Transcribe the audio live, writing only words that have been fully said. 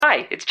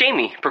Hi, it's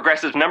Jamie,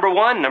 Progressive's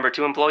 #1,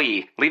 #2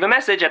 employee. Leave a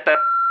message at the...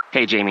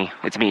 Hey, Jamie,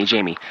 it's me,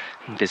 Jamie.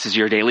 This is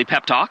your daily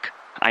pep talk.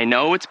 I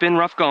know it's been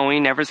rough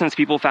going ever since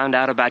people found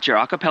out about your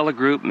a cappella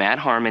group, Mad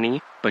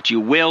Harmony, but you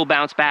will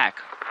bounce back.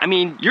 I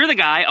mean, you're the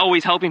guy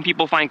always helping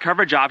people find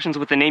coverage options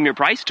with the Name Your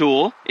Price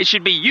tool. It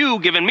should be you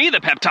giving me the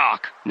pep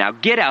talk. Now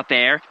get out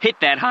there,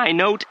 hit that high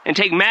note, and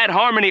take Mad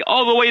Harmony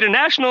all the way to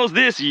nationals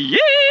this year!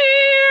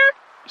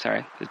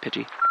 Sorry, this is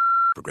pitchy.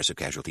 Progressive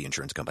Casualty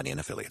Insurance Company and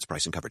Affiliates.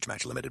 Price and coverage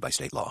match limited by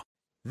state law.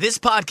 This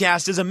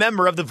podcast is a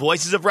member of the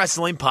Voices of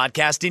Wrestling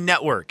Podcasting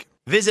Network.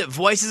 Visit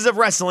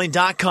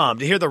voicesofwrestling.com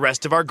to hear the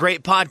rest of our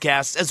great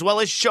podcasts, as well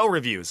as show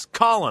reviews,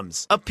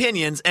 columns,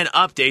 opinions, and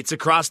updates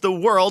across the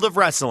world of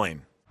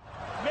wrestling.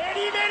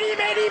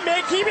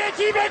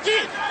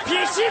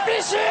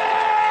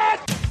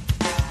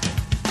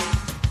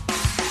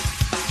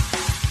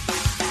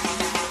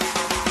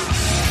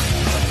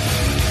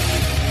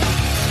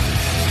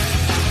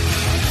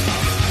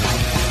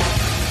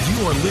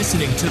 You are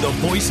listening to the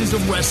Voices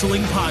of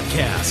Wrestling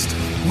podcast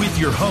with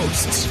your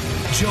hosts,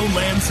 Joe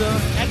Lanza.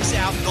 X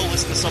out and go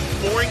listen to some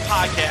boring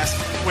podcast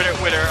where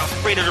they're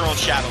afraid of their own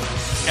shadow.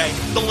 Okay?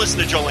 Don't listen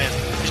to Joe Lanza,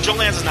 because Joe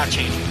Lanza's not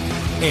changing.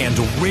 And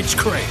Rich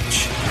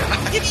Craich.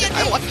 Give me a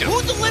name. Like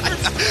who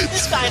delivers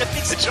this guy in a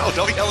big spot? Joe,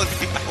 don't yell at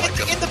me. I like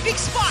in the big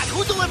spot,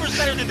 who delivers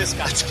better than this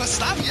guy?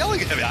 Stop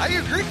yelling at me. I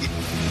agree.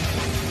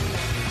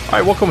 All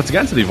right, welcome once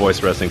again to the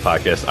Voice Wrestling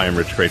Podcast. I am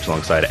Rich Craich,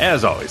 alongside,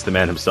 as always, the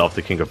man himself,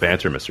 the king of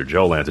banter, Mr.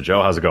 Joe Lanza.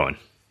 Joe, how's it going?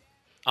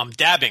 I'm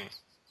dabbing.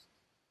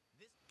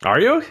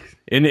 Are you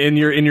in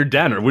your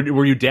den? Or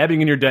were you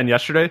dabbing in your den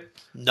yesterday?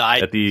 No,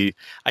 I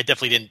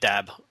definitely didn't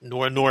dab.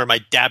 Nor am I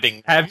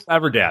dabbing. Have you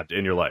ever dabbed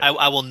in your life?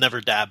 I will never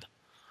dab.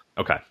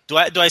 Okay. Do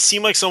I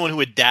seem like someone who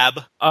would dab?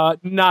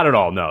 Not at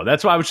all. No.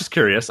 That's why I was just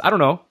curious. I don't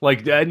know.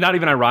 Like, not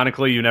even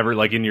ironically, you never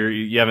like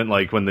you haven't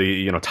like when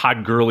the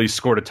Todd Gurley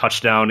scored a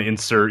touchdown.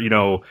 Insert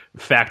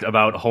fact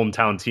about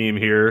hometown team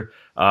here.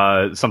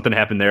 Something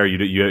happened there.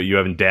 You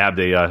haven't dabbed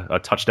a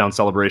touchdown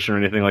celebration or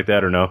anything like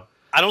that, or no?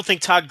 I don't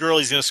think Todd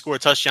Gurley's going to score a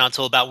touchdown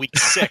until about week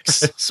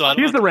 6. So I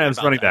don't he's the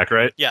Rams running back,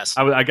 right? Yes.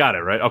 I got it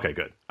right. Okay,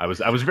 good. I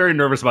was very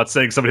nervous about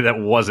saying somebody that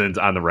wasn't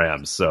on the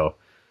Rams. So.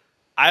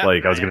 I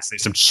was going to say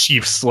some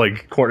Chiefs,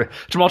 quarter.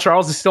 Jamal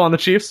Charles is still on the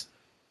Chiefs?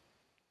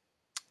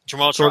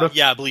 Jamal Charles?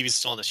 Yeah, I believe he's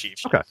still on the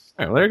Chiefs. Okay. All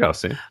right, well, there you go.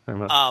 See?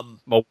 I'm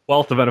a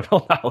wealth of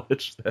NFL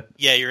knowledge.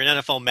 Yeah, you're an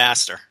NFL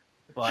master.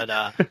 But,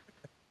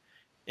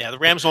 yeah, the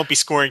Rams won't be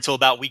scoring until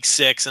about week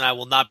 6, and I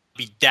will not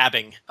be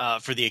dabbing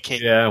for the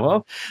occasion. Yeah,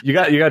 well, you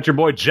got your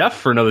boy Jeff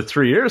for another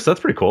 3 years. So that's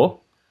pretty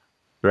cool.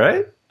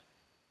 Right?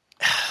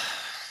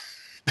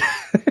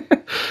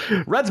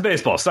 Reds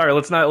baseball. Sorry,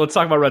 let's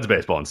talk about Reds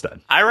baseball instead.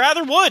 I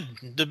rather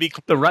would. To be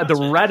the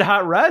red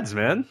hot Reds,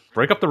 man.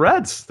 Break up the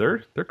Reds.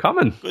 They're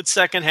coming. Good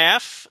second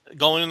half,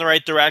 going in the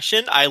right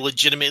direction. I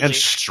legitimately and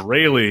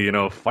Straley,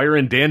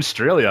 firing Dan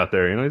Straley out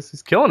there.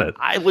 He's killing it.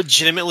 I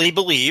legitimately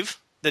believe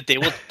that they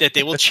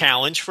will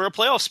challenge for a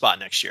playoff spot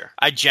next year.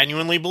 I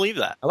genuinely believe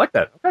that. I like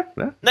that. Okay.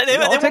 Yeah.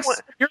 It takes a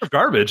year of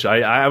garbage.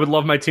 I would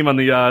love my team on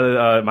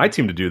the my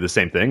team to do the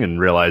same thing and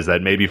realize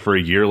that maybe for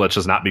a year let's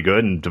just not be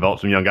good and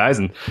develop some young guys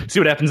and see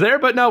what happens there.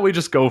 But no, we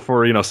just go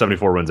for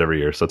 74 wins every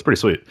year, so it's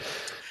pretty sweet.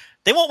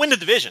 They won't win the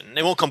division.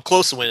 They won't come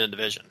close to winning the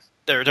division.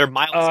 They're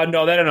miles.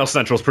 No, that NL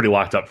Central is pretty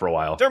locked up for a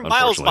while. They're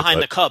miles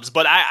behind the Cubs,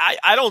 but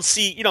I don't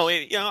see.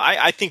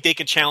 I think they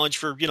can challenge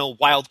for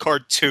wild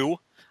card 2.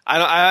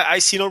 I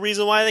see no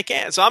reason why they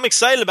can't. So I'm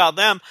excited about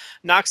them.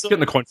 Getting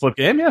the coin flip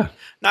game, yeah.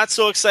 Not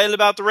so excited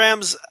about the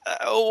Rams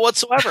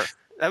whatsoever.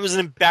 That was an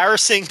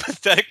embarrassing,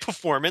 pathetic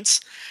performance.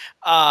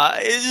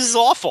 It is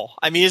awful.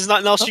 I mean, there's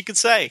nothing else you could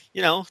say.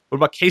 What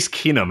about Case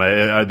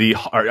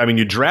Keenum?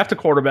 You draft a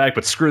quarterback,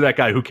 but screw that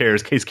guy. Who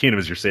cares? Case Keenum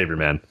is your savior,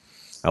 man.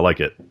 I like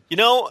it.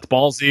 It's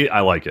ballsy. I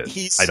like it.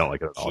 I don't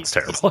like it at all. It's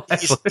terrible.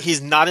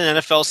 He's not an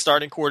NFL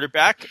starting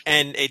quarterback,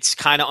 and it's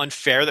kind of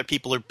unfair that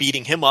people are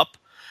beating him up.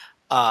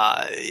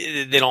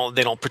 They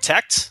don't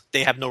protect.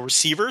 They have no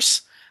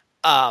receivers.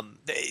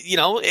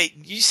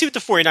 You see what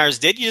the 49ers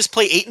did. You just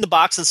play 8 in the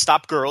box and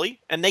stop Gurley,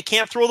 and they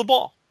can't throw the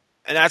ball.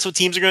 And that's what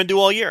teams are going to do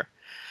all year.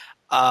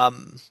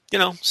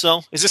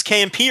 So is this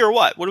KMP or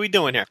what? What are we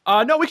doing here?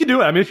 No, we can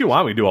do it. I mean, if you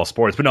want, we can do all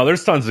sports. But no,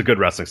 there's tons of good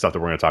wrestling stuff that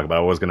we're going to talk about.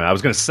 I was going to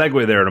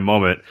segue there in a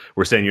moment.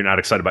 We're saying you're not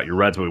excited about your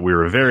Reds, but we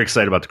were very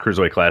excited about the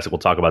Cruiserweight Classic. We'll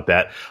talk about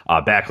that.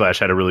 Backlash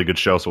had a really good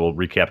show, so we'll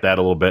recap that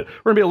a little bit.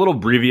 We're going to be a little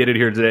abbreviated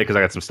here today because I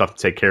got some stuff to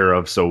take care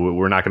of, so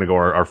we're not going to go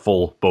our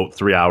full boat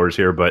 3 hours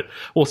here, but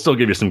we'll still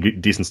give you some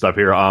decent stuff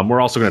here. We're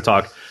also going to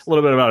talk a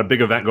little bit about a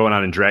big event going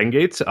on in Dragon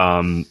Gate.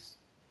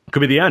 Could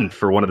be the end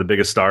for one of the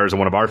biggest stars and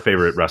one of our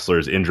favorite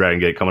wrestlers in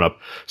Dragon Gate coming up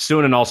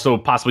soon, and also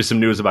possibly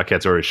some news about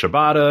Katsuri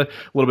Shibata, a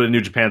little bit of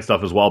New Japan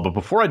stuff as well. But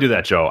before I do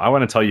that, Joe, I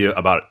want to tell you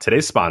about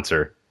today's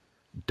sponsor,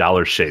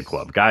 Dollar Shave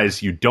Club.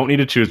 Guys, you don't need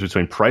to choose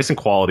between price and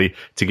quality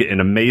to get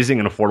an amazing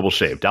and affordable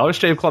shave.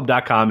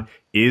 DollarShaveClub.com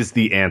is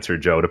the answer,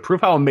 Joe. To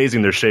prove how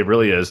amazing their shave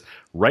really is,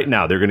 right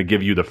now they're going to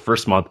give you the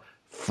first month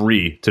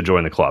free to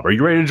join the club. Are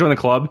you ready to join the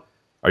club?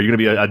 Are you going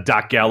to be a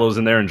Doc Gallows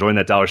in there and join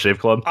that Dollar Shave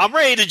Club? I'm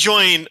ready to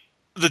join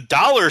the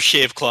Dollar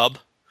Shave Club.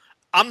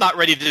 I'm not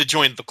ready to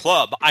join the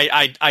club.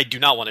 I do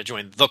not want to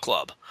join the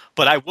club.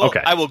 But I will.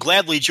 Okay. I will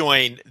gladly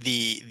join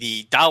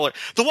the dollar,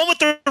 the one with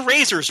the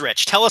razors.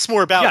 Rich, tell us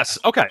more about. Yes.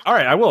 Okay. All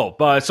right. I will.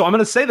 So I'm going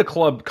to say the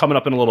club coming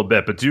up in a little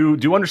bit, but do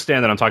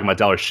understand that I'm talking about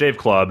Dollar Shave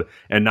Club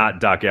and not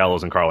Doc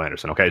Gallows and Carl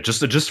Anderson. Okay.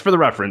 Just for the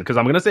reference, because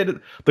I'm going to say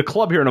the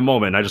club here in a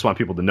moment. I just want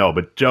people to know.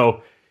 But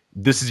Joe,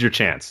 this is your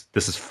chance.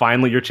 This is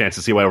finally your chance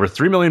to see why over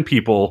 3 million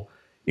people,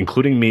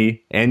 including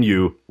me and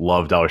you,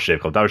 love Dollar Shave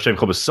Club. Dollar Shave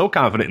Club is so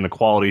confident in the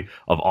quality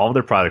of all of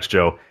their products,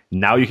 Joe.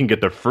 Now you can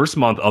get their first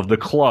month of the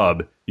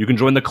club. You can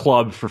join the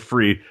club for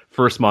free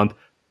first month.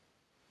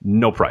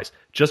 No price.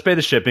 Just pay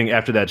the shipping.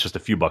 After that, it's just a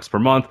few bucks per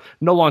month.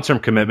 No long-term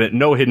commitment.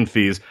 No hidden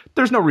fees.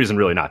 There's no reason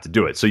really not to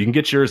do it. So you can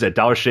get yours at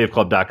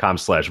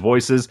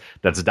dollarshaveclub.com/voices.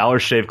 That's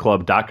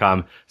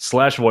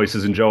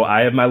dollarshaveclub.com/voices. And Joe,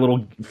 I have my little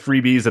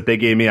freebies that they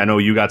gave me. I know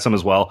you got some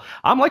as well.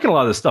 I'm liking a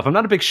lot of this stuff. I'm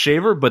not a big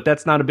shaver, but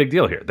that's not a big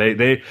deal here.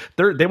 They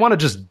want to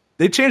just...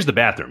 They changed the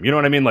bathroom. You know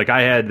what I mean? Like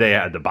they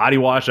had the body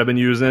wash I've been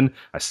using.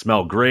 I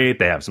smell great.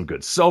 They have some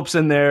good soaps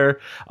in there.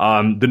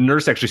 The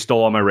nurse actually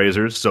stole all my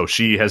razors, so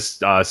she has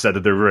said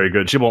that they're very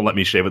good. She won't let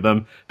me shave with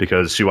them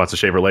because she wants to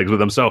shave her legs with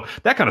them. So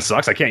that kind of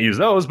sucks. I can't use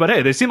those, but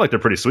hey, they seem like they're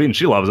pretty sweet and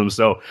she loves them.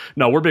 So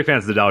no, we're big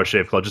fans of the Dollar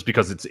Shave Club just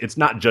because it's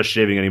not just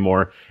shaving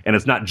anymore, and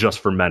it's not just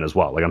for men as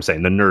well. Like I'm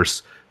saying, the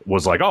nurse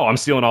was like, "Oh, I'm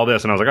stealing all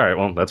this," and I was like, "All right,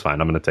 well, that's fine.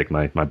 I'm going to take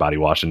my body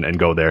wash and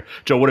go there."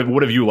 Joe,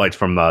 what have you liked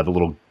from the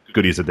little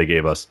goodies that they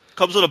gave us?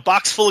 Comes with a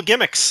box full of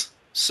gimmicks,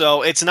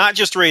 so it's not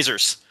just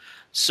razors.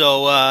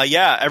 So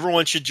yeah,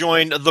 everyone should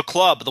join the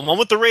club, the one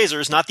with the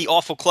razors, not the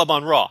awful club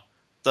on Raw.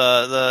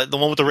 The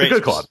one with the razors. The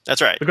good club.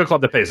 That's right. The good club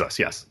that pays us.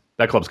 Yes,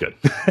 that club's good.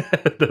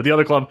 The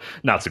other club,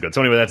 not so good.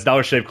 So anyway, that's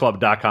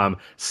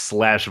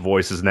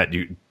dollarshaveclub.com/voices, and that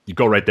you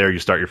go right there. You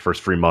start your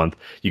first free month.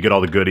 You get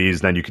all the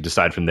goodies. Then you can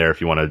decide from there if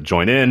you want to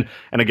join in.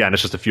 And again,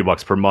 it's just a few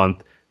bucks per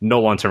month. No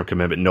long-term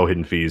commitment, no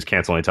hidden fees,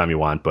 cancel anytime you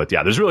want. But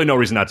yeah, there's really no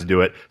reason not to do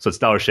it. So it's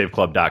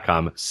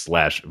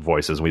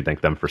dollarshaveclub.com/voices. We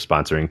thank them for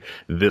sponsoring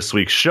this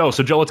week's show.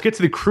 So Joe, let's get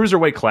to the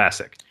Cruiserweight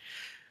Classic.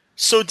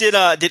 So did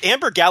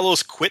Amber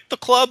Gallows quit the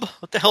club?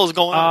 What the hell is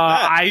going on with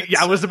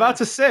that? I was about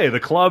to say the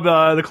club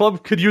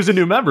could use a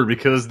new member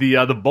because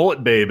the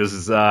Bullet Babe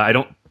is I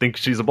don't think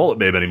she's a Bullet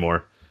Babe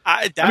anymore.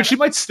 I mean, she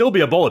might still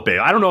be a Bullet Babe.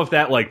 I don't know if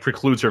that like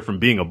precludes her from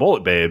being a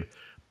Bullet Babe,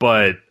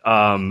 but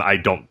I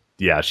don't.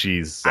 Yeah,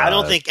 she's... I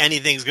don't think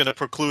anything's going to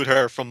preclude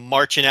her from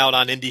marching out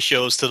on indie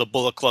shows to the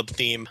Bullet Club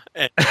theme.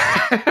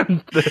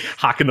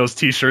 Hawking those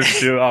T-shirts,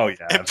 too. Oh,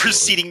 yeah. And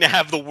proceeding to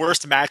have the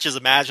worst matches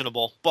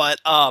imaginable.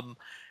 But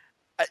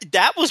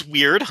that was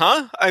weird,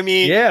 huh? I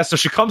mean... Yeah, so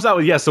she comes out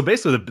with... Yeah, so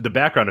basically the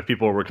background, if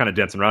people were kind of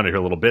dancing around here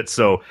a little bit.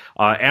 So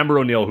Amber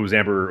O'Neil, who's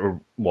Amber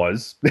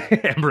Gallows.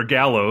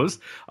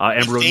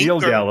 Amber O'Neil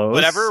Gallows.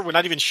 Whatever, we're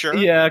not even sure.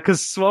 Yeah,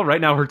 because, well, right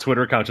now her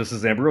Twitter account just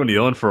says Amber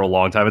O'Neil, and for a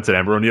long time it said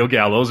Amber O'Neil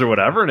Gallows or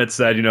whatever, and it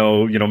said,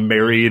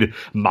 married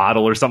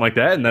model or something like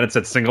that, and then it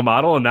said single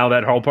model, and now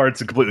that whole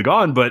part's completely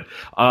gone. But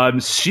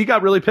she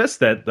got really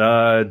pissed that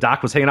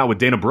Doc was hanging out with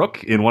Dana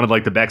Brooke in one of,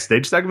 like, the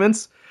backstage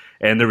segments.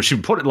 And she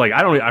put it like,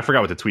 I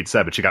forgot what the tweet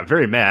said, but she got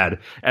very mad.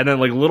 And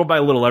then like little by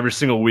little, every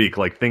single week,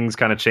 like things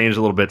kind of changed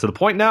a little bit to the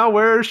point now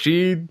where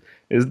the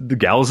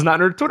Gallows is not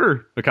in her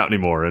Twitter account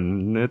anymore,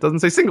 and it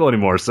doesn't say single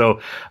anymore.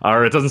 So,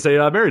 or it doesn't say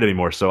married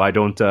anymore. So I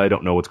don't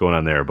know what's going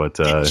on there. But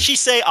did she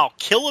say "I'll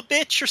kill a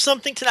bitch" or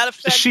something to that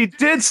effect? She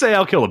did say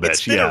 "I'll kill a bitch."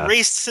 It's been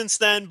erased since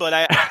then,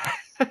 but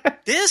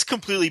this is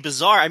completely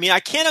bizarre. I mean,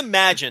 I can't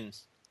imagine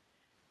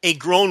a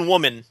grown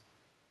woman,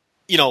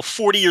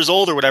 40 years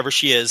old or whatever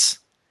she is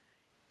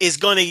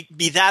going to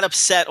be that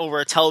upset over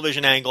a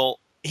television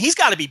angle. He's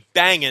got to be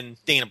banging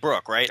Dana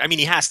Brooke, right? I mean,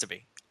 he has to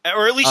be.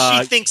 Or at least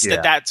she thinks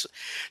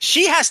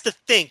she has to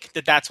think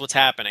that that's what's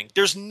happening.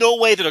 There's no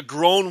way that a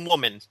grown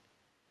woman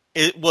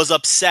was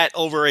upset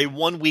over a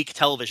 1 week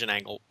television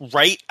angle,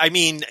 right? I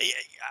mean,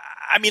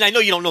 I know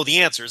you don't know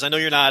the answers. I know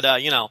you're not, I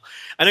know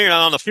you're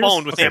not on the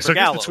phone with Amber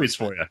Gallows.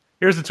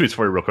 Here's the tweets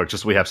for you real quick,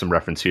 just so we have some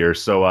reference here.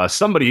 So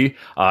somebody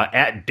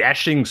at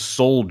Dashing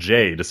Soul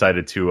J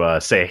decided to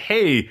say,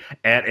 "Hey,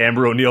 at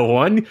Amber O'Neil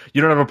 1,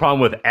 you don't have a problem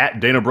with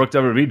at Dana Brooke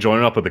WWE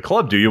joining up with the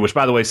club, do you?" Which,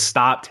 by the way,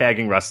 stop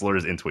tagging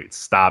wrestlers in tweets.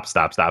 Stop.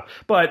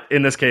 But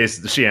in this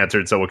case, she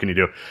answered, so what can you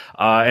do?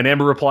 And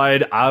Amber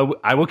replied,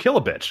 I will kill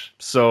a bitch.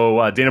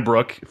 So Dana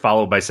Brooke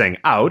followed by saying,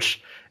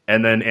 "Ouch."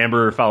 And then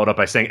Amber followed up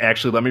by saying,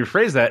 "Actually, let me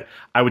rephrase that.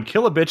 I would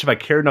kill a bitch if I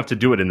cared enough to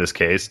do it in this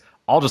case.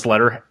 I'll just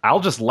let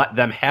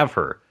them have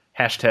her.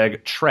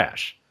 Hashtag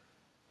trash.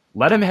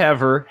 Let him have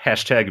her.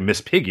 Hashtag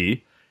Miss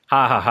Piggy.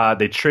 Ha ha ha.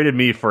 They traded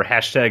me for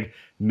hashtag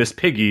Miss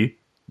Piggy.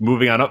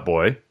 Moving on up,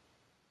 boy.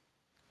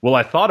 Well,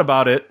 I thought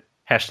about it.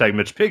 Hashtag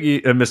Miss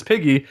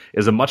Piggy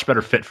is a much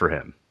better fit for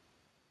him."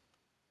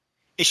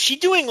 Is she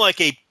doing like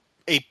a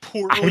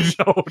poorly?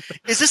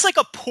 Is this like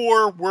a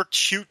poor worked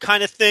shoot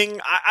kind of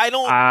thing? I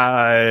don't.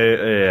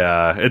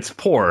 Yeah, it's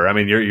poor. I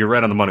mean, you're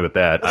right on the money with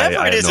that.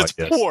 Whatever it is, it's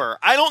poor.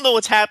 I don't know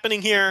what's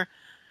happening here.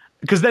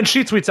 Because then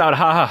she tweets out,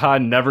 ha ha ha,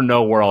 never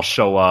know where I'll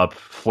show up.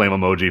 Flame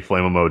emoji,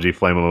 flame emoji,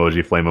 flame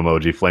emoji, flame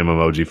emoji, flame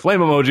emoji, flame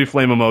emoji,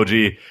 flame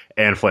emoji,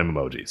 and flame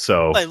emoji.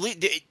 So,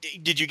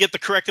 did you get the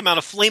correct amount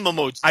of flame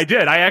emojis? I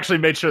did. I actually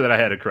made sure that I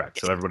had it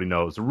correct, so everybody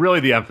knows. Really,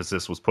 the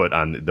emphasis was put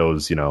on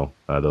those,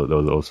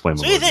 those flame emojis.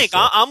 So you think? So.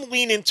 I'm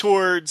leaning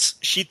towards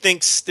she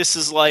thinks this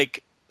is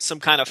like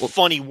some kind of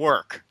funny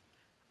work.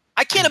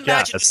 I can't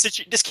imagine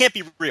this can't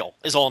be real.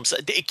 Is all I'm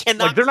saying. It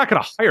cannot. Like they're not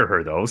going to hire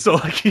her though. So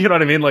like you know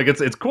what I mean. Like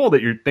it's cool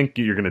that you think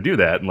you're going to do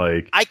that. And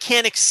like I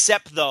can't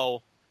accept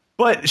though.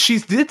 But she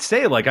did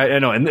say like I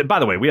know. And by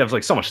the way, we have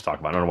like so much to talk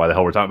about. I don't know why the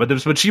hell we're talking about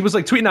this. But she was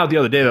like tweeting out the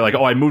other day that like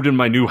I moved in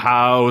my new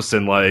house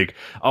and like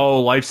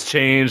life's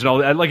changed and all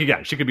that. Like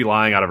again, she could be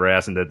lying out of her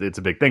ass and that it's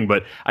a big thing.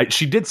 But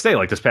she did say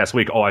like this past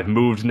week, I've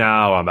moved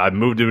now. I've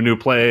moved to a new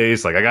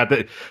place. Like I got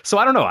the. So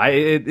I don't know.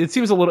 It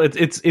seems a little.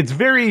 It's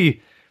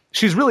very.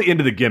 She's really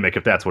into the gimmick,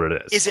 if that's what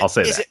it is. I'll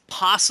say that. Is it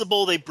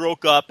possible they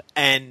broke up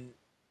and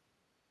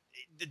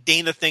the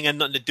Dana thing had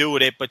nothing to do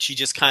with it, but she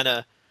just kind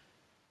of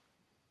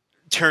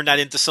turned that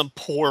into some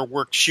poor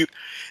work shoot?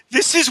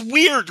 This is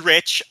weird,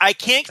 Rich. I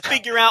can't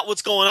figure out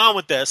what's going on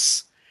with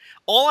this.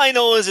 All I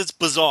know is it's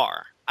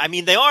bizarre. I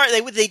mean, they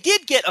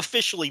did get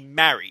officially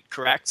married,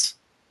 correct?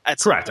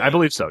 Correct. I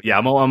believe so. Yeah,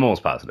 I'm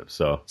almost positive.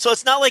 So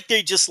it's not like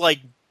they just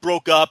like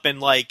broke up and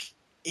like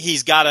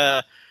he's got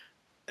to,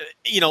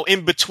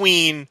 in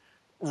between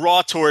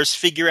Raw tours,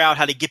 figure out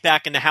how to get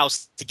back in the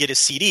house to get his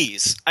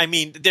CDs. I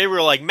mean, they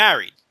were like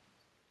married,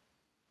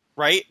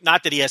 right?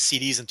 Not that he has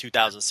CDs in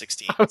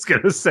 2016. I was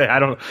gonna say I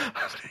don't.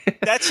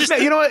 That's just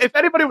you know what? If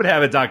anybody would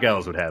have it, Doc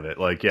Gallows would have it.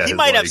 Like yeah, he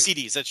might have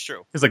CDs. That's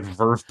true. His like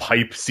Verve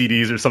Pipe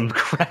CDs or some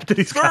crap that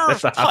he's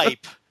got. Verve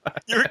Pipe.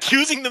 You're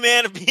accusing the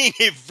man of being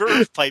a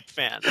Verve Pipe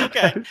fan.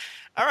 Okay,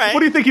 all right.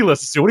 What do you think he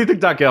listens to? What do you think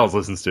Doc Gallows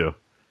listens to?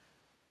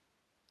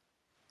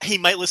 He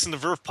might listen to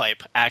Verve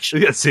Pipe,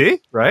 actually. Yeah, see?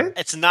 Right?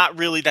 That's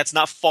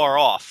not far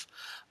off.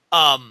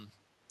 I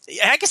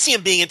can see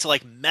him being into,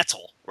 like,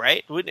 metal,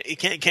 right?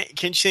 Can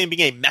you see him being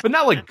a metal? But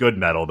not, like, good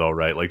metal, though,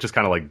 right? Like, just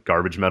kind of, like,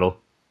 garbage metal.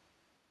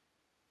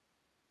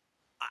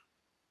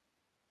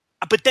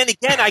 But then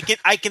again,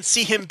 I can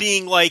see him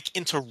being, like,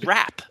 into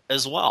rap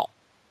as well.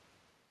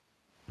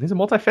 He's a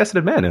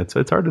multifaceted man. It's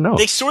hard to know.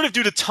 They sort of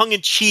do the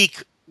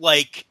tongue-in-cheek,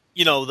 like...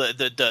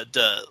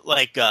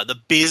 the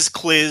biz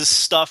cliz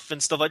stuff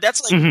and stuff like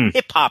that's like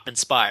hip hop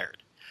inspired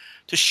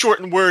to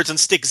shorten words and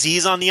stick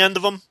Z's on the end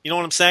of them. You know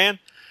what I'm saying?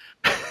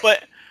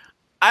 But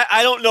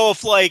I don't know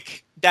if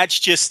like that's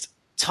just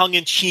tongue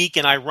in cheek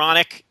and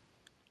ironic.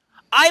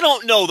 I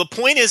don't know. The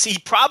point is he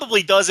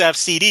probably does have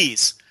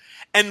CDs.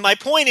 And my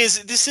point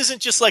is this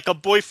isn't just like a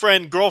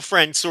boyfriend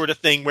girlfriend sort of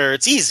thing where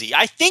it's easy.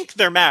 I think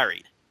they're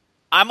married.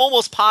 I'm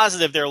almost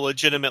positive they're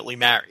legitimately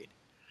married.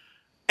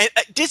 And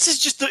this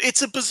is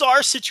it's a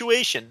bizarre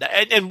situation.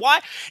 And why,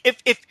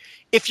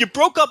 if you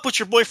broke up with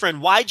your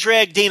boyfriend, why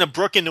drag Dana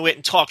Brooke into it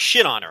and talk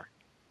shit on her?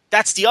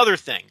 That's the other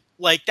thing.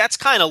 Like, that's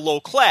kind of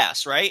low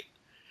class, right?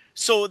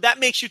 So that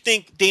makes you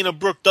think Dana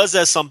Brooke does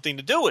have something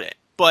to do with it.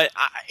 But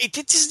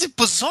it's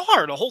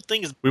bizarre. The whole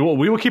thing is. We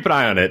will keep an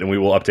eye on it, and we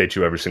will update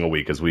you every single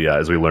week as we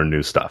learn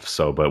new stuff.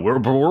 So, but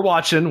we're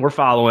watching, we're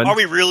following. Are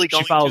we really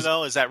going to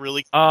though? Is that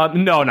really?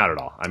 No, not at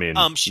all. I mean,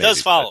 she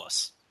does follow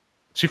us.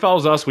 She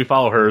follows us. We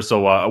follow her.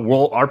 So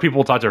our people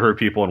will talk to her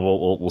people, and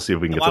we'll see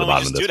if we can get to the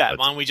bottom of this. Why don't we just do that?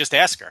 Why don't we just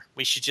ask her?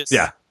 We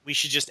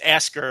should just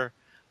ask her.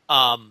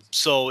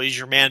 So is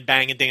your man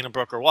banging Dana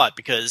Brooke or what?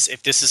 Because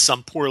if this is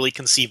some poorly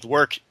conceived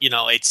work,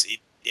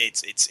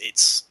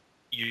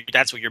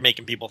 that's what you're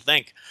making people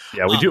think.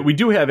 Yeah, we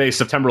do have a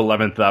September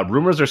 11th.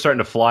 Rumors are starting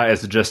to fly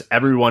as to just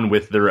everyone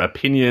with their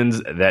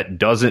opinions that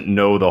doesn't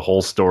know the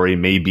whole story.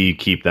 Maybe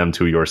keep them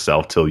to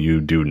yourself till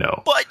you do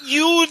know. But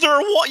you're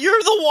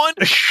the one.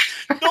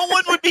 No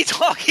one would be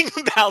talking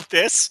about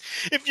this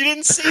if you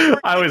didn't see her.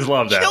 I always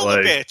love that. Kill the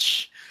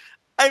bitch.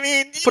 I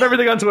mean, put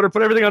everything on Twitter.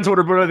 Put everything on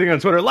Twitter.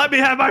 Let me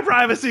have my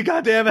privacy.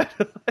 God damn it!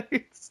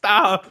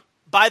 Stop.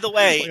 By the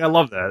way, I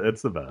love that.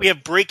 It's the best. We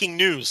have breaking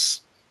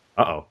news.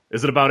 Uh-oh.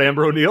 Is it about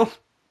Amber O'Neal?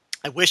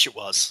 I wish it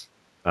was.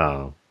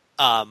 Oh.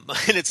 And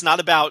it's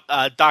not about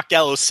Doc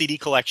Gallows' CD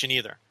collection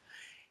either.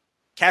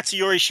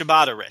 Katsuyori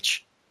Shibata,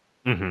 Rich.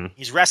 Mm-hmm.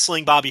 He's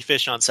wrestling Bobby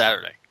Fish on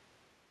Saturday.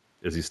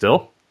 Is he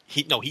still?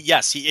 He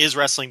is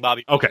wrestling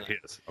Bobby Fish. Okay, he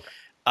is. Okay.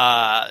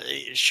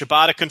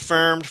 Shibata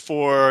confirmed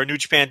for New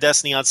Japan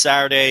Destiny on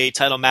Saturday.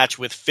 Title match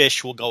with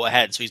Fish will go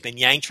ahead. So he's been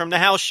yanked from the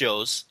house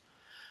shows.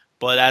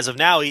 But as of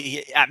now,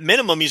 at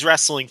minimum, he's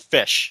wrestling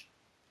Fish.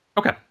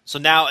 Okay. So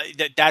now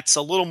that's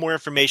a little more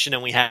information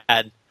than we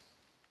had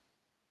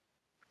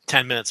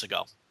 10 minutes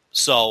ago.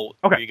 So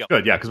okay, there you go.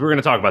 Good. Yeah, because we're going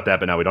to talk about that,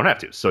 but now we don't have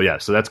to. So yeah,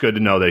 so that's good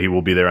to know that he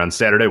will be there on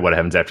Saturday. What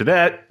happens after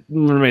that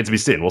remains to be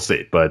seen. We'll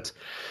see. But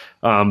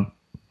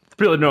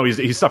really, no,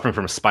 he's suffering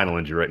from a spinal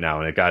injury right now,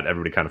 and it got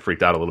everybody kind of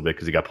freaked out a little bit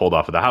because he got pulled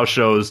off of the house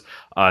shows,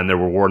 and they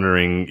were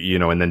wondering,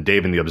 and then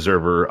Dave in the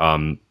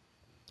Observer.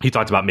 He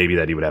talked about maybe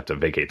that he would have to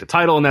vacate the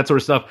title and that sort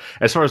of stuff.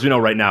 As far as we know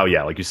right now,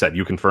 yeah, like you said,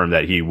 you confirmed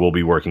that he will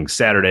be working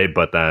Saturday,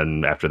 but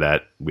then after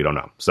that, we don't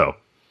know. So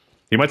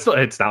He might still.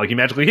 It's not like he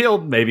magically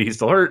healed. Maybe he's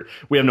still hurt.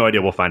 We have no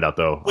idea. We'll find out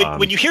though.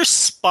 When you hear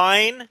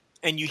spine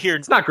and you hear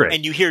it's not great,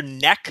 and you hear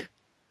neck,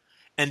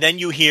 and then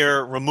you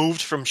hear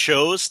removed from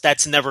shows,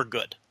 that's never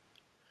good.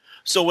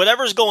 So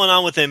whatever's going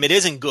on with him, it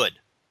isn't good.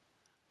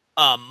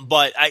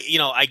 But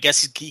I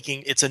guess he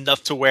can. It's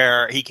enough to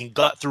where he can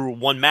gut through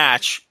one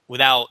match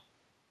without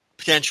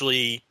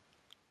potentially,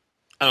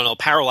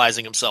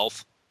 paralyzing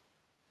himself,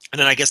 and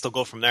then I guess they'll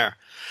go from there.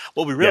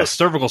 What we really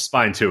cervical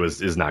spine too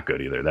is not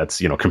good either. That's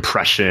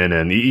compression,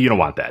 and you don't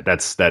want that.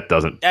 That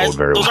doesn't bode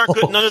very well. Aren't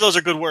good. None of those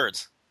are good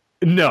words.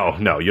 No,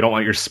 you don't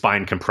want your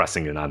spine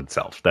compressing in on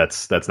itself.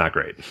 That's not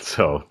great.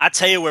 So I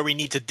tell you where we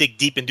need to dig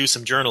deep and do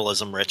some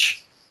journalism,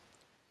 Rich.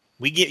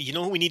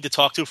 Who we need to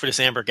talk to for this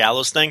Amber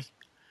Gallows thing?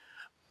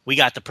 We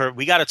got to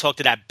talk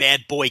to that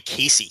bad boy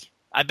Casey.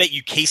 I bet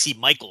you Casey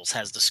Michaels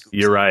has the scoop.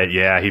 You're right.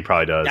 Yeah, he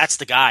probably does. That's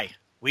the guy.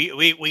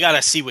 We got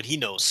to see what he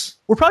knows.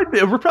 We're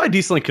probably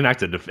decently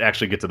connected to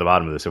actually get to the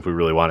bottom of this if we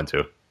really wanted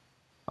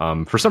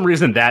to. For some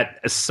reason, that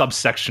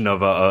subsection of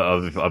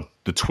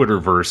the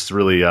Twitterverse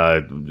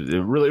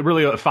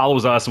really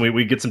follows us, and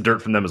we get some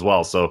dirt from them as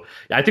well. So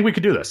yeah, I think we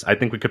could do this. I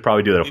think we could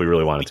probably do that if we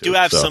really wanted to. We do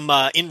have some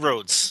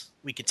inroads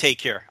we could take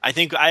here. I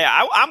think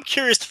I'm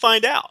curious to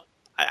find out.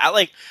 I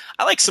like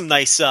some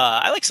nice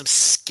I like some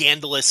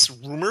scandalous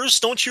rumors,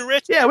 don't you,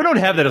 Rich? Yeah, we don't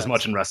have that as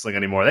much in wrestling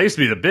anymore. That used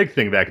to be the big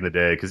thing back in the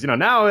day because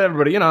now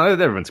everybody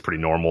everyone's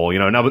pretty normal.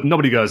 Now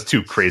nobody does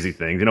too crazy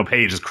things.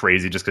 Paige is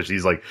crazy just because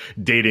she's like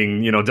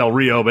dating Del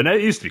Rio, but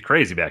it used to be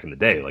crazy back in the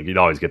day. Like you'd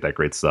always get that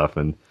great stuff.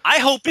 And I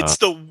hope it's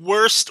the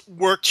worst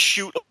worked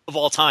shoot of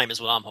all time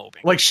is what I'm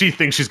hoping. Like she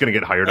thinks she's going to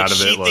get hired out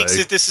of it. She thinks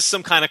that this is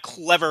some kind of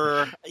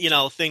clever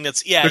thing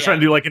that's they're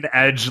trying to do like an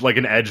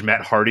edge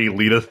Matt Hardy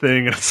Lita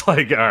thing, and it's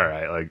like all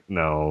right, like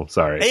no.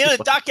 Sorry. Hey,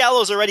 Doc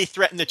Gallows already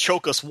threatened to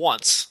choke us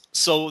once,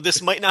 so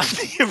this might not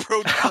be a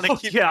road to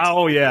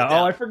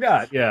I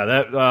forgot. Yeah,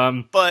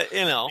 that. But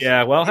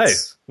Yeah. Well, hey,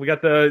 we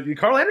got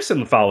Carl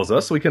Anderson follows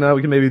us. We can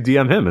maybe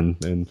DM him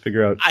and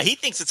figure out. He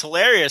thinks it's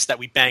hilarious that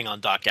we bang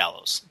on Doc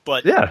Gallows,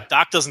 but yeah,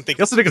 Doc doesn't think.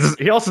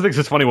 He also thinks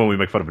it's funny when we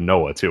make fun of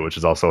Noah too, which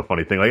is also a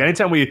funny thing. Like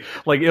anytime we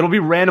it'll be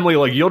randomly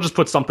you'll just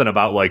put something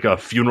about like a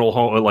funeral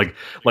home, like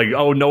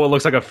oh Noah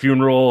looks like a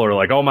funeral, or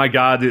like oh my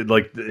god,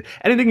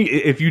 anything.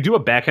 If you do a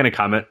backhanded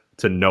comment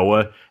to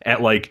Noah at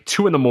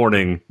 2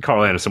 a.m,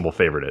 Carl Anderson will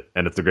favorite it,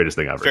 and it's the greatest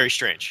thing ever. Very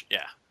strange,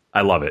 yeah.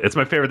 I love it. It's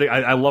my favorite thing.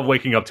 I love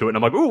waking up to it, and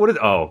I'm like, ooh, what is?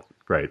 Oh,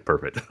 great,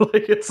 perfect.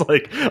 It's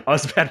like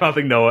us bad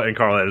mouthing Noah and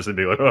Carl Anderson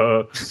being like,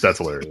 oh, that's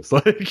hilarious.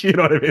 You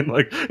know what I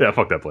mean? Yeah,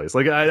 fuck that place.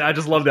 I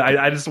just love that.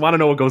 I just want to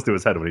know what goes through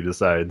his head when he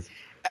decides.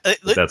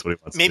 That's what he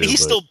wants. Maybe to do,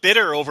 he's still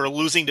bitter over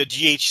losing the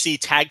GHC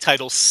tag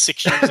title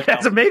 6 years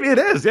ago. Maybe it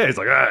is. Yeah, he's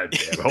like,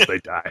 damn, I hope they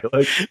die.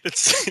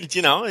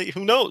 It's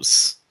who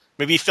knows?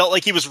 Maybe he felt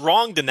like he was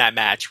wronged in that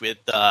match with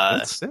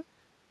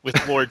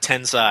Lord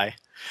Tensai.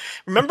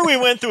 Remember we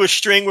went through a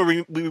string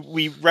where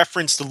we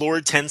referenced the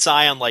Lord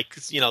Tensai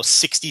on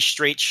 60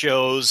 straight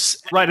shows.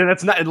 Right, and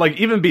that's not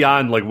even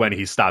beyond when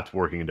he stopped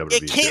working in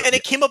WWE.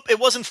 It came up. It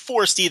wasn't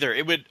forced either.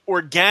 It would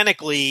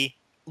organically.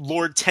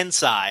 Lord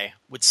Tensai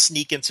would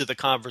sneak into the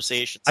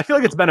conversation. I feel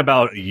like it's been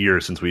about a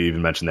year since we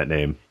even mentioned that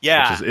name.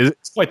 Yeah.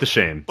 It's quite the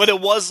shame. But it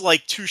was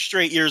 2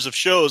 straight years of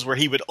shows where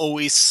he would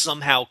always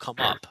somehow come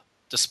up,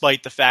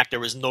 despite the fact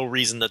there was no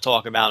reason to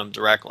talk about him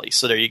directly.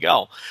 So there you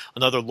go.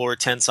 Another Lord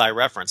Tensai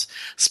reference.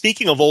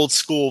 Speaking of old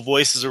school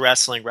Voices of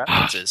Wrestling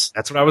references.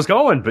 That's what I was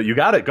going, but you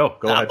got it. Go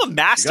ahead. I'm a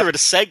master at a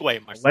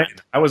segue, my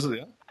friend. I was...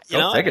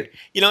 take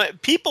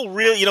it. People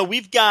really,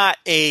 we've got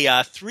a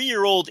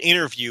 3-year-old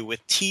interview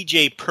with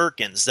TJ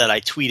Perkins that I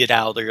tweeted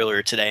out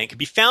earlier today and can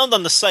be found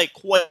on the site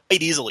quite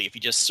easily if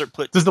you just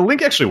put. Does the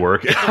link actually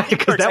work?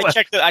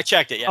 I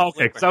checked it. Yeah.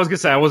 Okay, because I was gonna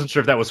say I wasn't sure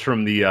if that was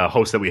from the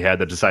host that we had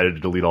that decided to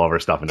delete all of our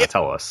stuff and not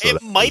tell us. So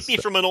it might be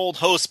from an old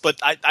host, but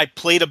I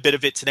played a bit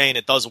of it today and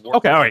it does work.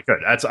 Okay, all right,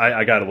 good.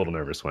 I got a little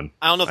nervous when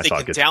I don't know if they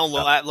can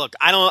download that. Look,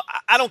 I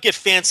don't get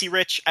fancy,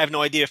 Rich. I have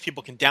no idea if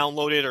people can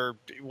download it or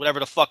whatever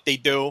the fuck they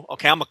do.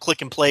 Okay, I'm a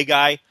click and play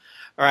guy.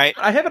 All right.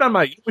 I have it on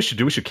my. We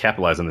should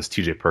capitalize on this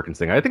TJ Perkins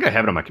thing. I think I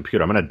have it on my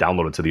computer. I'm going to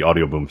download it to the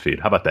Audio Boom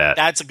feed. How about that?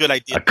 That's a good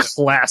idea. A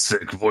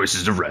classic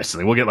Voices of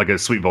Wrestling. We'll get a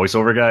sweet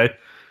voiceover guy.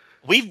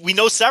 We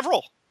know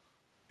several.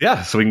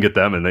 Yeah, so we can get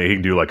them, and he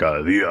can do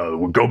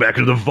we'll go back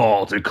into the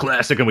vault, a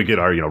classic, and we get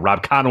our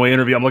Rob Conway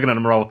interview. I'm looking at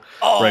him right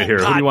here.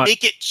 God, who do you want?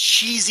 Make it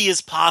cheesy as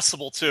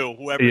possible too.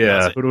 Whoever.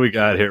 Yeah. Who do we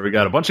got here? We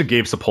got a bunch of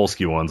Gabe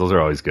Sapolsky ones. Those are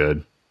always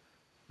good.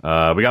 We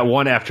got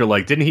one after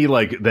didn't he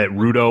that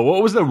Rudo?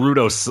 What was the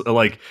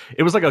Rudo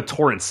It was a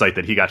torrent site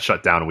that he got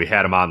shut down, and we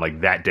had him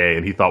on that day,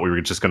 and he thought we were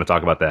just going to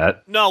talk about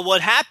that. No,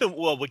 what happened?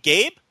 Well, with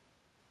Gabe?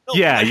 No,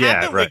 what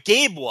happened right. with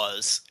Gabe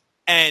was,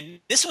 and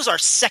this was our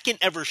second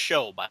ever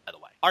show, by the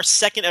way. Our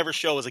second ever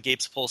show was a Gabe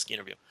Sapolsky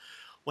interview.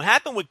 What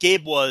happened with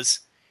Gabe was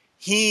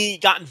he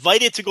got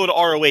invited to go to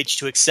ROH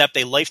to accept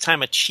a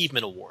Lifetime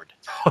Achievement Award.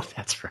 Oh,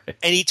 that's right.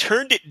 And he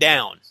turned it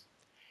down.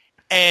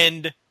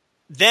 And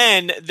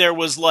then there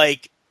was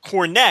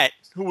Cornette,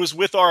 who was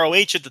with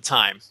ROH at the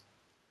time,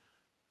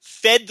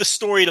 fed the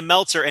story to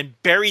Meltzer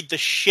and buried the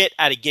shit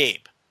out of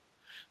Gabe.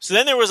 So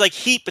then there was like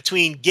heat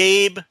between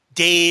Gabe,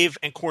 Dave,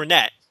 and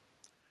Cornette.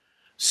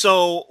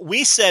 So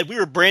we said, we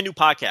were a brand new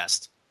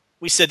podcast.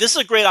 We said, this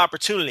is a great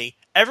opportunity.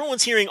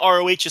 Everyone's hearing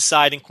ROH's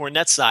side and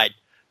Cornette's side.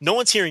 No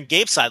one's hearing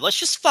Gabe's side. Let's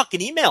just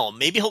fucking email him.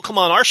 Maybe he'll come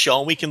on our show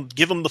and we can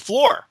give him the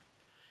floor.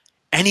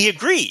 And he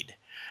agreed.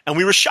 And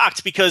we were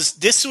shocked because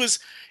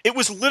it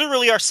was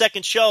literally our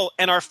second show,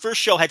 and our first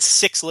show had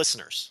 6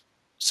 listeners.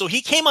 So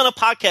he came on a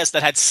podcast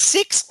that had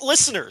 6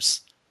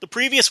 listeners the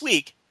previous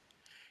week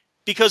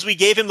because we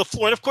gave him the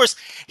floor. And of course,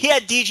 he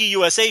had DG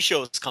USA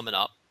shows coming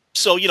up.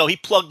 So, he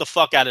plugged the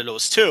fuck out of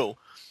those too.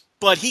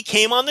 But he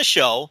came on the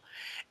show,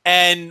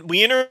 and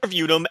we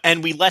interviewed him,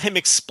 and we let him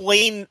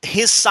explain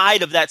his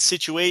side of that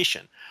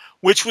situation,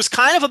 which was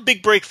kind of a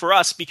big break for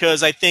us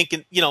because I think,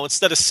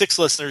 instead of 6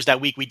 listeners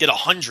that week, we did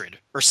 100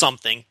 or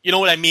something. You know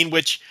what I mean?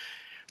 Which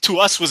to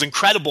us was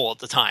incredible at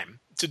the time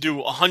to do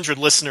 100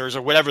 listeners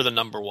or whatever the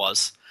number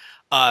was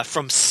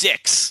from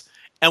 6.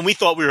 And we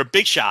thought we were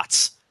big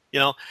shots,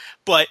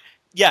 But,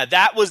 yeah,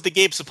 that was the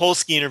Gabe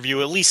Sapolsky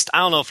interview. At least, I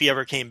don't know if he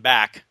ever came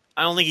back.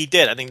 I don't think he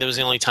did. I think that was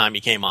the only time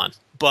he came on.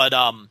 But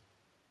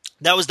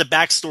that was the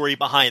backstory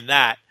behind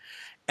that.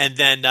 And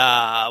then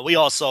we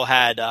also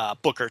had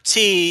Booker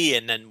T,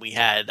 and then we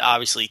had,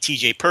 obviously,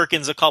 TJ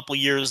Perkins a couple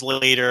years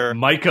later.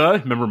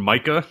 Micah. Remember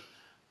Micah?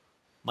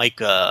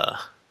 Micah.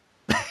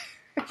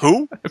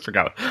 Who? I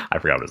forgot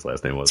what his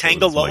last name was.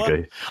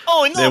 Tangaloa?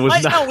 Oh,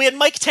 no, we had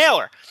Mike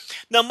Taylor.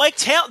 Now,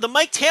 the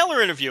Mike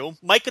Taylor interview,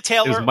 Micah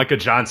Taylor. It was Micah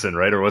Johnson,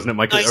 right? Or wasn't it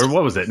Micah? Or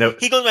what was it? No.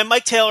 He goes by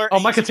Mike Taylor. Oh,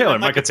 Micah Taylor.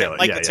 Micah Taylor.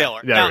 Yeah,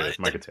 Now, it is.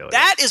 Micah Taylor.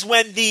 That is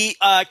when the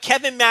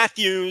Kevin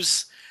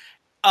Matthews,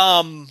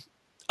 Kevin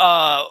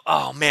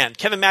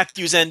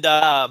Matthews and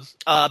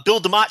Bill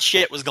DeMott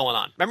shit was going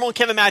on. Remember when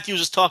Kevin Matthews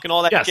was talking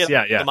all that shit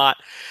about DeMott?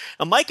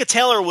 And Micah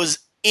Taylor was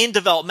in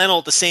developmental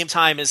at the same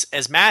time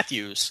as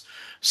Matthews.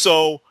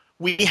 So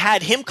we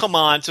had him come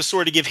on to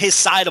sort of give his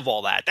side of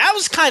all that. That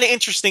was kind of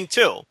interesting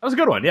too. That was a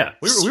good one, yeah.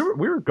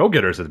 We were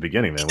go-getters at the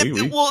beginning, man.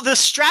 Well, the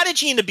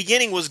strategy in the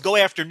beginning was go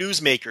after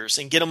newsmakers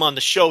and get them on the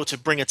show to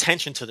bring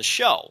attention to the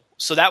show.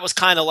 So that was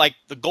kind of like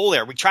the goal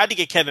there. We tried to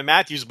get Kevin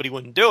Matthews, but he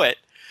wouldn't do it.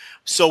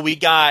 So we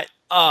got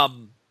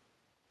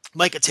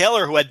Micah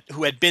Taylor,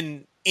 who had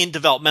been in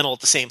developmental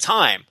at the same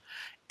time.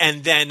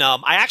 And then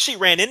I actually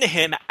ran into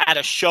him at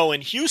a show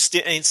in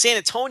San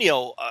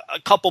Antonio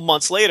a couple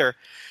months later,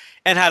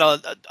 and had a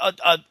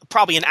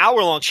probably an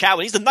hour-long chat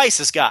with him. He's the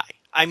nicest guy.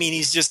 I mean,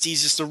 he's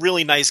just a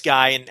really nice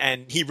guy,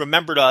 and he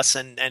remembered us,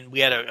 and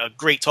we had a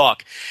great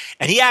talk.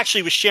 And he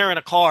actually was sharing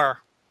a car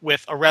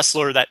with a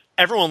wrestler that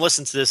everyone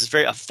listens to this is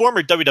a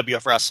former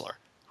WWF wrestler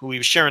who he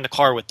was sharing the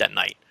car with that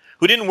night,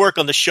 who didn't work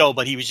on the show,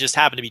 but he was just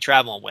happened to be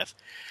traveling with.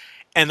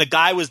 And the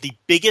guy was the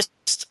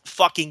biggest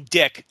fucking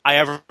dick I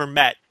ever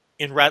met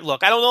in Red.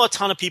 Look, I don't know a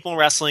ton of people in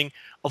wrestling.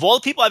 Of all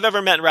the people I've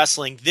ever met in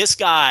wrestling, this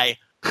guy...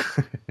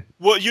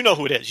 Well, you know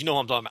who it is. You know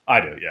who I'm talking about.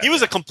 I do, yeah. He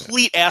was a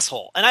complete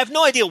asshole, and I have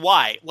no idea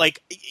why.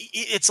 Like,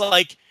 it's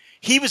like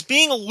he was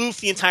being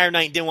aloof the entire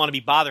night and didn't want to be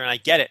bothered, and I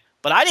get it.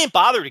 But I didn't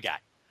bother the guy.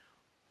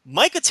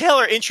 Micah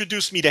Taylor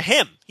introduced me to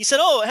him. He said,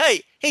 "Oh,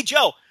 hey,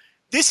 Joe,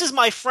 this is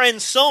my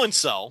friend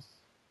so-and-so."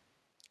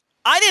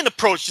 I didn't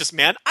approach this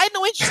man. I had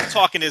no interest in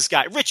talking to this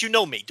guy. Rich, you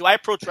know me. Do I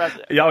approach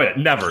wrestling? Oh yeah,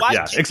 never.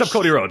 Yeah, except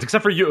Cody Rhodes.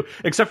 Except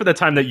for the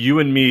time that you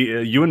and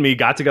me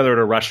got together at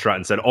a restaurant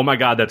and said, "Oh my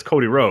God, that's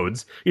Cody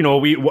Rhodes." You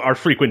know, our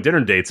frequent dinner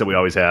dates that we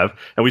always have,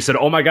 and we said,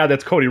 "Oh my God,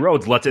 that's Cody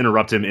Rhodes. Let's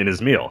interrupt him in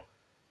his meal."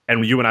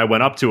 And you and I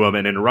went up to him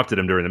and interrupted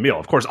him during the meal.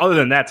 Of course, other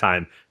than that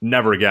time,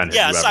 never again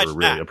have you ever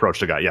really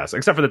approached a guy. Yes,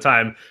 except for the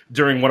time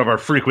during one of our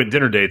frequent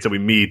dinner dates that we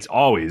meet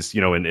always,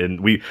 and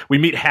we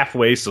meet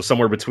halfway, so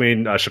somewhere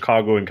between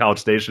Chicago and College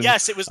Station.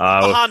 Yes, it was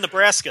Omaha,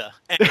 Nebraska.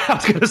 I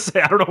was gonna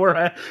say, I don't know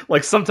where.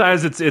 Like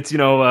sometimes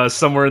it's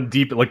somewhere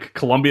deep like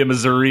Columbia,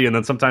 Missouri, and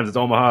then sometimes it's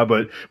Omaha.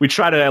 But we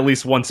try to at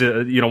least once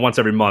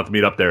every month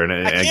meet up there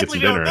and get some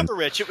dinner. I remember,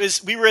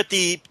 Rich. We were at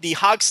the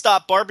Hog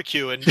Stop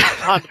Barbecue in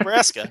Omaha,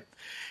 Nebraska.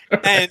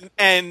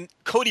 And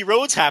Cody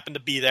Rhodes happened to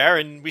be there,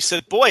 and we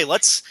said, "Boy,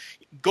 let's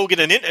go get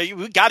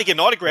we got to get an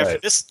autograph for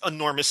this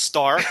enormous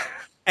star."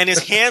 And his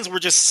hands were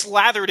just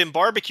slathered in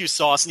barbecue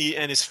sauce,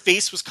 and his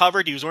face was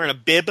covered. He was wearing a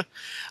bib.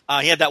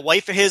 He had that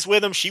wife of his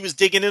with him. She was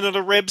digging into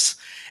the ribs.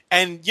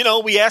 And,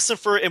 we asked him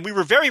and we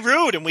were very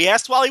rude, and we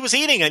asked while he was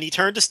eating, and he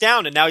turned us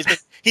down. And now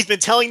he's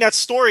been telling that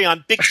story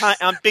on big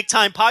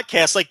time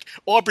podcasts like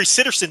Aubrey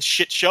Sitterson's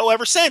shit show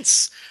ever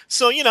since.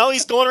 So,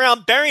 he's going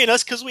around burying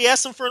us because we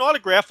asked him for an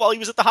autograph while he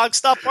was at the Hog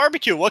Stop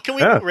Barbecue. What can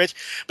we do, Rich?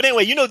 But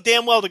anyway,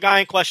 damn well the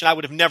guy in question I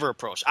would have never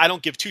approached. I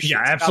don't give two shits.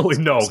 Yeah,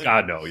 absolutely no.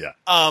 God, no, yeah.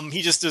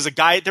 He just is a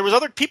guy. There was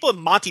other people.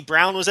 Monty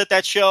Brown was at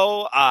that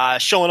show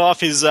showing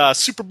off his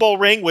Super Bowl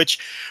ring, which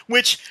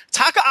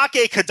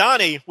Takaake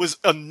Kadane was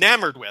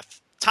enamored with.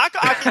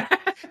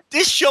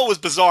 This show was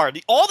bizarre.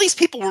 All these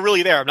people were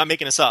really there. I'm not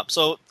making this up.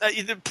 So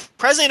the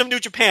president of New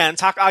Japan,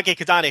 Takaake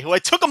Kadane, who I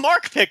took a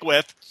mark pick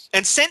with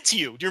and sent to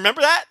you. Do you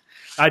remember that?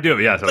 I do,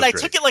 yeah. But I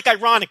took it like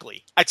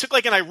ironically. I took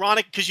like an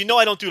ironic, because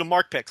I don't do the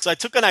mark pick. So I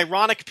took an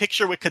ironic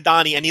picture with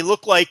Kadani, and he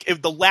looked like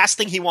if the last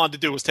thing he wanted to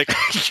do was take a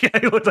picture. Yeah,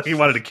 he looked like he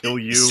wanted to kill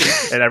you.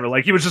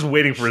 And he was just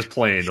waiting for his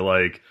plane to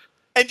like.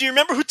 And do you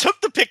remember who took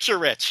the picture,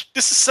 Rich?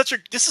 This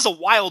is a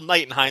wild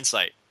night in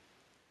hindsight.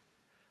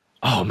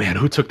 Oh man,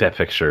 who took that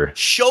picture?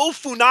 Sho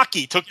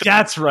Funaki took the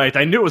That's right.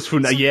 I knew it was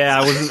Funaki. Yeah,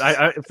 I wasn't.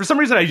 I for some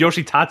reason I had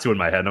Yoshitatsu in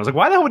my head, and I was like,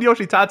 why the hell would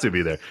Yoshitatsu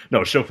be there?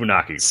 No, Sho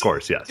Funaki, of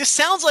course, yes. This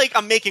sounds like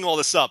I'm making all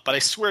this up, but I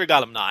swear to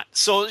God I'm not.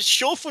 So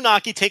Sho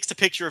Funaki takes the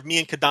picture of me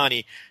and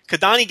Kadani.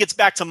 Kadani gets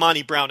back to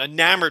Monty Brown,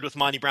 enamored with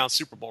Monty Brown's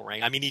Super Bowl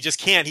ring. I mean, he just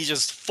can't. He's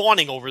just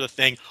fawning over the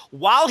thing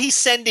while he's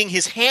sending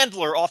his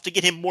handler off to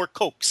get him more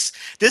Cokes.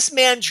 This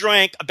man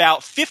drank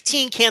about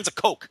 15 cans of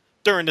Coke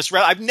during this.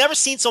 I've never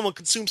seen someone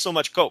consume so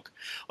much Coke.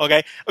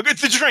 Okay,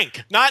 the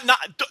drink.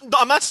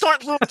 I'm not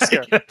starting rumors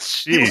here.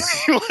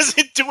 He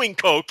wasn't doing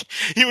Coke.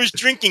 He was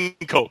drinking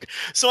Coke.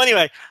 So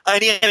anyway,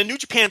 and he had a New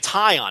Japan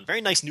tie on. Very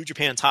nice New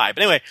Japan tie.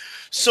 But anyway,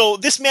 so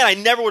this man, I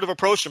never would have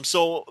approached him.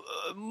 So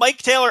Mike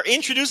Taylor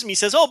introduced me. He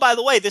says, "Oh, by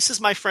the way, this is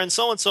my friend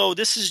so and so.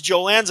 This is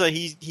Joe Lanza.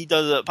 He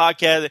does a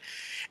podcast."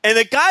 And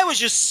the guy was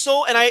just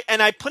so. And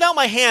I put out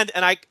my hand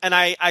and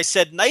I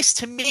said, "Nice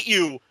to meet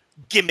you,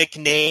 gimmick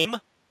name."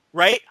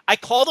 Right? I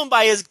called him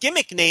by his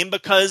gimmick name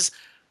because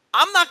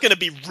I'm not going to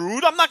be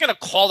rude. I'm not going to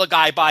call the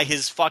guy by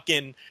his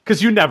fucking... Because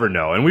you never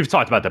know, and we've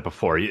talked about that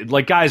before.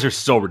 Like, guys are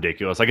so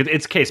ridiculous. Like,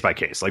 it's case by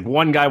case. Like,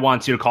 one guy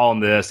wants you to call him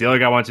this, the other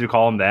guy wants you to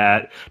call him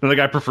that, another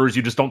guy prefers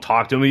you just don't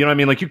talk to him. You know what I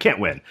mean? Like, you can't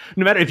win.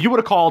 No matter if you would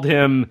have called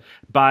him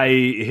by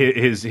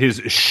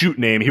his shoot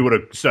name, he would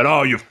have said,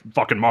 "Oh, you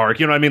fucking Mark."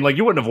 You know what I mean? Like,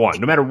 you wouldn't have won.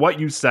 No matter what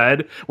you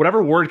said,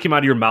 whatever word came out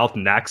of your mouth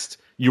next,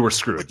 you were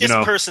screwed. With this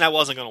person, I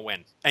wasn't going to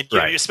win, and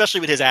right.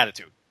 Especially with his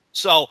attitude.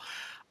 So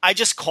I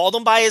just called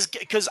him by his,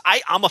 because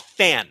I'm a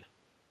fan.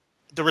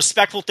 The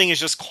respectful thing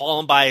is just call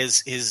him by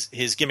his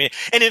gimmick.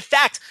 And in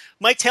fact,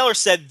 Mike Taylor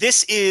said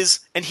this is,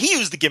 and he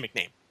used the gimmick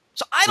name.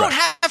 So I don't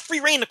have free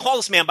reign to call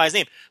this man by his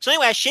name. So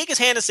anyway, I shake his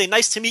hand and say,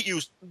 "Nice to meet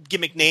you,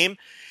 gimmick name."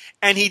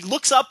 And he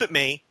looks up at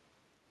me.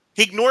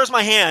 He ignores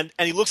my hand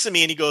and he looks at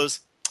me and he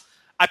goes,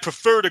 "I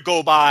prefer to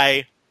go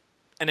by,"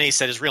 and then he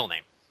said his real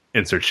name.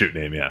 Insert shoot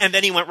name, yeah. And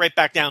then he went right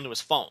back down to his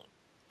phone.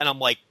 And I'm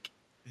like,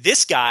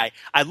 this guy,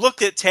 I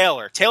looked at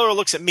Taylor. Taylor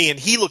looks at me, and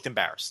he looked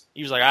embarrassed.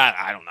 He was like,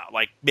 I don't know,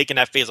 like making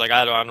that face, like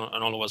I don't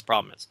know what his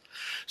problem is.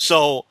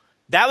 So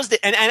that was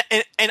the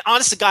and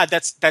honest to God,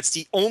 that's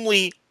the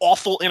only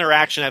awful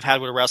interaction I've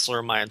had with a wrestler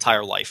in my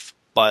entire life.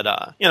 But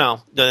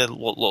the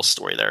little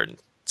story there.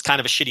 It's kind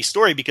of a shitty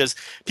story because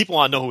people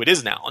want to know who it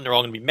is now, and they're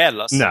all going to be mad at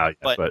us. No,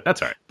 but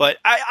that's all right. But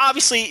I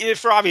obviously,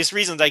 for obvious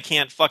reasons, I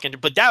can't fucking.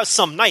 But that was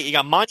some night. You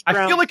got Monty Brown.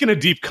 I feel like in a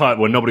deep cut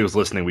when nobody was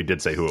listening, we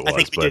did say who it was. I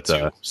think we did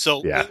too.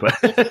 So yeah,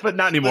 but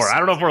not anymore. I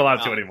don't know if we're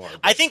allowed to anymore.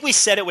 But. I think we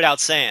said it without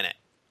saying it.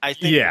 I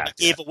think I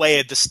gave away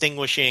a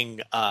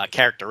distinguishing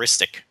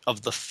characteristic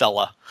of the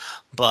fella.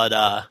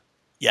 But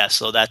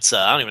so that's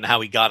I don't even know how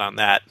we got on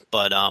that,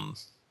 but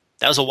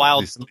that was a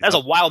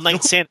wild night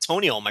in San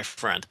Antonio, my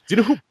friend. Do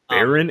you know who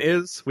Baron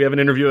is? We have an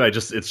interview.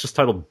 It's just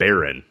titled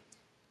Baron.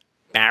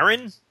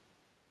 Baron?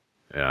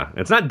 Yeah,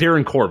 it's not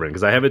Darren Corbin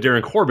because I have a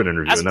Darren Corbin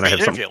interview, and then I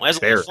have something. That was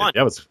Baron. fun.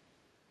 That was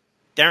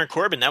Darren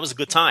Corbin. That was a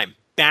good time.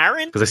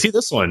 Baron? Because I see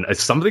this one.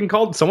 It's someone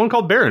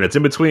called Baron. It's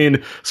in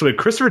between. So we had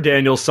Christopher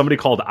Daniels, somebody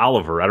called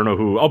Oliver. I don't know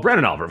who. Oh,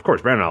 Brandon Oliver, of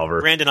course, Brandon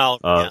Oliver.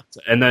 Yeah.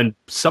 And then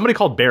somebody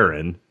called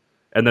Baron,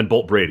 and then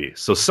Bolt Brady.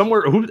 So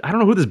somewhere, I don't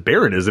know who this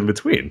Baron is in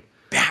between.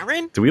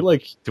 Baron? Do we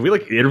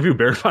interview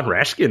Baron von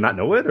Raschke and not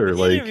know it, or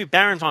interview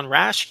Baron von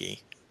Raschke?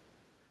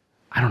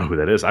 I don't know who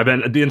that is. I've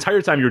been the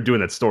entire time you were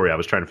doing that story. I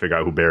was trying to figure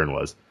out who Baron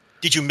was.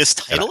 Did you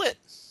mistitle it?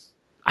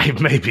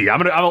 Maybe.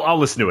 I'll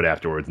listen to it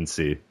afterwards and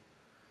see.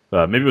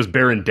 Maybe it was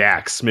Baron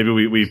Dax. Maybe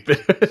we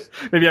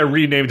maybe I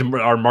renamed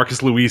our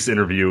Marcus Luis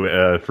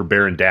interview for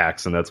Baron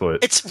Dax, and that's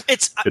what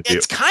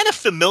it's kind of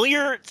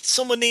familiar.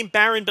 Someone named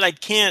Baron, but I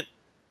can't.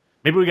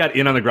 Maybe we got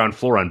in on the ground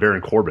floor on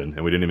Baron Corbin,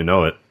 and we didn't even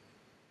know it.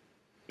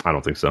 I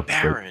don't think so.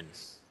 Baron.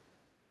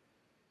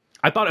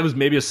 I thought it was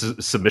maybe a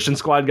submission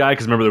squad guy,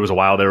 because remember there was a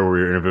while there where we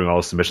were interviewing all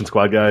the submission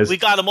squad guys. We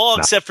got them all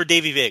except for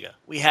Davey Vega.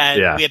 We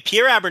had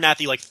Pierre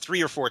Abernathy like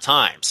 3 or 4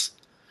 times.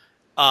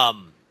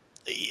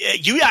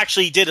 You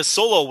actually did a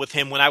solo with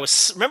him when I was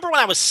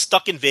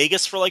stuck in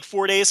Vegas for like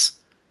 4 days?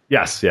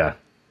 Yes, yeah.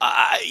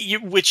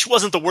 Which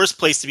wasn't the worst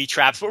place to be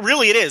trapped, but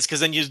really it is,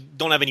 because then you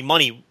don't have any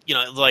money.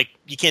 Like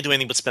you can't do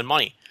anything but spend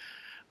money.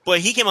 But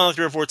he came on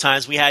 3 or 4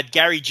 times. We had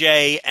Gary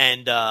J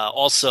and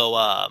also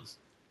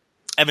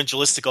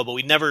Evangelistico, but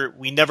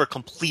we never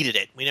completed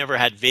it. We never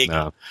had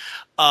Vega.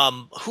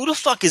 No. Who the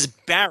fuck is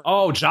Baron?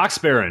 Oh,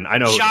 Jacques Baron. I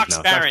know.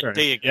 Jacques Baron.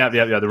 There you go.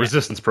 Yeah. The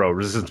Resistance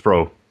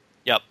Pro.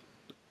 Yep.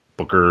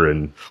 Booker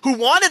and who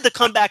wanted to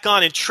come back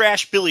on and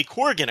trash Billy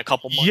Corgan a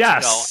couple months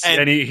ago,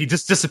 and he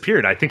just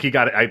disappeared. I think he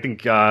got. I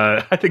think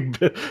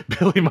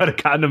Billy might have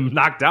gotten him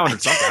knocked down or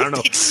something. I don't know.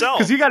 I think so,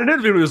 because he got an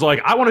interview and he was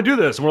like, "I want to do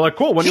this," and we're like,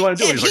 "Cool, when do you want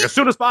to do it?" He's like, "As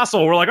soon as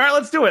possible." We're like, "All right,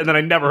 let's do it." And then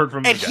I never heard from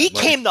him. And again. He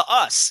came to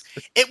us.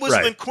 It was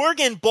when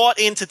Corgan bought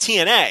into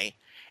TNA,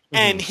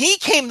 And he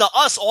came to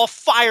us all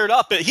fired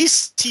up. How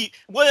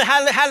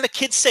did the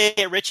kids say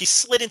it, Rich? He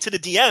slid into the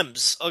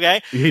DMs,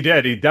 okay? He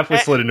did. He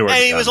definitely slid into our And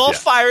he DMs, was all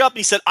fired up. And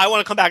he said, I want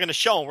to come back on the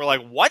show. And we're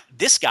like, what?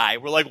 This guy?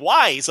 We're like,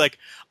 why? He's like,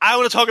 I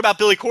want to talk about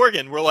Billy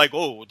Corgan. We're like,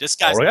 oh, this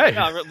guy's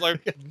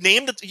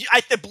named it.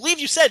 I believe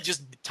you said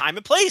just time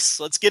and place.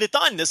 Let's get it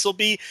done.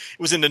 It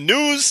was in the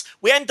news.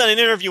 We hadn't done an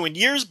interview in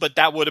years, but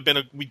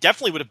we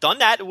definitely would have done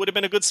that. It would have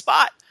been a good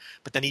spot.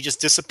 But then he just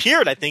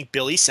disappeared. I think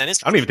Billy sent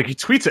his... I don't even think he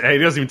tweets it. Hey,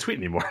 he doesn't even tweet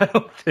anymore. I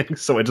don't think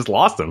so. I just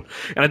lost him.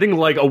 And I think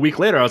like a week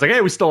later, I was like,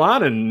 hey, we still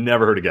on? And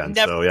never heard again.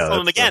 Never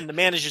phoned him again. The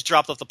man has just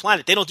dropped off the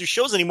planet. They don't do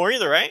shows anymore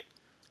either, right?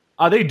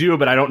 They do,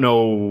 but I don't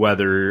know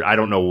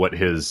what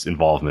his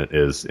involvement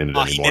is in it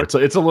anymore.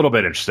 It's a little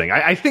bit interesting.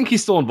 I think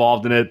he's still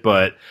involved in it,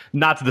 but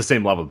not to the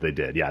same level that they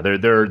did. Yeah,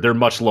 they're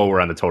much lower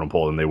on the totem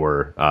pole than they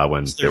were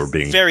when they were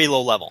being very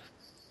low level.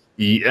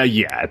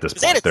 Yeah, at this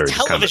point. They had a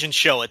television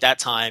show at that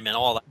time and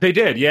all that. They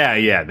did,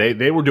 yeah.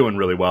 They were doing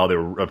really well. They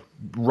were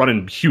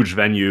running huge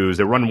venues.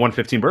 They were running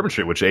 115 Bourbon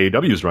Street, which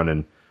AEW is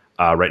running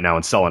right now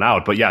and selling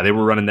out. But yeah, they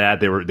were running that.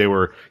 They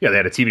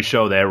had a TV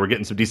show. They were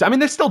getting some decent. I mean,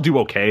 they still do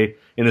okay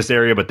in this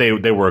area, but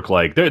they work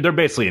like they're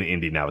basically an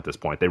indie now at this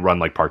point. They run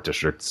like park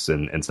districts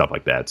and stuff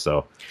like that.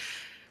 So.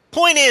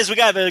 Point is, we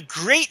got a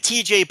great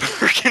TJ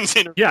Perkins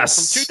interview from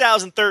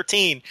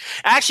 2013.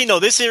 Actually,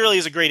 no, this really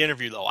is a great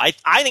interview, though. I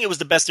think it was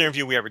the best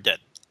interview we ever did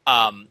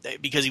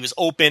because he was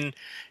open.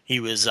 He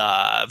was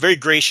very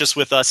gracious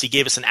with us. He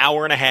gave us an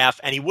hour and a half,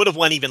 and he would have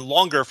went even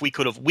longer if we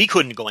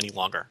couldn't go any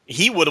longer.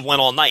 He would have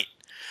went all night.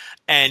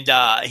 And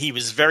he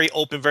was very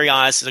open, very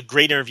honest. It's a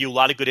great interview, a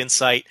lot of good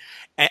insight.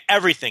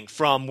 Everything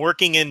from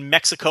working in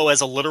Mexico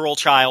as a literal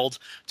child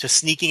to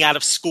sneaking out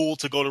of school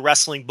to go to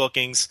wrestling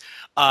bookings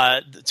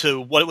to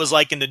what it was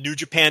like in the New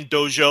Japan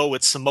dojo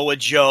with Samoa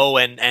Joe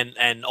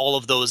and all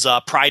of those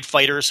Pride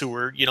fighters who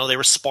were, they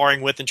were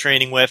sparring with and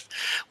training with,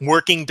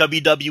 working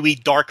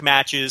WWE dark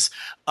matches,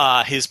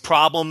 his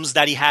problems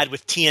that he had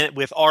with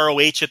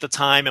ROH at the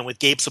time and with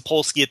Gabe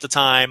Sapolsky at the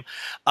time.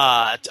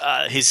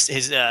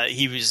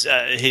 He was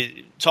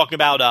talking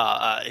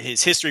about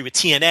his history with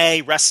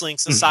TNA, Wrestling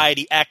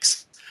Society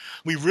X.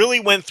 We really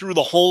went through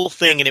the whole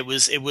thing, and it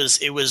was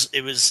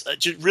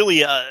just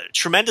really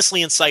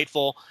tremendously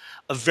insightful,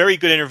 a very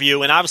good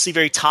interview, and obviously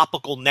very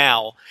topical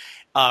now.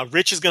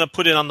 Rich is going to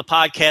put it on the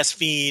podcast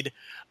feed,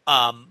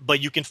 but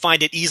you can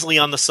find it easily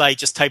on the site.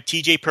 Just type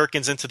TJ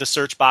Perkins into the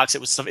search box.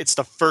 It's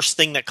the first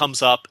thing that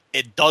comes up.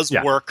 It does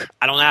work.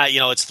 I don't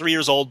know, it's 3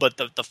 years old, but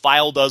the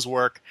file does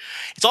work.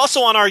 It's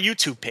also on our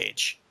YouTube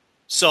page.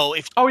 So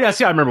I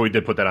remember we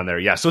did put that on there.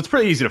 Yeah, so it's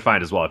pretty easy to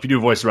find as well. If you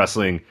do Voice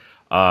Wrestling.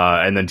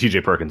 And then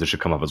TJ Perkins, it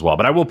should come up as well.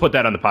 But I will put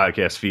that on the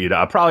podcast feed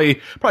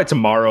probably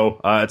tomorrow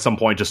at some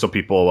point, just so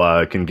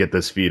people can get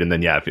this feed. And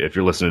then, if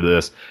you're listening to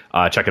this,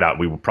 check it out.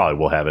 We probably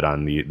will have it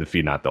on the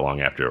feed not that long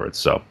afterwards.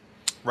 So,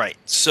 right.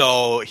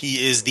 So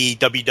he is the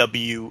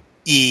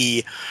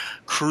WWE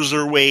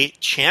Cruiserweight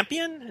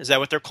champion. Is that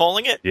what they're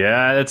calling it?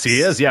 Yeah,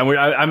 he is. Yeah,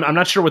 I'm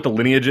not sure what the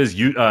lineage is.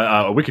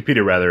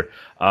 Wikipedia rather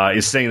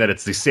is saying that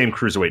it's the same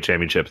Cruiserweight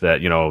championship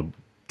that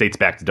dates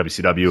back to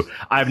WCW.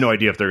 I have no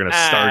idea if they're going to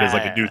start as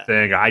like a new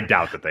thing. I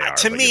doubt that they are.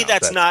 To me,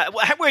 that's not.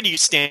 Where do you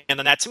stand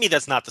on that? To me,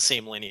 that's not the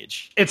same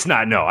lineage. It's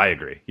not. No, I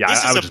agree. Yeah,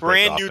 this is a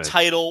brand new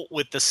title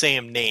with the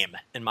same name,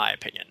 in my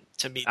opinion.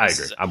 To me, I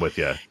agree. I'm with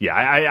you. Yeah,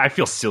 I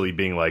feel silly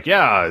being like,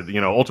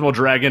 Ultimo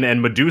Dragon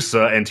and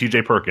Medusa and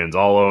TJ Perkins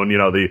all own,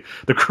 the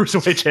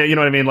Cruiserweight. You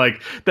know what I mean?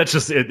 Like that's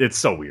just it's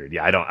so weird.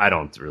 Yeah, I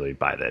don't really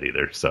buy that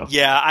either. So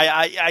yeah,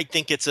 I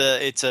think it's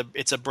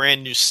a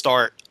brand new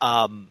start.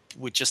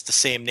 With just the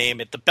same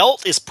name. The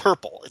belt is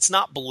purple. It's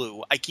not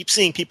blue. I keep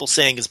seeing people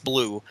saying it's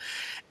blue,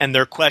 and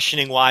they're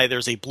questioning why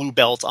there's a blue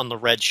belt on the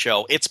red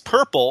show. It's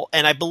purple,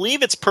 and I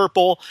believe it's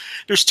purple.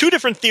 There's two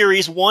different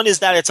theories. One is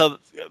that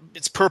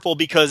it's purple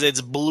because it's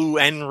blue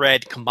and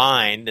red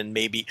combined, and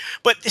maybe.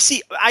 But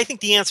see, I think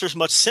the answer is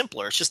much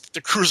simpler. It's just that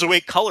the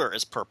Cruiserweight color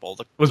is purple.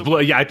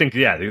 I think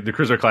the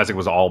Cruiserweight Classic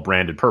was all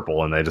branded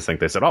purple, and they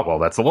said, oh well,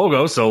 that's the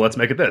logo, so let's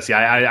make it this. Yeah,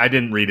 I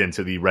didn't read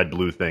into the red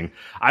blue thing.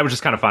 I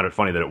just kind of found it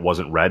funny that it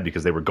wasn't red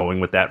because they were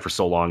going with that for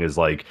so long.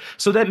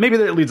 So that maybe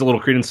that leads a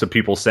little credence to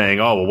people saying,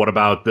 oh well, what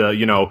about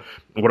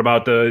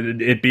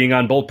it being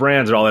on both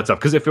brands or all that stuff?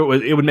 Because if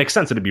it would make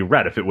sense that it'd be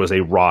red if it was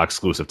a Raw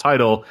exclusive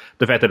title.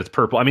 The fact that it's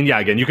purple, I mean, yeah,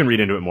 again, you can read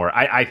into it more.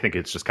 I think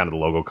it's just kind of the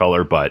logo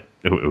color, but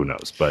who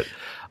knows? But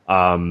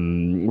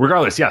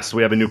regardless, yes,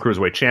 we have a new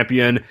Cruiserweight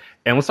champion.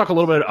 And let's talk a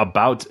little bit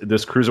about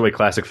this Cruiserweight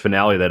Classic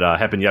finale that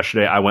happened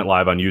yesterday. I went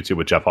live on YouTube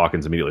with Jeff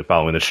Hawkins immediately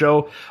following the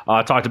show.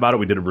 Talked about it.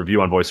 We did a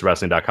review on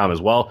voicewrestling.com as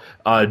well.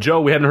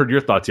 Joe, we haven't heard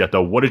your thoughts yet,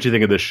 though. What did you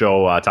think of this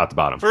show top to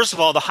bottom? First of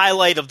all, the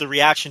highlight of the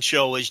reaction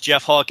show was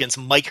Jeff Hawkins'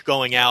 mic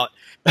going out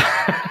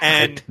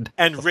and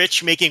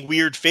Rich making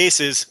weird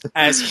faces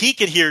as he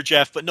could hear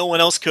Jeff, but no one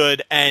else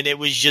could. And it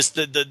was just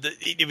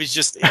it was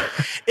just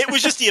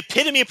the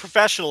epitome of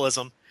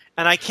professionalism.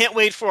 And I can't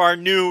wait for our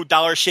new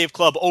Dollar Shave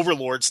Club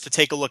overlords to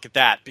take a look at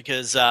that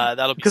because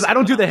that'll be because I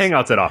don't do the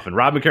hangouts that often.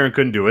 Rob McCarron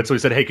couldn't do it, so he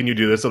said, "Hey, can you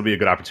do this? It'll be a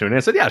good opportunity."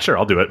 I said, "Yeah, sure,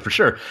 I'll do it for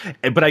sure."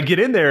 But I get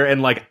in there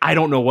and I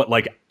don't know what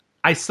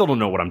I still don't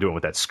know what I'm doing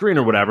with that screen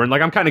or whatever. And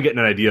like, I'm kind of getting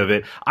an idea of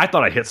it. I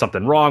thought I hit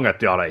something wrong. I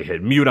thought I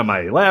hit mute on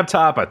my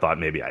laptop. I thought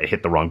maybe I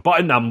hit the wrong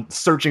button. I'm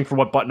searching for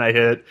what button I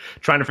hit,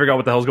 trying to figure out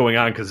what the hell's going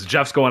on, because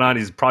Jeff's going on.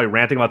 He's probably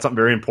ranting about something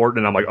very important.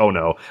 And I'm like, oh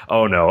no.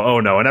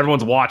 And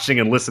everyone's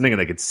watching and listening, and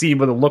they could see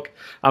with the look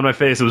on my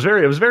face. It was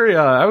very,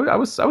 I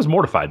was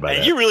mortified by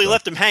that. You really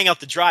left him hang out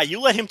to dry.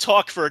 You let him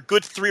talk for a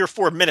good 3 or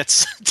 4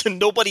 minutes to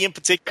nobody in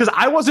particular. Because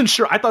I wasn't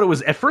sure. I thought it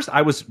was, at first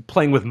I was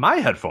playing with my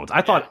headphones.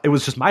 I thought it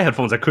was just my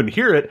headphones. I couldn't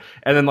hear it.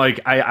 And then like,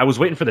 I was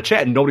waiting for the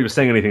chat and nobody was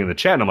saying anything in the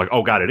chat. And I'm like,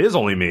 oh God, it is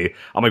only me.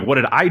 I'm like, what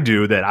did I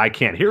do that I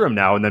can't hear him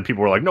now? And then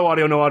people were like, no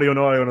audio. And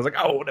I was like,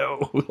 oh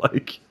no.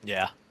 Like,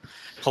 yeah.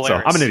 So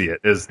Hilarious. I'm an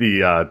idiot is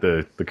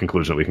the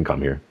conclusion that we can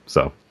come here.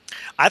 So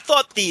I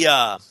thought the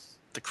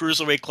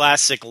Cruiserweight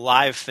Classic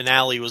live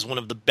finale was one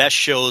of the best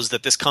shows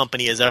that this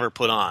company has ever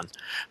put on,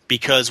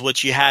 because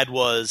what you had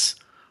was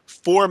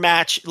 4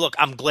 match. Look,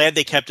 I'm glad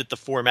they kept it the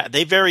 4 match.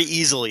 They very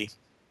easily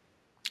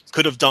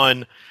could have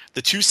done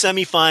the 2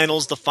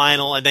 semifinals, the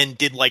final, and then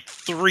did like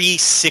 3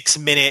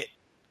 6-minute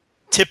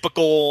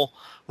typical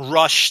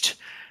rushed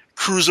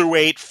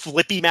Cruiserweight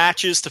flippy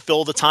matches to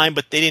fill the time,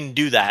 but they didn't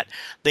do that.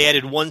 They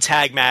added 1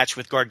 tag match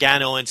with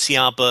Gargano and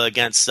Ciampa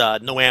against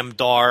Noam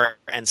Dar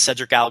and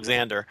Cedric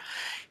Alexander,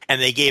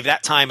 and they gave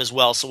that time as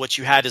well. So what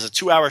you had is a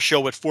 2-hour show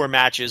with 4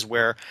 matches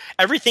where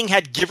everything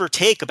had give or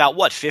take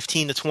about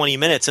 15 to 20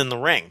 minutes in the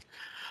ring.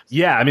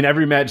 yeah, I mean,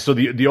 every match. So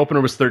the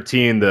opener was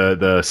 13.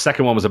 The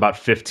second one was about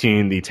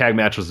 15. The tag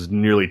match was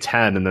nearly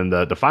 10, and then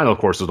the final, of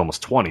course, was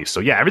almost 20. So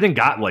yeah, everything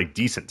got like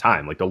decent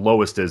time. Like the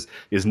lowest is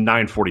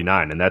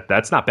 9:49, and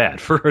that's not bad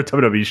for a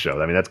WWE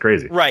show. I mean, that's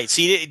crazy. Right.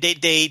 See,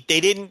 they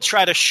didn't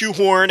try to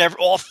shoehorn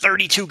all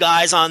 32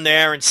 guys on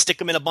there and stick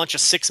them in a bunch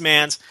of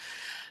 6-mans.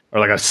 Or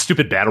like a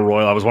stupid battle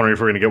royal. I was wondering if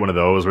we were going to get one of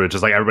those where it's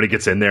just like everybody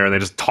gets in there and they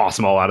just toss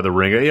them all out of the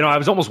ring. You know, I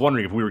was almost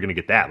wondering if we were going to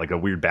get that, like a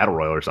weird battle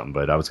royal or something.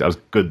 But I was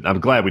good. I'm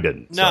glad we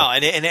didn't. No, so.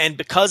 and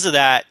because of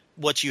that,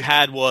 what you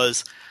had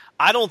was,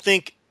 I don't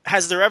think,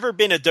 has there ever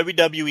been a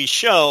WWE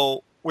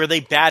show where they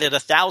batted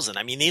 1,000?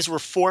 I mean, these were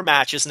 4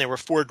 matches and they were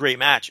 4 great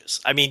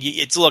matches. I mean,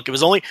 you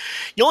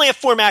only have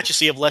 4 matches,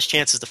 so you have less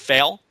chances to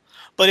fail.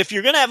 But if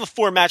you're going to have a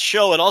 4-match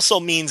show, it also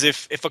means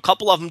if a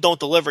couple of them don't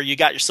deliver, you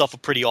got yourself a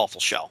pretty awful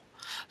show.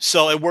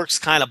 So it works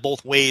kind of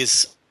both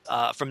ways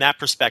from that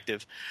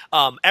perspective.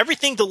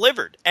 Everything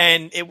delivered,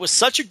 and it was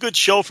such a good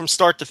show from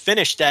start to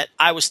finish that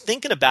I was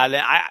thinking about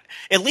it.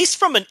 At least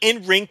from an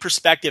in-ring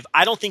perspective,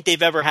 I don't think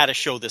they've ever had a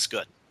show this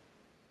good.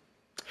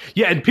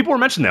 Yeah, and people were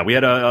mentioning that. We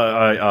had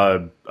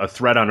a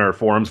thread on our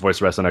forums,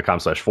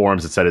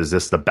 voicewrestling.com/forums, that said, is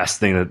this the best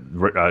thing that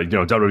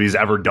WWE's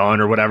ever done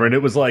or whatever? And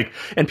it was like,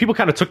 and people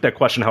kind of took that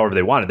question however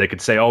they wanted. They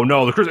could say, oh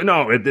no,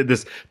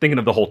 this thinking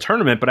of the whole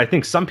tournament. But I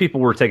think some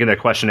people were taking that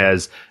question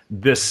as,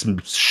 this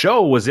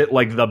show, was it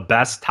like the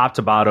best top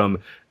to bottom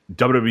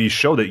WWE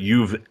show that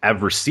you've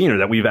ever seen or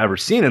that we've ever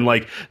seen? And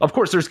like, of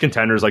course, there's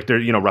contenders like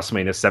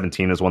WrestleMania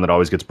 17 is one that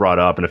always gets brought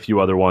up, and a few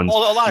other ones.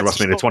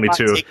 WrestleMania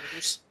 22.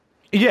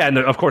 Yeah, and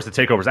of course the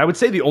takeovers. I would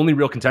say the only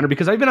real contender,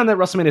 because I've been on that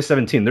WrestleMania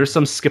 17, there's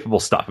some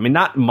skippable stuff. I mean,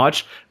 not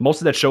much.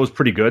 Most of that show is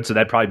pretty good, so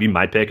that'd probably be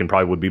my pick, and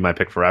probably would be my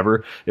pick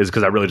forever, is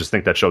because I really just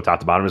think that show top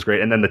to bottom is great.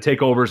 And then the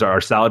takeovers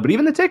are solid, but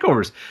even the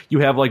takeovers,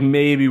 you have like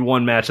maybe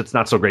one match that's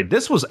not so great.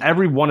 This was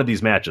every one of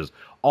these matches.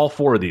 All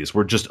 4 of these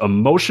were just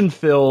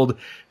emotion-filled,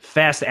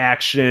 fast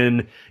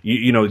action.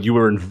 You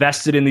were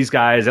invested in these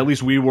guys. At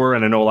least we were,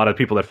 and I know a lot of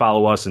people that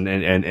follow us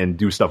and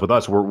do stuff with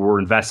us, we're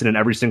invested in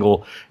every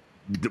single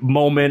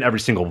moment, every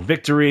single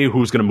victory,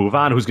 who's going to move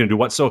on, who's going to do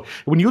what. So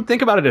when you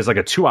think about it as like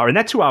a 2 hour, and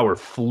that 2 hour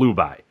flew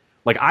by.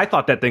 Like, I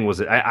thought that thing was,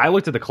 I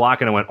looked at the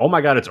clock and I went, oh my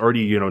God, it's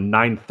already,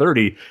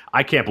 9:30.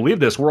 I can't believe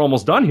this. We're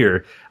almost done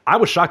here. I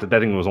was shocked that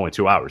thing was only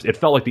 2 hours. It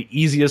felt like the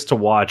easiest to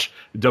watch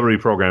WWE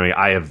programming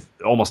I have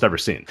almost ever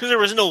seen. Because there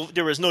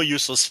was no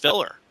useless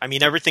filler. I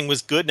mean, everything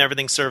was good and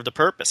everything served a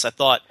purpose. I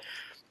thought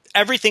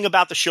everything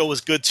about the show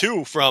was good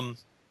too, from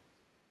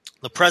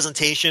the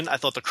presentation. I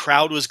thought the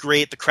crowd was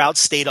great. The crowd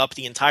stayed up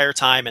the entire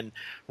time and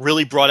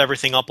really brought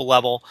everything up a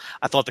level.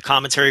 I thought the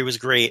commentary was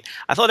great.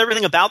 I thought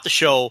everything about the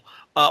show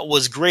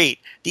was great.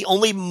 The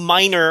only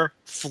minor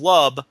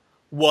flub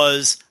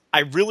was, I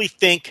really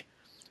think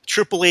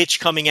Triple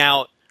H coming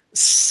out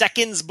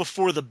seconds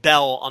before the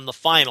bell on the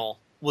final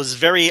was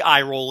very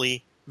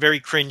eye-rolly, very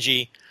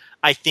cringy.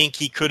 I think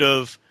he could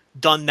have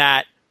done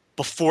that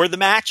before the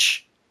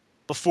match.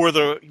 Before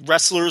the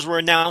wrestlers were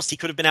announced, he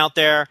could have been out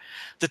there.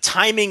 The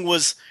timing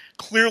was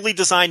clearly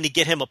designed to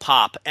get him a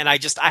pop, and I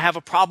have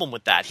a problem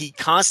with that. He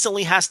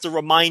constantly has to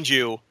remind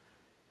you,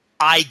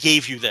 I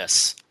gave you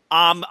this.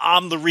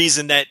 I'm the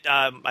reason that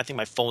I think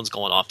my phone's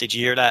going off. Did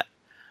you hear that?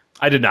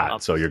 I did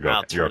not, so you're good.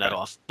 I'll turn that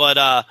off.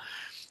 But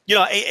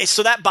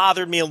so that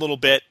bothered me a little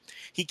bit.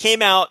 He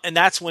came out, and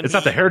that's when it's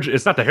not the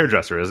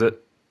hairdresser, is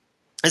it?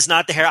 It's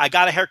not the hair. I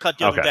got a haircut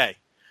the other day.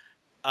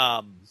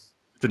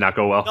 Did not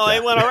go well? No,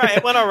 it went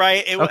all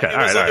right. It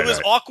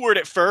was awkward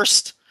at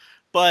first,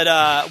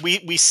 but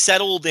we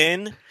settled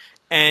in,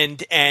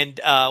 and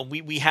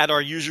we had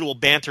our usual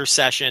banter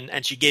session,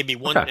 and she gave me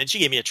and she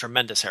gave me a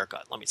tremendous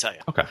haircut. Let me tell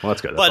you. Okay, well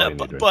that's good. That's all you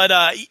need,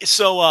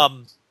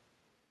 right?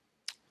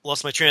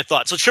 Lost my train of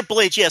thought. So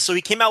Triple H, so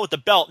he came out with the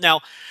belt.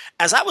 Now,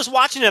 as I was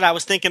watching it, I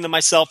was thinking to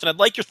myself, and I'd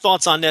like your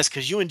thoughts on this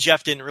because you and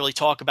Jeff didn't really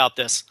talk about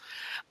this.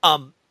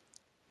 I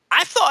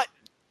thought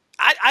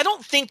I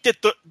don't think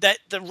that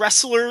the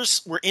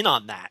wrestlers were in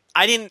on that.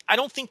 I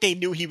don't think they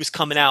knew he was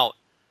coming out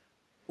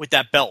with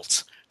that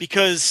belt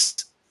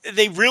because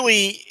they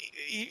really,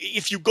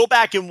 if you go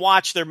back and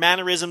watch their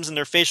mannerisms and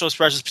their facial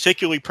expressions,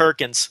 particularly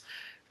Perkins.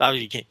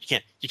 You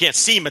can't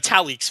see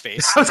Metallic's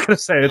face. I was going to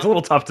say it's a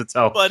little tough to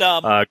tell, but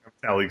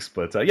Metallic's,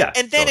 but yeah.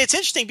 And then it's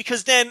interesting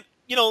because then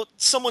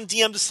someone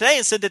DM'd us today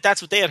and said that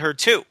that's what they had heard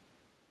too,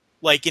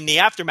 like in the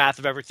aftermath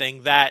of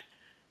everything, that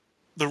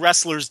the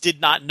wrestlers did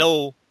not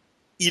know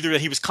either that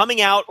he was coming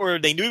out or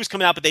they knew he was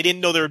coming out, but they didn't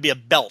know there would be a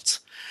belt.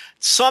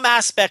 Some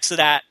aspects of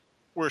that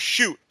were a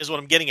shoot, is what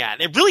I'm getting at.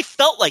 And it really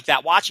felt like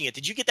that watching it.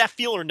 Did you get that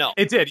feel or no?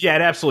 It did. Yeah,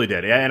 it absolutely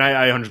did. And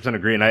I 100%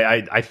 agree. And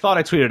I thought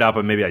I tweeted out,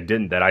 but maybe I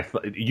didn't, that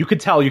you could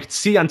tell, you could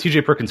see on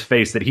TJ Perkins'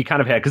 face that he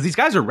kind of had, because these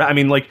guys are, I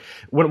mean, like,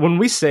 when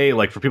we say,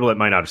 like, for people that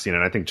might not have seen it,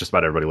 and I think just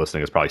about everybody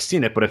listening has probably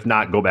seen it, but if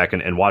not, go back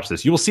and watch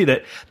this. You will see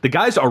that the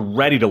guys are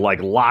ready to, like,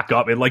 lock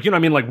up. And, like, you know what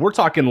I mean? Like, we're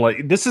talking,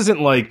 like, this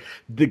isn't like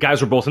the guys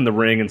were both in the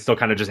ring and still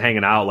kind of just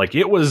hanging out. Like,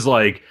 it was,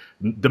 like,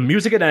 the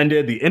music had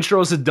ended, the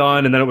intros had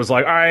done, and then it was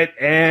like, all right,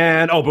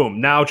 and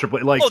boom, now Triple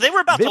H. Like, they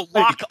were about to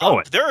lock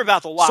up. They were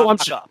about to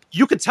lock up.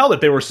 You could tell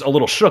that they were a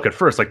little shook at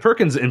first. Like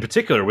Perkins in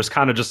particular was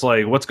kind of just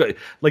like, what's going?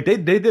 Like they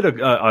did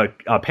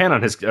a pan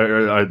on his,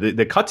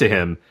 they cut to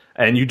him,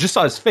 and you just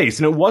saw his face,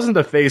 and it wasn't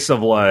the face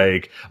of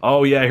like,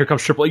 oh yeah, here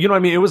comes Triple H. You know what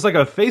I mean? It was like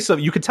a face of,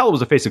 you could tell it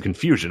was a face of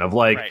confusion of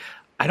like. Right.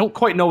 I don't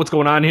quite know what's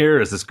going on here.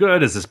 Is this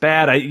good? Is this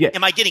bad?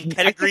 Am I getting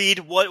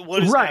pedigreed?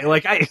 What is right?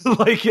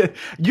 That?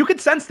 You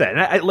could sense that,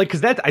 and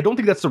because I don't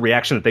think that's the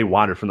reaction that they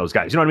wanted from those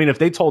guys. You know what I mean? If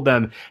they told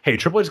them, "Hey,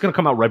 Triple H is going to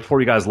come out right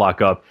before you guys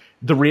lock up,"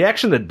 the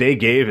reaction that they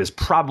gave is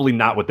probably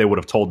not what they would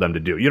have told them to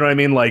do. You know what I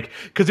mean? Like,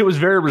 because it was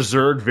very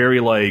reserved,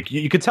 very like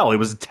you could tell it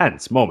was a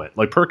tense moment.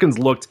 Like Perkins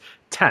looked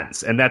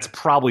tense, and that's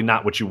probably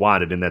not what you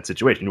wanted in that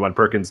situation. You want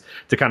Perkins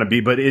to kind of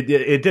be, but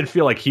it did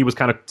feel like he was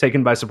kind of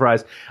taken by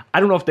surprise. I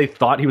don't know if they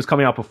thought he was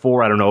coming out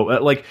before. I don't know.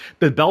 Like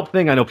the belt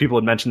thing, I know people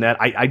had mentioned that.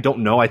 I don't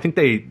know. I think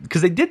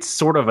because they did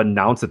sort of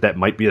announce that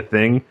might be a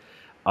thing.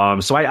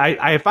 So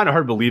I find it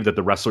hard to believe that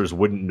the wrestlers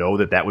wouldn't know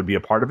that would be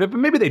a part of it, but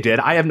maybe they did.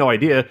 I have no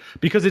idea,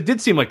 because it did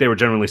seem like they were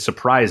generally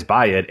surprised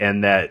by it,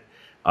 and that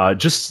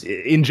just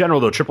in general,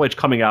 though, Triple H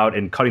coming out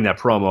and cutting that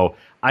promo,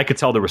 I could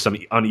tell there was some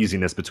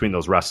uneasiness between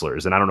those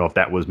wrestlers, and I don't know if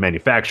that was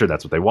manufactured,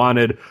 that's what they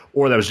wanted,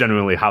 or that was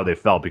genuinely how they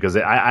felt, because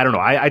I don't know.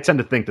 I tend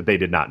to think that they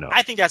did not know.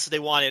 I think that's what they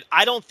wanted.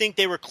 I don't think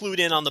they were clued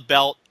in on the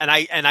belt, and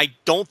I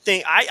don't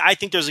think I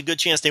think there's a good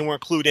chance they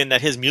weren't clued in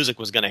that his music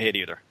was going to hit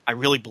either. I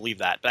really believe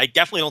that, but I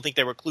definitely don't think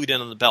they were clued in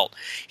on the belt.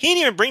 He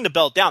didn't even bring the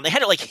belt down. They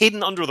had it like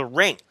hidden under the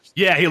ring.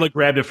 Yeah, he like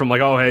grabbed it from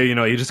like, oh hey,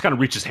 he just kind of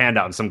reached his hand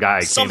out, and some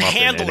guy came up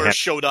handler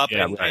showed up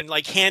and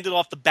like handed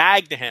off the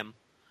bag to him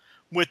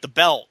with the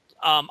belt.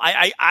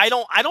 I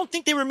don't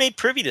think they were made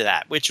privy to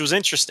that, which was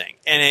interesting.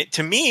 And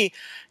to me,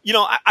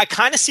 I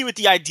kind of see what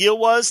the idea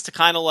was, to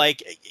kind of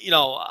like,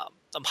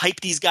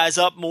 hype these guys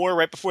up more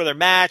right before their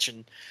match.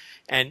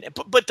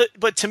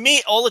 But to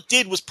me, all it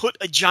did was put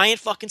a giant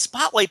fucking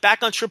spotlight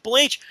back on Triple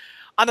H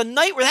on a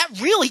night where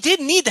that really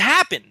didn't need to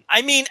happen.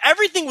 I mean,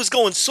 everything was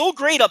going so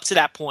great up to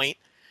that point,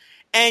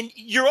 and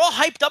you're all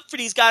hyped up for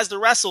these guys to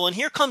wrestle, and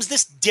here comes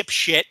this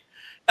dipshit,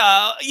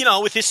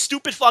 with his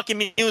stupid fucking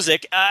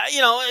music,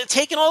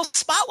 taking all the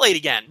spotlight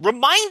again,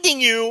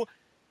 reminding you,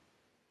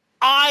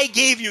 I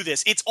gave you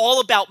this. It's all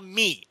about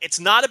me. It's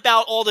not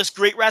about all this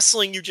great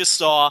wrestling you just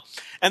saw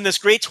and this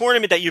great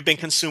tournament that you've been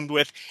consumed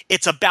with.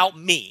 It's about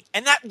me.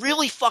 And that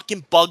really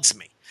fucking bugs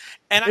me.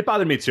 And it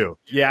bothered me too.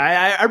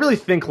 Yeah, I really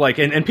think like,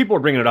 and people were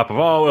bringing it up of,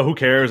 oh, who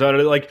cares?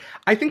 Like,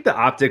 I think the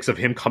optics of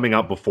him coming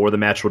out before the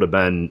match would have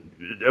been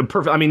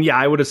perfect. I mean, yeah,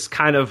 I would have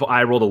kind of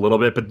eye rolled a little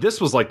bit, but this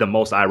was like the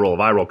most eye roll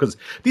of eye roll, because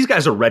these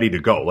guys are ready to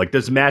go. Like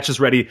this match is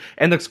ready,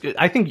 and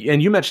I think,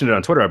 and you mentioned it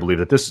on Twitter, I believe,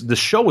 that the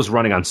show was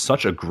running on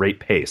such a great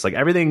pace. Like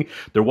everything,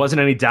 there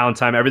wasn't any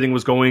downtime. Everything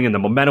was going, and the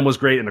momentum was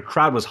great, and the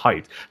crowd was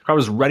hyped. The crowd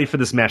was ready for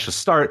this match to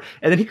start,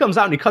 and then he comes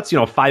out and he cuts, a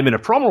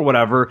 5-minute promo or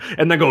whatever,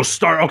 and then goes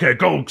start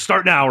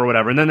now or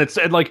whatever. And then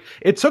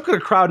it took the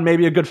crowd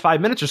maybe a good 5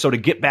 minutes or so to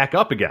get back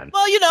up again.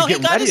 Well,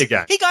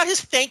 he got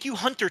his thank you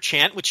Hunter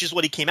chant, which is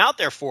what he came out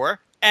there for.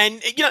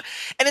 And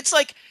and it's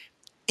like,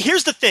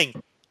 here's the thing.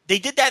 They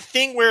did that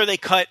thing where they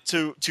cut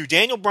to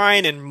Daniel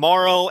Bryan and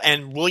Morrow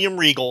and William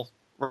Regal,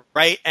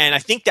 right? And I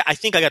think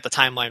I got the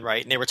timeline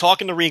right. And they were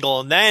talking to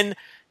Regal, and then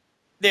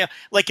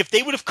if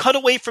they would have cut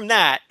away from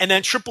that, and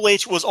then Triple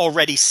H was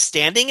already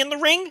standing in the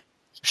ring.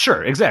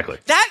 Sure, exactly.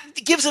 That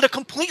gives it a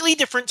completely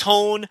different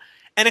tone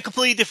and a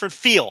completely different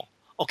feel,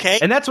 okay?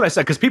 And that's what I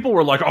said, because people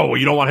were like, oh, well,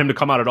 you don't want him to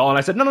come out at all. And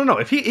I said, no.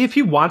 If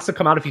he wants to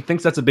come out, if he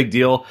thinks that's a big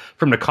deal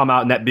for him to come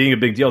out and that being a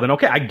big deal, then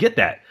okay, I get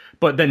that.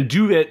 but then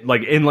do it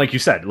like you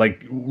said,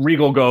 like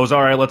Regal goes,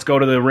 all right, let's go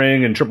to the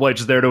ring, and Triple H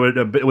is there with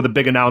a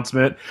big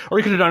announcement, or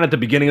he could have done it at the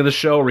beginning of the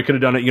show, or he could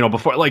have done it,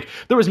 before. Like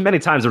there was many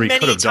times where he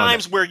could have done it. Many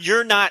times where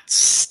you're not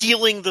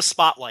stealing the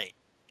spotlight.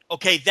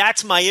 Okay,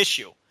 that's my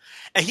issue.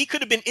 And he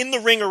could have been in the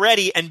ring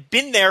already and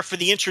been there for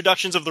the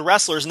introductions of the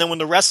wrestlers, and then when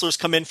the wrestlers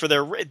come in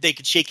they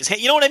could shake his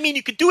hand. You know what I mean?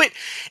 You could do it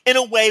in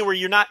a way where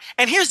you're not.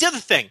 And here's the other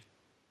thing.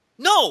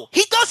 No,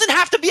 he doesn't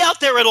have to be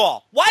out there at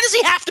all. Why does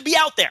he have to be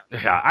out there?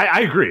 Yeah,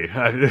 I agree.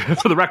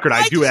 For the record,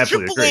 I do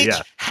absolutely agree. Triple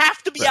H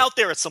have to be out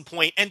there at some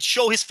point and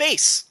show his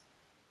face.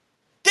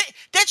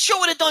 That show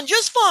would have done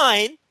just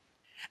fine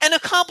and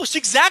accomplished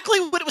exactly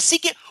what it was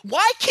seeking.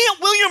 Why can't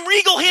William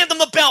Regal hand him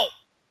the belt?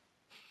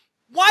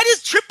 Why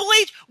does Triple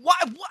H?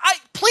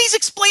 Please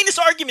explain this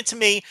argument to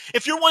me.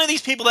 If you're one of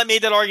these people that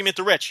made that argument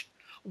to Rich,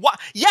 why?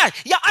 Yeah,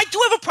 I do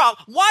have a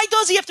problem. Why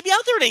does he have to be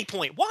out there at any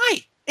point? Why?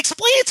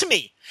 Explain it to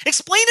me.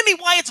 Explain to me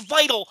why it's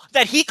vital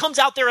that he comes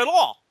out there at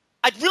all.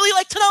 I'd really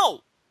like to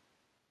know.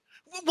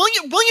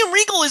 William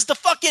Regal is the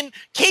fucking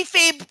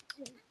kayfabe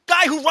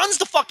guy who runs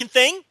the fucking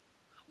thing.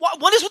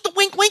 What is with the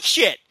wink wink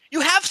shit?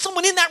 You have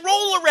someone in that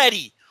role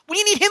already. What do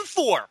you need him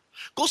for?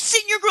 Go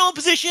sit in your gorilla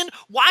position,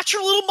 watch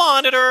your little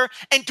monitor,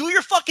 and do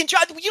your fucking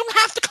job. You don't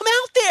have to come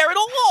out there at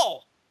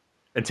all.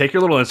 And take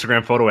your little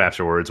Instagram photo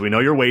afterwards. We know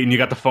you're waiting. You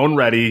got the phone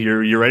ready.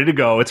 You're ready to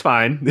go. It's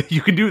fine.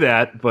 You can do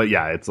that. But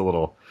yeah, it's a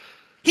little.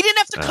 He didn't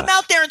have to come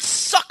out there and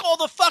suck all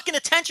the fucking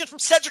attention from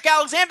Cedric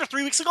Alexander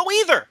 3 weeks ago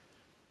either.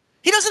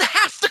 He doesn't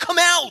have to come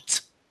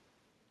out.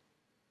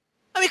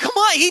 I mean, come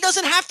on. He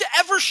doesn't have to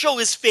ever show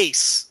his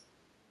face.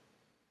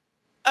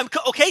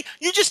 Okay,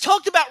 you just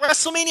talked about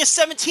WrestleMania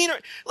 17.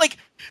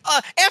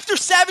 After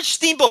Savage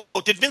Steamboat,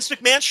 did Vince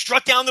McMahon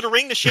strut down to the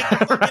ring to shake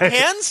the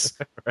hands?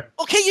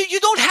 Okay, you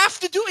don't have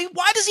to do it.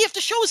 Why does he have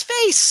to show his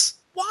face?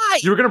 Why?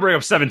 You were going to bring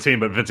up 17,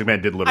 but Vince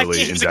McMahon did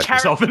literally inject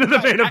himself into the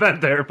main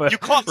event there. But you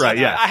caught me. Right,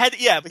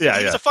 yeah.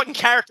 He was a fucking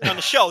character on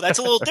the show. That's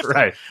a little different.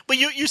 Right. But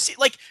you see,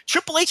 like,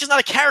 Triple H is not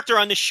a character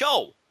on this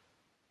show.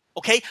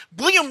 Okay?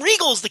 William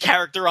Regal is the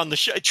character on the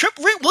show.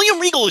 William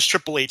Regal is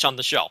Triple H on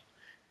the show.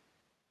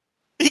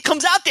 He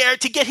comes out there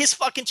to get his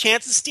fucking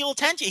chance and steal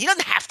attention. He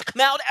doesn't have to come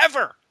out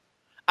ever.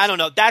 I don't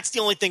know. That's the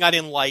only thing I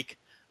didn't like.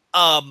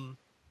 I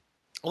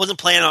wasn't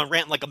planning on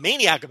ranting like a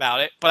maniac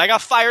about it, but I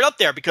got fired up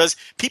there because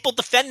people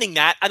defending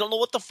that, I don't know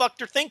what the fuck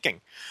they're thinking.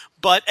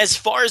 But as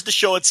far as the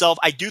show itself,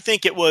 I do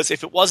think it was,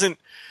 if it wasn't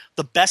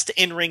the best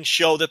in-ring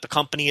show that the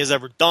company has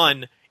ever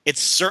done, it's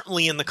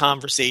certainly in the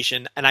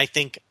conversation, and I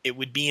think it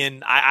would be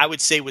in, I would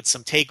say, with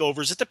some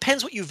takeovers. It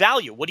depends what you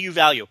value. What do you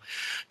value?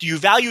 Do you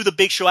value the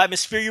big show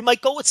atmosphere? You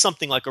might go with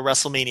something like a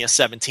WrestleMania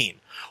 17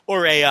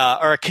 or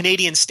a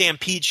Canadian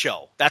Stampede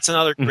show. That's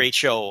another great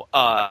show,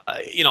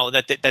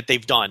 that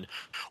they've done.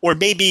 Or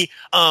maybe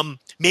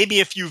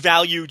if you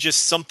value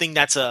just something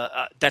that's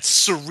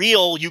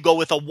surreal, you go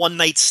with a One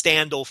Night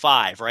Stand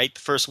 05, right? The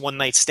first One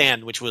Night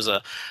Stand, which was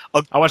I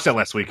watched that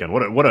last weekend.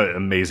 What an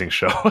amazing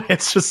show!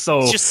 It's just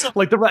so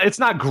it's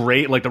not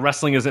great. Like the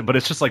wrestling isn't, but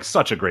it's just like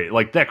such a great,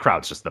 like that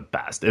crowd's just the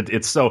best.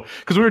 It's so,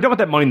 because we were done with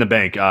that Money in the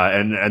Bank,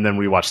 and then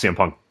we watched CM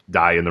Punk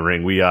die in the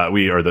ring. We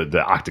or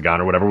the octagon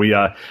or whatever.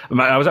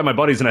 I was at my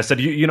buddy's and I said,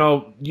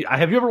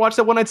 have you ever watched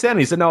that One Night Stand? And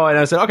he said no, and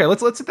I said, okay,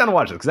 let's sit down and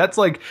watch it, because that's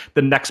like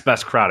the next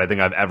best crowd I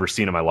think I've ever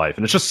seen in my life,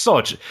 and it's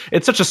such a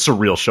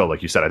surreal show,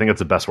 like you said. I think that's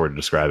the best word to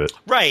describe it.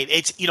 Right.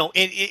 It's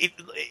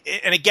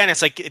and again,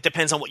 it's like it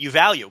depends on what you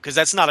value, because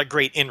that's not a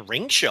great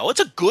in-ring show. It's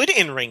a good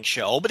in-ring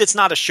show, but it's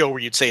not a show where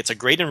you'd say it's a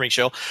great in-ring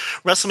show.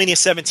 WrestleMania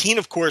 17,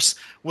 of course,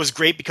 was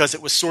great because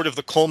it was sort of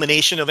the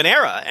culmination of an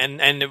era,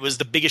 and it was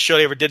the biggest show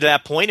they ever did at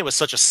that point. It was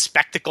such a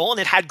spectacle, and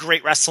it had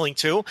great wrestling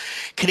too.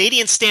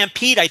 Canadian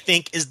Stampede, I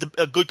think, is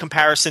a good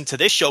comparison to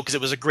this show, because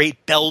it was a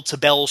great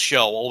bell-to-bell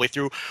show all the way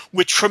through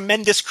with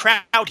tremendous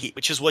crowd heat,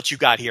 which is what you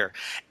got here.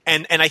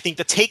 And I think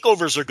the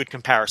takeovers are good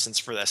comparisons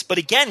for this. But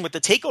again, with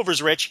the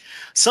takeovers, Rich,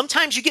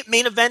 sometimes you get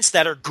main events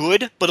that are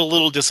good but a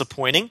little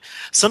disappointing.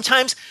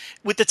 Sometimes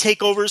with the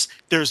takeovers,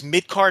 there's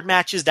mid-card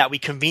matches that we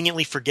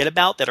conveniently forget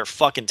about that are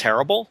fucking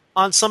terrible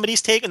on some of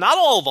these not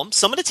all of them.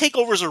 Some of the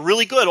takeovers are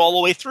really good all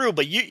the way through,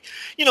 but you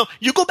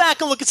go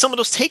back and look at some of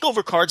those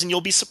takeover cards and you'll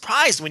be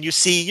surprised when you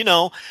see,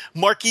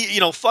 Marky,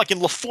 fucking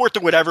LaForte or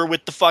whatever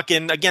with the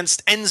fucking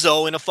against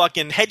Enzo in a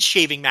fucking head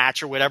shaving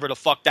match or whatever the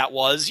fuck that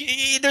was.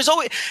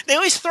 They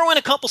always throw in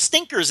a couple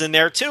stinkers in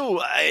there too,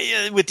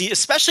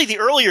 especially the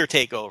earlier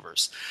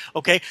takeovers.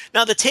 Okay,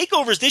 now the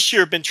takeovers this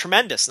year have been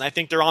tremendous, and I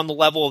think they're on the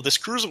level of this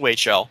Cruiserweight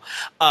show.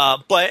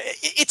 But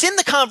it's in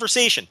the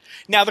conversation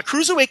now. The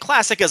Cruiserweight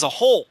Classic as a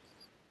whole,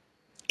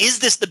 is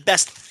this the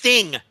best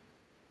thing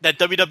that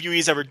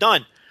WWE's ever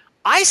done?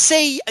 I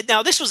say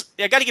now.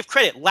 I got to give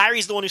credit.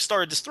 Larry's the one who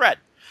started this thread,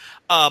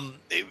 and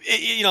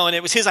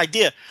it was his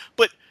idea.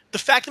 But the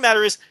fact of the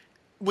matter is,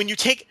 when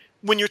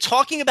you're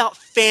talking about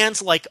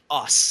fans like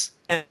us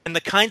and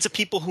the kinds of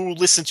people who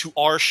listen to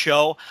our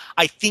show,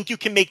 I think you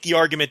can make the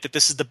argument that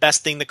this is the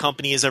best thing the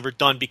company has ever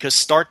done, because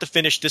start to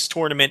finish, this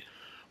tournament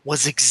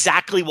was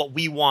exactly what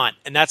we want.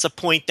 And that's a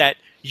point that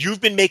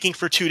you've been making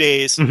for 2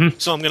 days,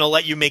 so I'm going to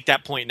let you make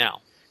that point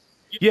now.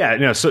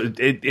 Yeah, so and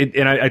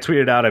I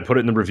tweeted out, I put it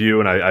in the review,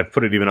 and I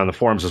put it even on the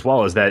forums as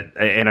well, is that,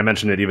 and I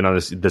mentioned it even on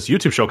this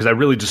YouTube show, because I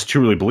really just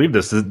truly believe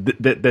this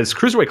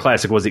Cruiserweight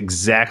Classic was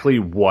exactly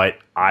what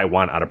I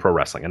want out of pro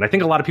wrestling. And I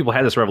think a lot of people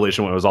had this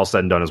revelation when it was all said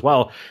and done as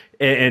well.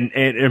 And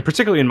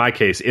particularly in my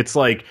case, it's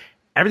like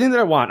everything that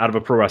I want out of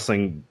a pro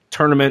wrestling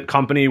tournament,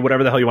 company,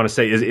 whatever the hell you want to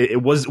say, is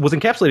it was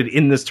encapsulated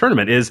in this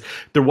tournament. Is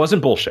there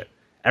wasn't bullshit.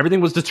 Everything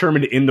was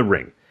determined in the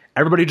ring.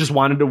 Everybody just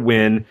wanted to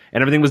win,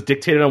 and everything was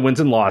dictated on wins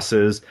and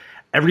losses.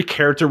 Every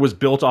character was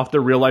built off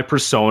their real life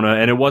persona,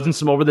 and it wasn't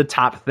some over the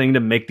top thing to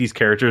make these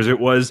characters. It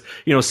was,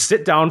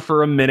 sit down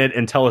for a minute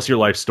and tell us your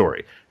life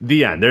story.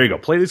 The end. There you go.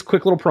 Play these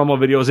quick little promo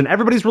videos, and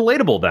everybody's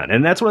relatable then.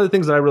 And that's one of the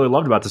things that I really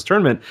loved about this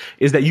tournament,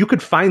 is that you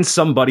could find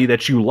somebody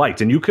that you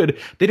liked, and they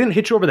didn't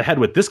hit you over the head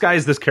with, this guy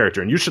is this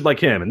character, and you should like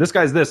him, and this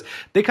guy's this.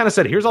 They kind of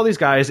said, here's all these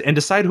guys, and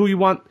decide who you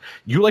want.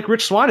 You like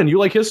Rich Swann, and you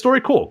like his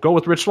story? Cool. Go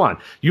with Rich Swann.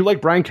 You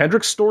like Brian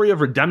Kendrick's story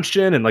of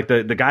redemption, and like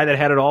the guy that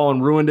had it all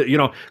and ruined it,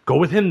 go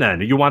with him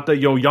then. You want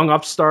the young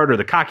upstart or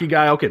the cocky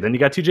guy? Okay, then you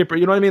got TJ,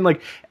 you know what I mean?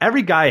 Like,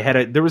 every guy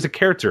there was a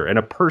character and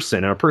a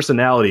person and a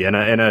personality and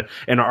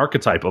an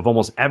archetype of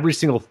almost every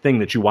single thing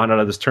that you want out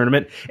of this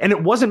tournament. And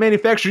it wasn't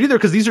manufactured either,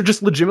 because these are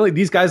just legitimately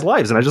these guys'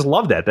 lives. And I just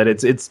love that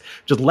it's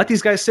just let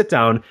these guys sit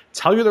down,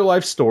 tell you their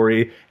life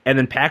story, and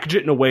then package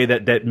it in a way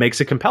that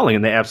makes it compelling.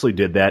 And they absolutely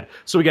did that.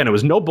 So again, it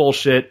was no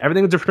bullshit.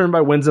 Everything was determined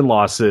by wins and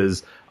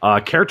losses.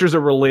 Characters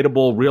are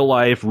relatable, real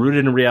life,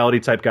 rooted in reality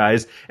type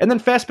guys. And then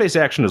fast-paced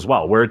action as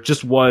well, where it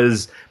just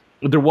was...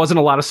 There wasn't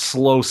a lot of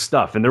slow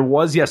stuff. And there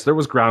was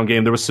ground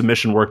game, there was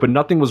submission work, but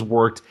nothing was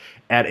worked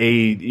at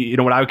a,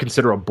 what I would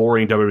consider a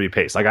boring WWE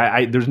pace.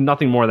 Like, there's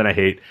nothing more than I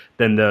hate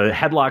than the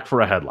headlock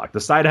for a headlock,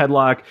 the side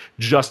headlock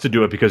just to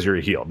do it because you're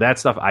a heel. That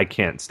stuff I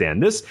can't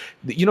stand. This,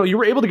 you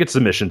were able to get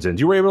submissions in.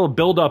 You were able to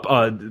build up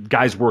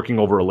guys working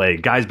over a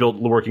leg, guys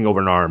working over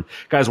an arm,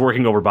 guys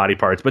working over body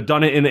parts, but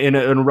done it in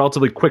a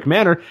relatively quick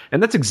manner.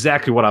 And that's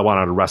exactly what I want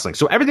out of wrestling.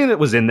 So everything that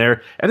was in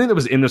there, everything that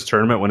was in this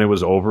tournament when it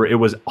was over, it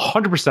was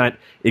 100%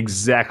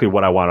 exactly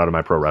what I want out of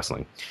my pro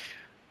wrestling.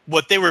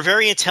 What they were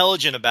very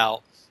intelligent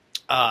about,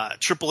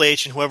 Triple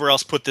H and whoever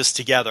else put this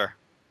together,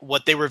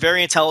 what they were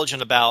very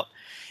intelligent about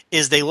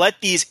is they let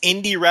these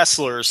indie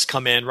wrestlers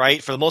come in,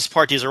 right? For the most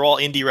part, these are all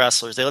indie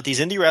wrestlers. They let these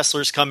indie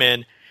wrestlers come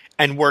in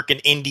and work an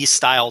indie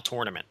style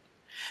tournament.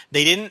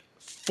 They didn't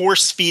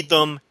force feed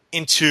them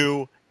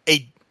into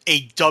a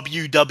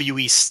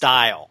WWE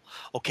style.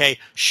 Okay,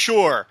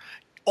 sure,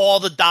 all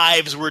the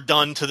dives were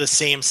done to the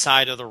same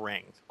side of the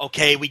ring.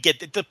 Okay, we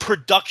get the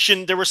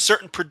production. There were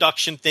certain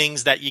production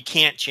things that you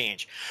can't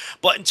change.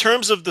 But in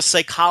terms of the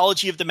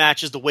psychology of the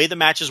matches, the way the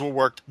matches were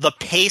worked, the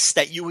pace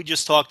that you had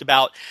just talked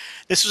about,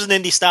 this was an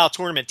indie-style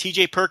tournament.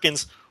 TJ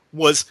Perkins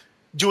was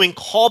doing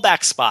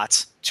callback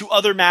spots to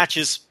other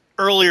matches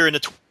earlier in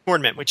the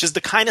tournament, which is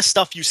the kind of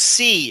stuff you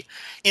see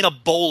in a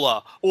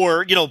BOLA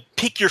or,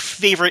 pick your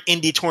favorite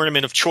indie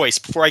tournament of choice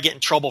before I get in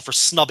trouble for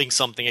snubbing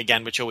something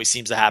again, which always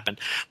seems to happen.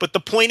 But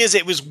the point is,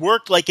 it was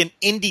worked like an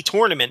indie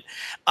tournament,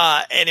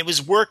 and it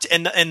was worked,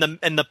 and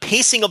the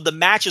pacing of the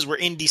matches were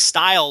indie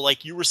style,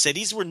 like you were saying.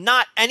 These were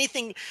not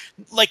anything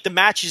like the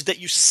matches that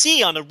you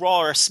see on a Raw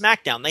or a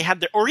SmackDown. They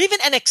had or even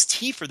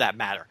NXT for that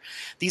matter.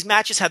 These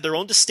matches had their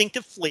own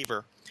distinctive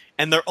flavor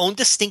and their own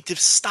distinctive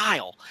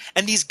style.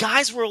 And these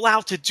guys were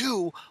allowed to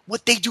do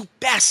what they do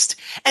best.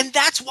 And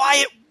that's why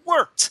it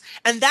worked.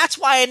 And that's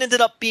why it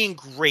ended up being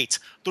great.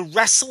 The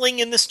wrestling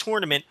in this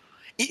tournament,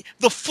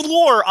 the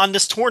floor on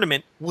this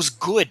tournament was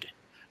good.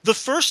 The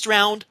first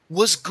round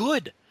was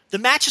good. The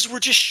matches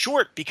were just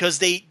short because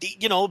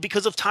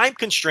because of time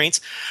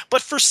constraints.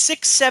 But for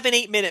 6, 7,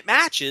 8 minute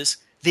matches,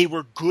 they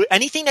were good.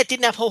 Anything that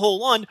didn't have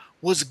ho-ho on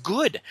was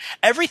good.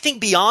 Everything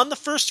beyond the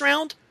first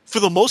round, for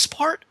the most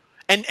part,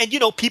 and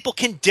people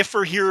can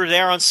differ here or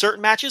there on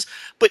certain matches,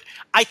 but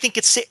I think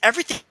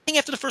everything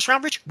after the first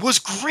round, Rich, was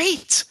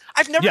great.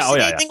 I've never seen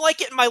anything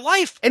like it in my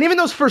life. And even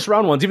those first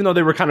round ones, even though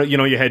they were kind of,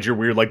 you had your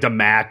weird, like the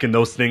Mac and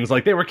those things,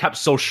 like they were kept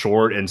so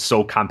short and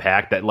so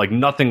compact that like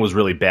nothing was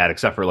really bad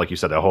except for, like you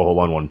said, the Ho-Ho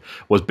Lun one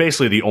was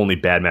basically the only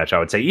bad match, I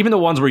would say. Even the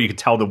ones where you could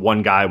tell the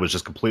one guy was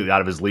just completely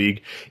out of his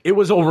league, it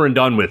was over and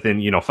done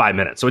within, 5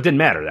 minutes. So it didn't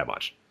matter that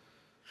much.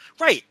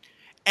 Right.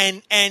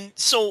 And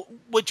so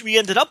what we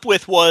ended up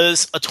with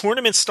was a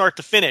tournament start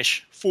to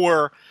finish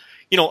for,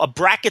 a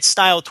bracket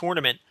style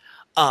tournament.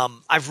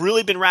 I've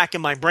really been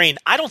racking my brain.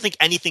 I don't think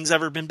anything's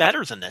ever been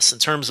better than this in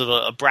terms of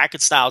a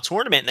bracket style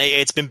tournament.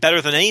 It's been better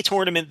than any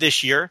tournament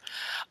this year.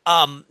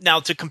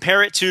 Now to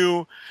compare it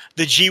to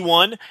the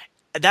G1,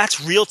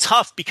 that's real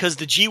tough because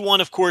the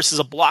G1, of course, is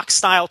a block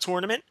style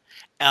tournament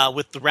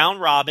with the round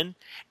robin.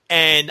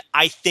 And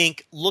I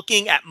think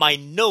looking at my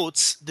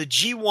notes, the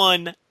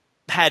G1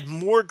 had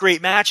more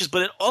great matches,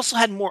 but it also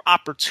had more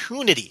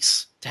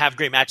opportunities to have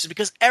great matches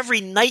because every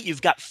night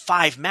you've got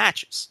 5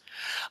 matches.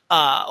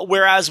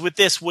 Whereas with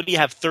this, what do you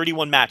have?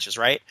 31 matches,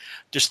 right?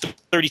 There's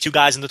 32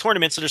 guys in the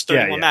tournament, so there's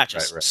 31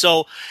 matches. Right.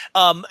 So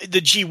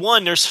the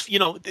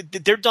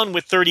G1, they're done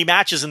with 30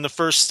 matches in the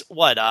first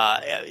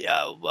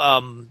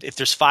if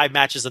there's 5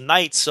 matches a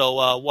night.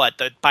 So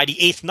by the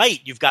 8th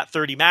night, you've got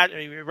 30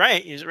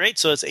 matches, right?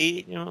 So it's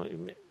 8.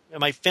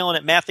 Am I failing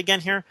at math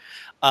again here?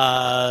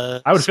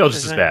 I would feel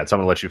just as bad, so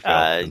I'm going to let you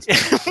fail.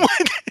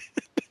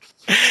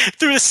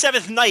 Through the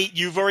 7th night,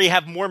 you've already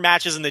have more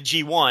matches in the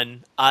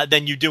G1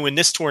 than you do in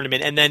this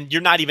tournament, and then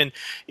you're not even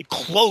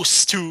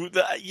close to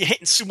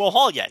hitting Sumo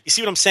Hall yet. You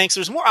see what I'm saying? So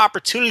there's more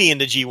opportunity in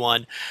the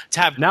G1 to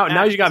have.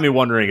 Now you got me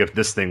wondering if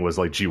this thing was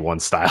like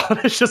G1 style.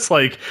 It's just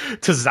like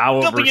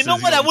Tozawa. No, but you know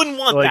what? I wouldn't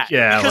want that.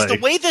 Yeah, because the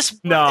way this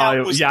worked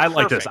out was I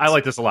like this. I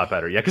like this a lot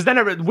better. Yeah, because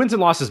then wins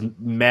and losses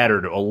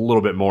mattered a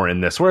little bit more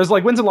in this. Whereas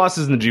like wins and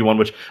losses in the G1,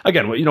 which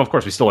again, of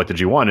course we still like the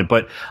G1,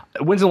 but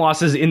wins and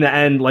losses in the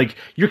end, like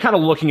you're kind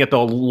of looking at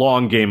the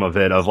long game of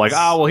it, of like,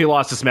 he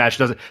lost this match.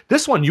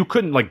 This one you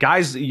couldn't, like,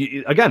 guys,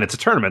 again, it's a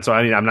tournament, so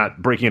I mean, I'm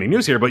not breaking any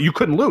news here, but you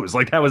couldn't lose.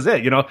 Like, that was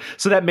it,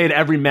 so that made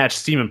every match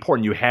seem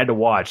important. You had to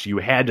watch, you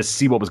had to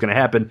see what was going to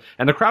happen,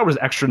 and the crowd was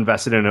extra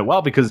invested in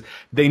it, because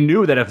they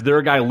knew that if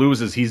their guy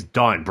loses, he's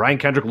done. Brian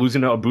Kendrick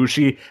losing to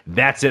Ibushi,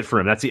 that's it for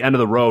him. That's the end of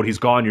the road. He's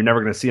gone. You're never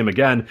going to see him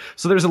again.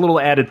 So there's a little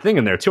added thing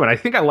in there too, and I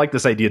think I like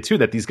this idea too,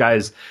 that these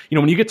guys,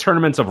 when you get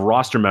tournaments of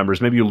roster members,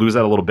 maybe you lose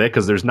that a little bit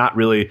because there's not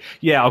really,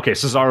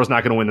 Cesaro's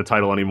not going to win the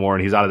title anymore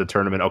and he's out of the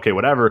tournament, okay,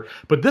 whatever.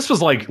 But this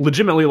was like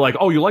legitimately like,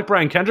 oh, you like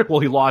Brian Kendrick? Well,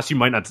 he lost, you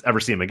might not ever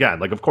see him again.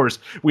 Like, of course,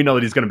 we know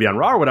that he's going to be on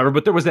Raw or whatever,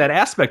 but there was that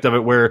aspect of it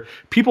where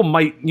people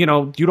might, you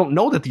don't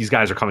know that these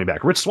guys are coming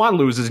back. Rich Swann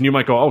loses and you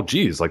might go, oh,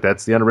 geez, like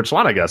that's the end of Rich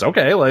Swann, I guess.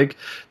 Okay, like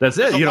that's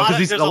it.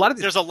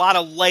 There's a lot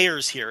of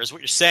layers here, is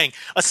what you're saying.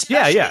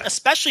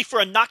 Especially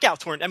for a knockout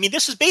tournament. I mean,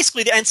 this is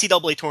basically the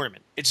NCAA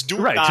tournament. It's do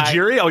or right. die.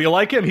 Tajiri, oh, you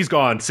like him? He's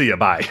gone. See ya.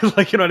 Bye.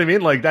 Like, you know what I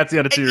mean? Like, that's the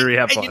end of Tajiri.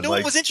 Have fun. And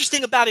what was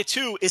interesting about it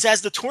too is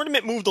as the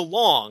tournament moved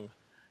along,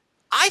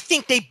 I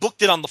think they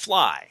booked it on the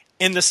fly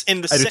in the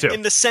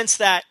sense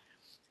that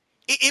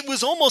it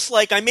was almost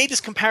like, I made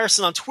this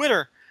comparison on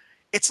Twitter.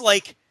 It's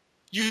like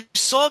you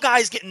saw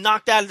guys getting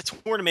knocked out of the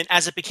tournament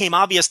as it became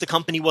obvious the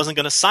company wasn't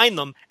going to sign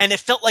them, and it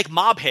felt like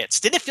mob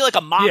hits. Didn't it feel like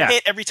a mob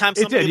hit every time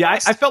somebody It did, yeah.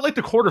 lost? I felt like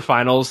the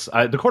quarterfinals,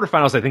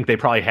 I think they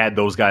probably had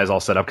those guys all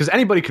set up, because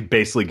anybody could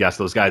basically guess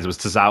those guys. It was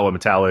Tozawa,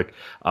 Metallic,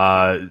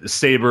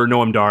 Saber,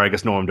 Noam Dar. I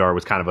guess Noam Dar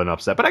was kind of an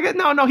upset, but I get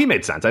no, he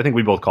made sense. I think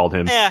we both called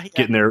him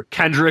getting there.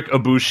 Kendrick,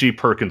 Ibushi,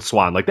 Perkins,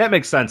 Swan. Like, that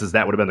makes sense, as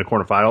that would have been the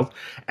quarterfinals.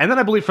 And then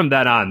I believe from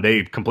that on,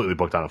 they completely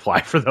booked on a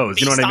fly for those.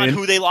 You know what I mean? Based on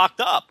who they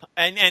locked up,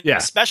 and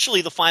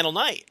especially the final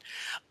night.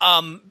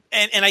 And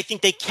I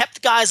think they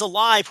kept guys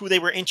alive who they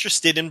were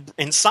interested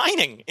in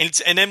signing.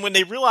 And then when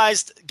they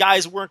realized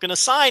guys weren't going to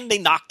sign, they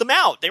knocked them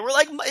out. They were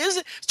like,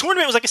 this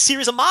tournament was like a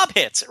series of mob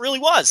hits. It really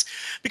was.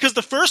 Because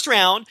the first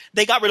round,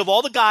 they got rid of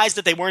all the guys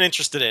that they weren't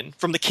interested in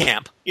from the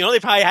camp. They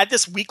probably had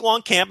this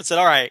week-long camp and said,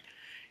 all right,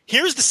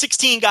 here's the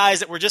 16 guys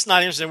that we're just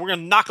not interested in. We're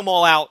going to knock them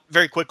all out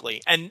very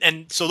quickly.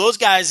 And so those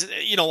guys,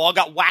 all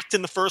got whacked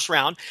in the first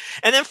round.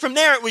 And then from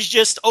there, it was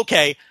just,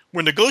 okay,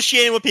 we're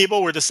negotiating with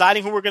people. We're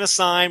deciding who we're going to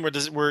sign.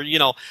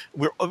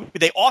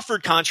 They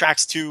offered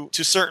contracts to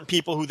certain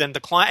people who then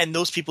declined, and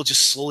those people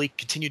just slowly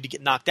continued to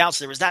get knocked out.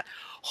 So there was that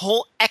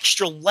whole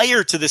extra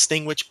layer to this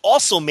thing, which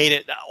also made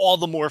it all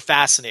the more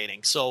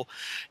fascinating. So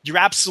you're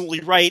absolutely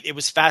right. It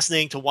was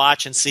fascinating to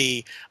watch and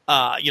see,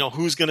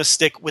 who's going to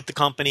stick with the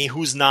company,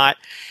 who's not.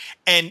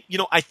 And,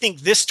 I think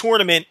this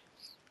tournament,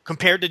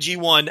 compared to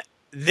G1,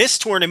 this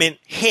tournament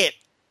hit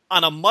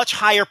on a much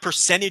higher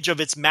percentage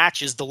of its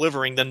matches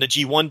delivering than the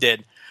G1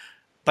 did.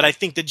 But I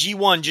think the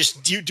G1,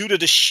 just due to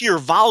the sheer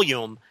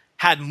volume,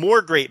 had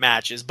more great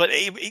matches. But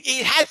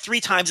it had 3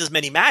 times as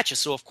many matches,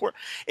 so of course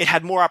it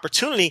had more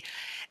opportunity.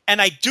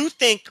 And I do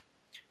think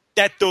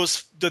that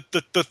those once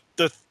the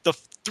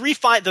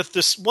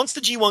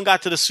G1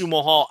 got to the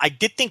Sumo Hall, I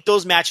did think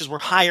those matches were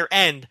higher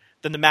end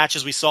than the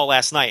matches we saw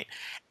last night.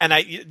 And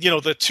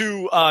the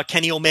 2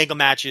 Kenny Omega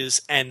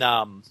matches and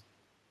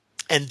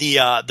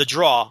the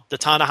draw, the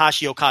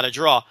Tanahashi Okada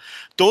draw,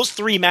 those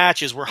 3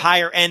 matches were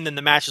higher end than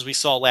the matches we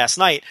saw last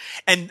night.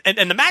 And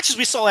the matches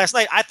we saw last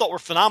night, I thought were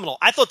phenomenal.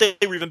 I thought they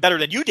were even better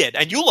than you did,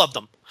 and you loved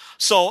them.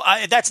 So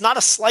that's not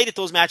a slight at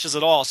those matches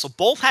at all. So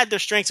both had their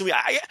strengths. And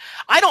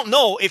I don't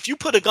know, if you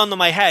put a gun to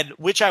my head,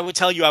 which I would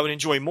tell you I would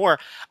enjoy more,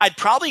 I'd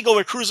probably go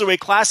with Cruiserweight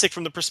Classic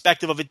from the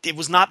perspective of it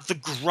was not the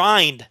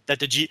grind that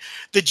the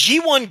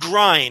G1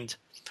 grind,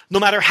 no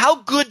matter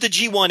how good the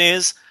G1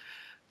 is,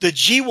 the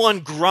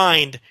G1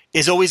 grind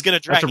is always going to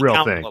drag you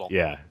down a little.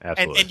 Yeah,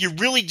 absolutely. And you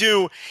really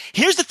do.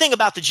 Here's the thing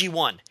about the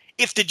G1.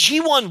 If the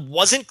G1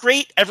 wasn't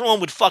great,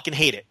 everyone would fucking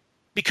hate it.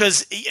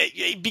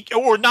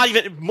 Or not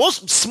even,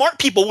 most smart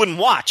people wouldn't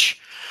watch.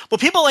 But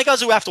people like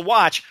us who have to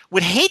watch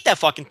would hate that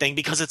fucking thing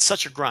because it's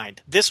such a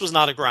grind. This was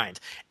not a grind.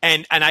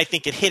 And I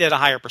think it hit at a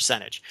higher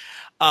percentage.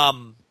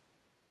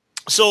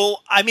 So,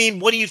 I mean,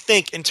 what do you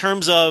think in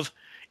terms of,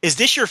 is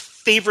this your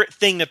favorite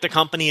thing that the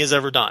company has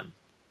ever done?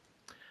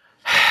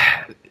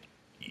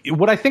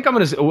 what I think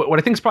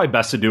is probably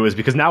best to do is,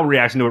 because now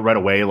reacting to it right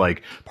away,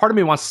 like part of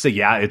me wants to say,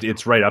 yeah,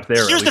 it's right up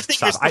there. Here's the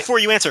thing, before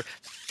you answer.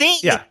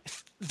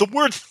 The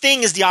word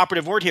thing is the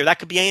operative word here. That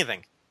could be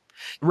anything.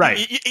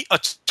 Right. A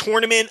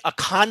tournament, a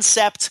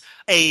concept,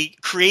 a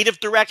creative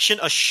direction,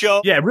 a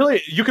show. Yeah,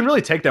 really, you can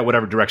really take that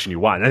whatever direction you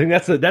want. And I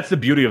think that's the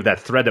beauty of that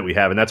thread that we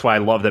have, and that's why I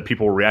love that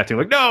people were reacting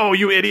like, "No,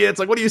 you idiots!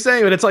 Like, what are you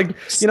saying?" And it's like,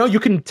 you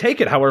can take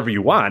it however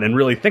you want and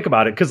really think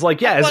about it, because, like,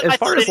 yeah, as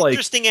far as like,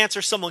 interesting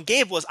answer someone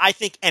gave was, I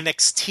think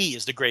NXT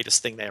is the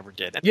greatest thing they ever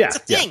did. And yeah, that's a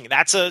thing. Yeah.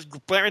 That's a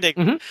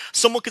mm-hmm.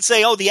 Someone could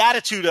say, "Oh, the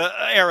Attitude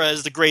Era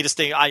is the greatest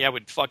thing." I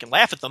would fucking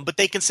laugh at them, but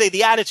they can say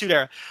the Attitude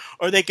Era,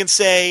 or they can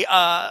say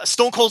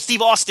Stone Cold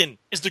Steve Austin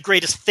is the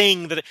greatest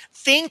thing.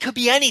 Thing could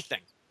be anything.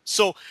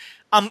 So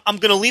I'm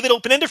going to leave it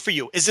open-ended for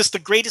you. Is this the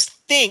greatest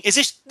thing? Is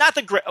this not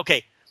the great?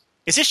 Okay,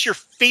 is this your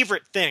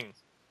favorite thing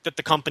that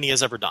the company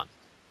has ever done?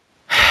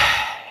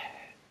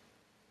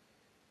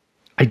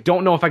 I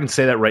don't know if I can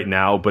say that right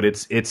now, but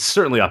it's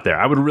certainly up there.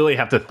 I would really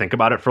have to think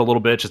about it for a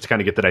little bit just to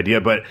kind of get that idea,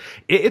 but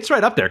it's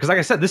right up there, because like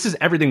I said, this is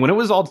everything. When it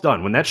was all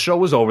done, when that show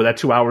was over, that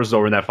 2 hours was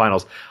over in that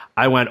finals,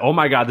 I went, oh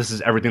my God, this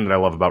is everything that I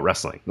love about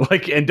wrestling.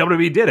 Like, and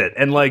WWE did it.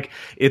 And like,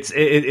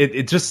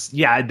 it just,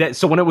 yeah.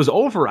 So when it was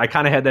over, I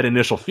kind of had that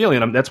initial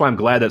feeling. And that's why I'm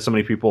glad that so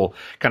many people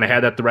kind of had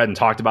that thread and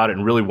talked about it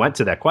and really went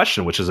to that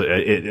question, which is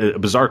a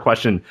bizarre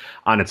question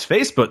on its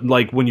face. But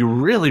like, when you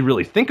really,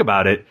 really think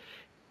about it,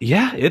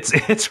 yeah,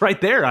 it's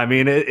right there. I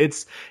mean,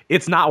 it's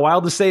not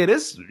wild to say it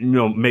is,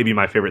 maybe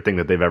my favorite thing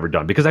that they've ever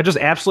done, because I just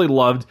absolutely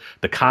loved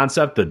the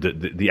concept,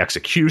 the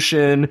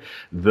execution,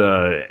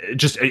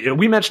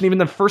 we mentioned even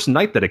the first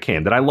night that it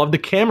came, that I loved the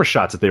camera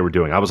shots that they were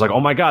doing. I was like,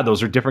 oh my God,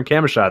 those are different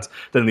camera shots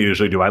than they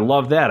usually do. I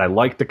love that. I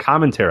liked the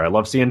commentary. I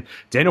love seeing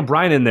Daniel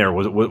Bryan in there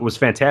was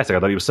fantastic. I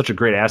thought he was such a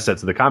great asset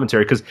to the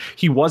commentary, because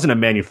he wasn't a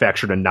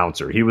manufactured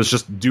announcer. He was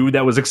just a dude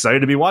that was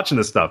excited to be watching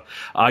this stuff.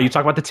 You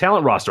talk about the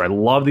talent roster. I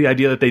love the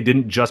idea that they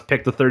didn't just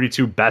pick the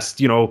 32 best,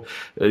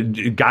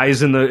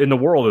 guys in the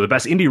world, or the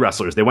best indie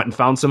wrestlers. They went and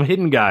found some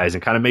hidden guys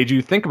and kind of made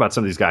you think about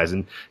some of these guys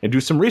and do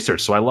some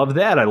research. So I love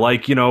that. I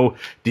like, the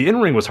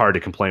in-ring was hard to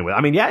complain with. I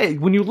mean, yeah,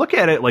 when you look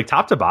at it like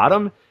top to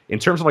bottom, in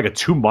terms of like a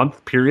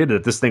 2-month period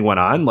that this thing went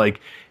on,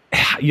 like,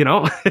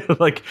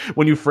 like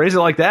when you phrase it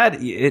like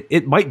that,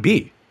 it might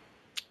be.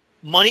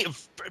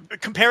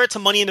 Compare it to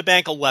Money in the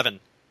Bank 11.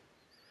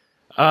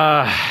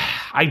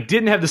 I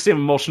didn't have the same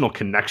emotional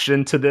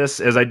connection to this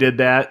as I did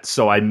that,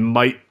 so I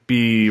might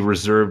be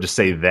reserved to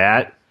say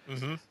that.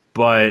 Mm-hmm.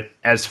 But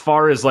as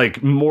far as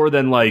like more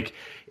than like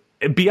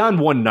beyond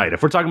one night,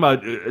 if we're talking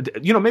about,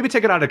 maybe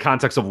take it out of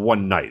context of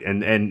one night,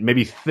 and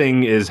maybe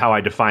thing is how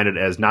I define it,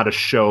 as not a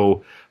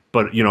show,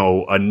 but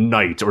a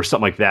night or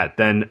something like that,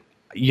 then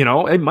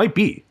it might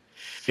be.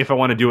 If I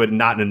want to do it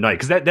not in a night,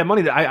 because that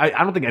money,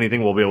 I don't think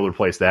anything will be able to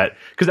replace that,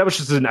 because that was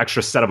just an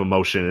extra set of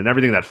emotion, and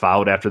everything that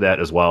followed after that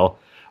as well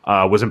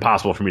was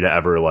impossible for me to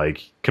ever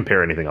like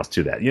compare anything else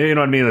to that. You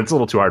know what I mean? It's a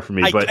little too hard for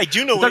me. But I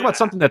do know talk about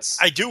something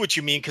that's. I do what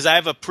you mean, because I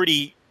have a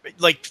pretty,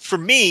 like, for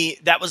me,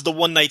 that was the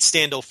one night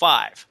stand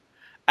 05.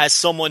 As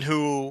someone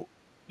who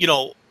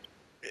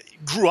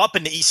grew up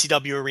in the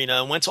ECW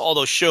arena and went to all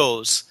those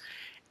shows,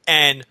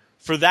 and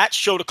for that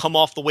show to come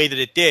off the way that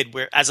it did,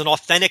 where as an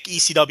authentic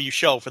ECW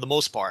show for the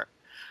most part.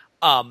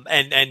 And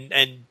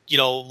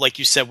like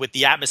you said, with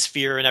the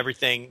atmosphere and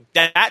everything,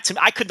 that to me,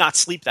 I could not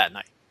sleep that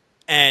night,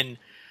 and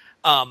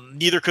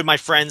neither could my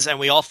friends. And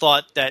we all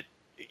thought that,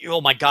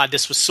 oh my God,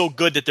 this was so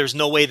good that there's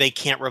no way they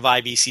can't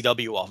revive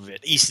ECW off of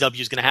it. ECW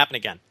is going to happen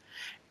again.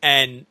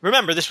 And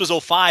remember, this was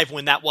 05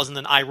 when that wasn't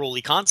an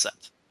eye-rolly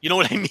concept. You know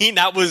what I mean?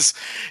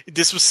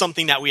 This was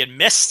something that we had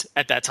missed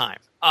at that time.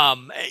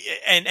 And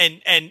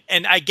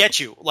I get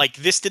you. Like,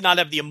 this did not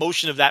have the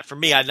emotion of that for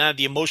me. I did not have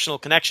the emotional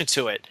connection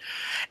to it.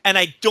 And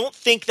I don't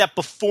think that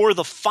before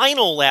the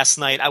final last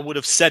night, I would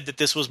have said that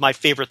this was my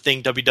favorite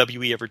thing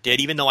WWE ever did,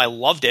 even though I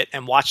loved it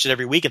and watched it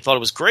every week and thought it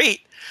was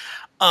great.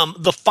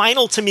 The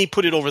final, to me,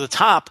 put it over the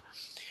top.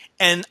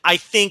 And I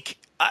think,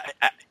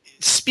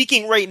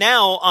 speaking right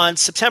now on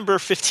September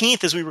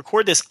 15th as we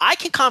record this, I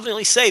can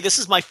confidently say this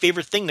is my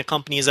favorite thing the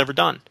company has ever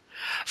done.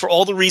 For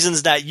all the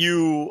reasons that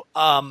you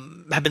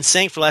have been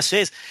saying for the last few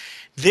days.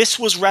 This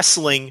was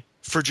wrestling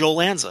for Joe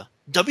Lanza.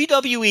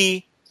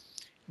 WWE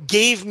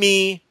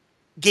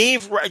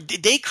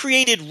they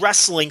created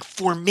wrestling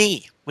for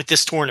me with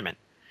this tournament.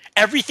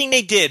 Everything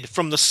they did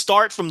from the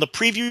start, from the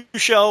preview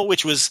show,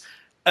 which was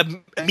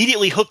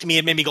immediately hooked me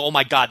and made me go, oh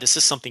my God, this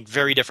is something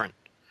very different.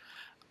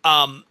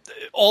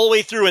 All the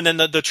way through, and then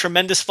the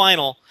tremendous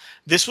final.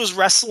 This was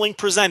wrestling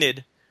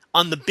presented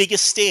on the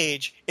biggest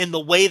stage in the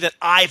way that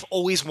I've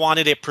always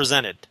wanted it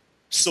presented.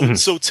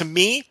 So to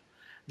me,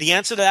 the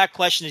answer to that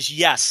question is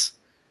yes.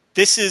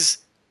 This is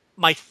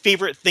my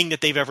favorite thing that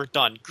they've ever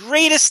done.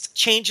 Greatest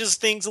changes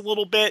things a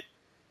little bit.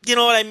 You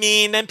know what I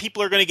mean? Then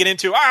people are going to get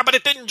into, but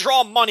it didn't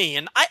draw money.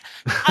 And I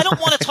don't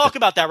want to talk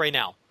about that right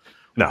now.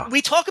 No.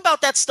 We talk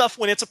about that stuff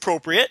when it's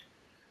appropriate,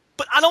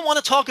 but I don't want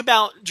to talk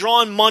about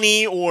drawing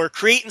money or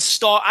creating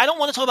star. I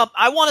want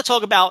to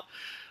talk about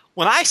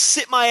when I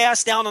sit my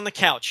ass down on the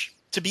couch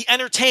to be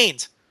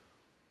entertained.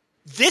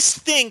 this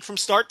thing from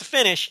start to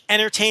finish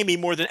entertained me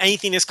more than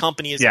anything this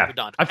company has ever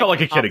done. I felt like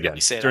a kid again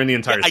during the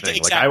entire thing.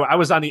 Exactly. Like I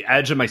was on the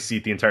edge of my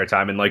seat the entire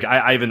time, and like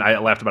I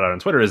laughed about it on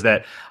Twitter. Is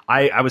that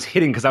I was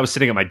hitting because I was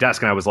sitting at my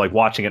desk and I was like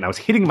watching it, and I was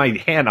hitting my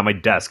hand on my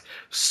desk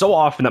so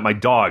often that my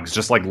dogs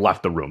just like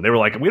left the room. They were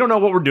like, "We don't know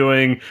what we're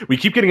doing. We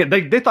keep getting it."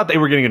 They thought they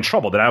were getting in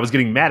trouble, that I was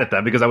getting mad at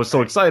them because I was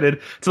so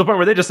excited to the point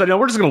where they just said, "No,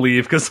 we're just going to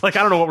leave because like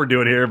I don't know what we're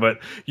doing here, but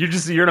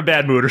you're in a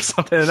bad mood or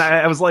something." And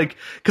I was like,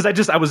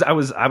 because I was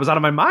out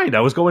of my mind.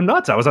 I was going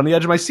nuts. I was on the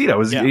edge of my seat. I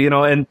was,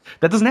 and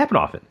that doesn't happen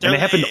often. And it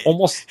happened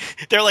almost.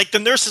 They're like, the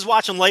nurse is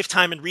watching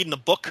Lifetime and reading a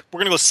book. We're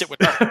gonna go sit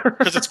with her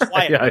because it's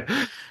quiet.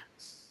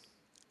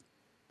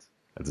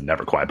 It's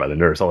never quiet by the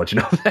nurse. I'll let you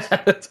know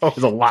that. It's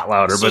always a lot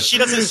louder. So but she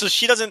doesn't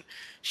sit. No.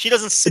 She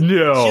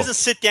doesn't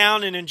sit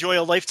down and enjoy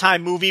a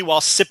Lifetime movie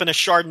while sipping a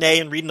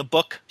Chardonnay and reading a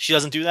book. She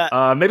doesn't do that.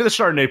 Maybe the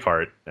Chardonnay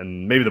part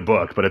and maybe the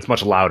book, but it's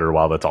much louder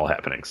while that's all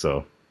happening.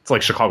 So it's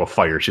like Chicago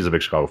Fire. She's a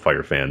big Chicago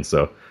Fire fan.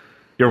 So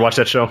you ever watch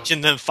that show?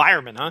 And then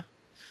Fireman, huh?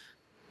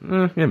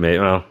 Yeah,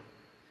 well,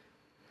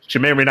 she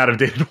may or may not have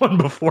dated one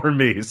before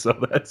me, so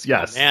that's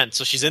yes. Oh, man,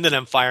 so she's into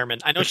them firemen.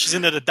 I know she's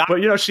into the doctor.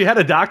 But she had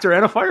a doctor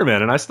and a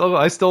fireman, and I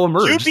still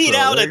emerged. You beat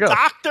out a go.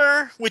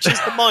 doctor, which is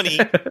the money,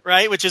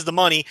 right? Which is the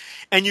money,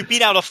 and you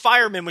beat out a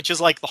fireman, which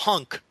is like the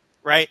hunk,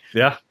 right?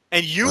 Yeah.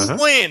 And you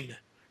win,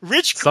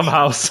 Rich.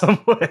 Somehow,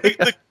 some way.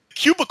 The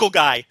cubicle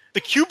guy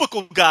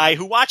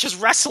who watches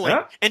wrestling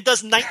and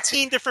does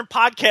 19 different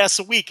podcasts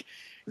a week.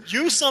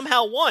 You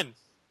somehow won.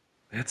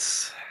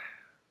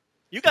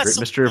 You got great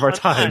something mystery of our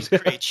times.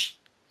 Preach.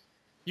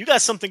 You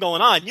got something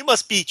going on. You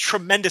must be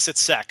tremendous at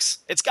sex.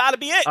 It's got to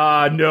be it.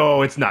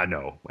 No, it's not.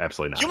 No,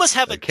 absolutely not. You must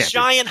have a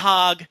giant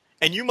hog,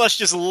 and you must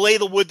just lay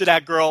the wood to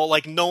that girl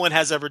like no one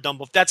has ever done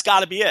before. That's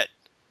got to be it.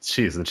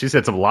 Jeez, and she's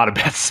had a lot of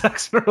bad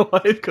sex in her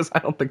life because I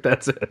don't think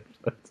that's it.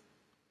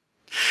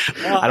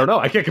 I don't know.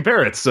 I can't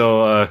compare it,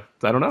 so I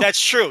don't know.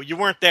 That's true. You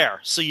weren't there,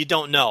 so you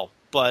don't know.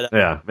 But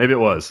yeah, maybe it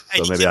was.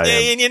 So maybe I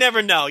am. And you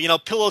never know.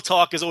 Pillow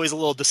talk is always a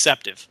little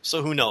deceptive,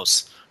 so who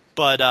knows?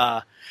 But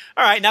all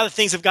right, now that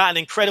things have gotten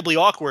incredibly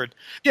awkward.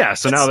 Yeah,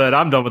 so now that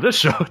I'm done with this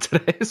show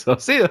today, so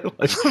see ya. It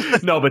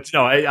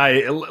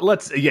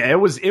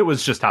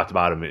was just top to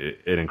bottom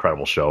an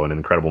incredible show, an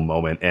incredible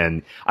moment,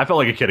 and I felt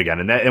like a kid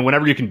again. And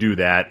whenever you can do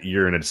that,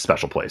 you're in a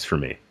special place for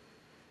me.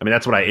 I mean,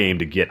 that's what I aim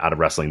to get out of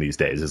wrestling these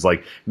days, is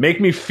like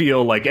make me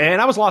feel like,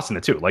 and I was lost in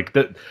it too. Like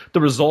the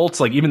results,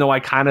 like even though I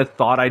kind of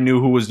thought I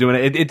knew who was doing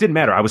it, it didn't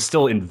matter. I was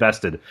still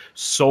invested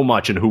so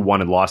much in who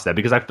won and lost that,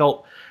 because I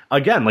felt,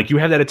 again, like you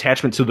have that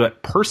attachment to the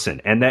person,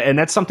 and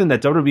that's something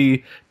that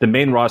WWE, the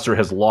main roster,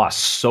 has lost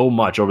so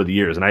much over the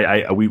years.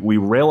 And we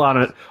rail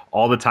on it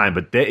all the time,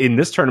 but in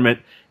this tournament,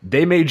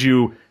 they made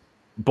you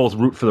both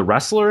root for the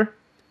wrestler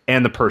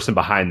and the person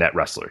behind that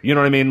wrestler. You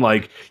know what I mean?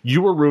 Like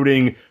you were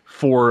rooting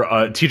for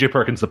TJ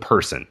Perkins, the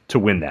person, to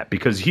win that,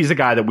 because he's a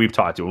guy that we've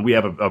talked to and we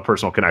have a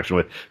personal connection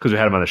with because we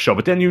had him on the show.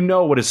 But then you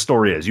know what his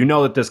story is. You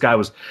know that this guy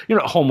was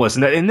homeless,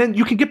 and then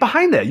you can get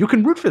behind that. You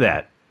can root for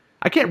that.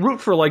 I can't root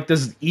for like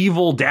this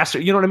evil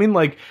dastard. You know what I mean?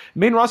 Like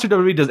main roster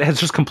WWE has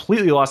just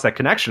completely lost that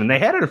connection. And they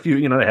had it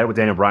they had it with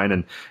Daniel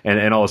Bryan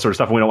and all this sort of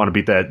stuff. And we don't want to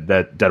beat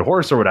that dead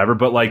horse or whatever,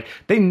 but like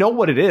they know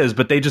what it is,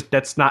 but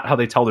that's not how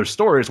they tell their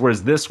stories.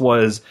 Whereas this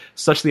was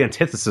such the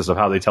antithesis of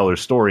how they tell their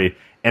story.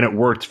 And it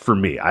worked for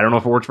me. I don't know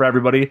if it worked for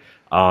everybody.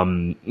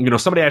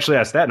 Somebody actually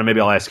asked that, and maybe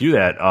I'll ask you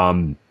that.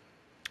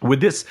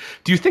 With this,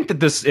 do you think that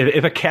this,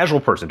 if a casual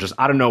person just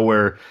out of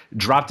nowhere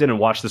dropped in and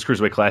watched this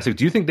Cruiserweight Classic,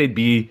 do you think they'd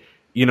be,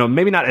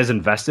 maybe not as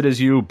invested as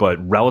you, but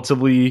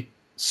relatively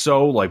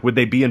so? Like, would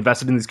they be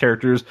invested in these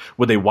characters?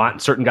 Would they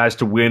want certain guys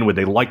to win? Would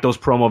they like those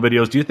promo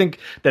videos? Do you think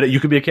that you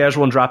could be a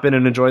casual and drop in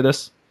and enjoy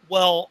this?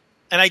 Well,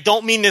 and I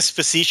don't mean this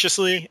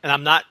facetiously, and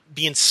I'm not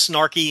being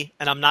snarky,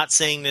 and I'm not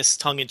saying this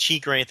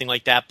tongue-in-cheek or anything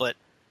like that, but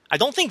I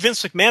don't think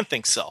Vince McMahon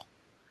thinks so.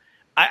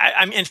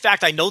 In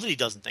fact, I know that he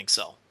doesn't think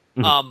so.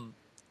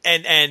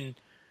 Mm-hmm.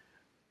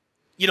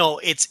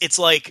 It's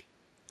like,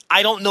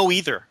 I don't know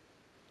either,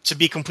 to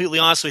be completely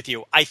honest with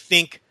you. I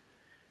think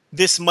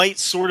this might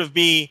sort of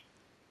be,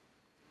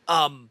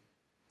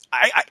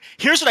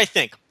 here's what I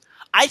think.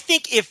 I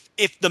think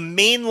if the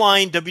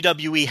mainline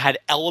WWE had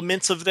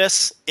elements of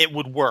this, it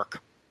would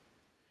work.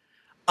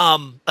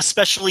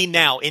 Especially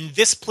now, in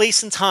this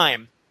place and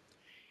time,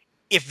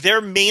 if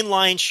their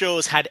mainline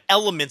shows had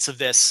elements of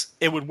this,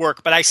 it would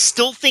work. But I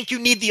still think you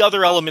need the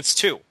other elements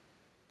too.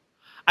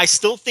 I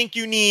still think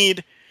you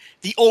need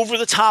the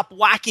over-the-top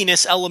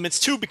wackiness elements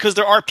too, because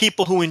there are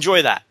people who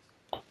enjoy that.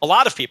 A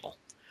lot of people.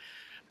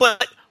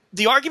 But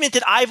the argument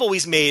that I've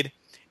always made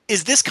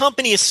is this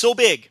company is so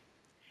big,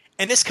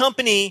 and this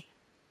company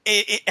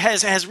it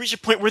has reached a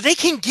point where they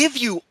can give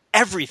you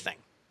everything,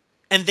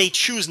 and they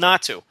choose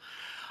not to.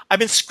 I've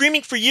been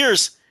screaming for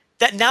years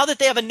that now that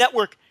they have a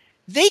network,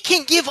 they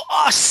can give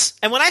us,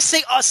 and when I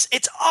say us,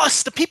 it's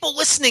us, the people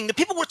listening, the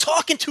people we're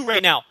talking to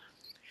right now.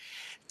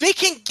 They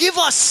can give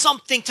us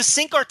something to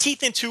sink our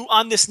teeth into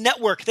on this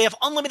network. They have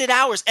unlimited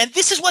hours, and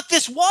this is what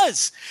this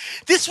was.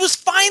 This was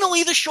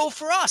finally the show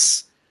for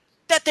us.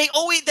 that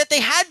they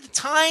had the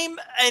time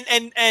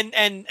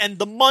and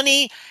the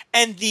money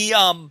and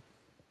the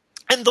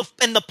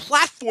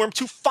platform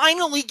to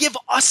finally give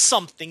us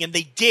something, and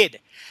they did.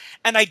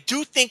 And I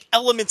do think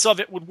elements of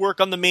it would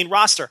work on the main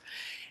roster.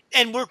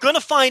 And we're going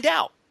to find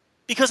out,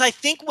 because I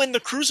think when the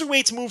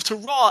Cruiserweights move to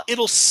Raw,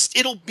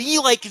 it'll be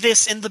like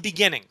this in the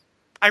beginning.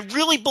 I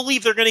really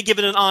believe they're going to give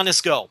it an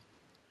honest go.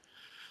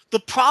 The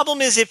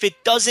problem is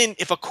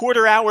if a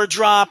quarter hour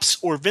drops,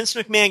 or Vince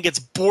McMahon gets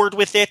bored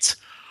with it,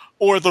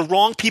 or the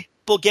wrong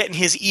people get in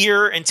his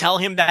ear and tell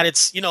him that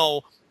it's, they've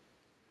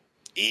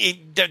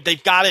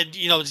got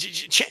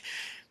to,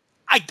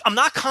 I'm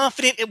not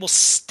confident it will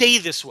stay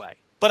this way,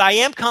 but I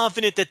am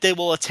confident that they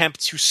will attempt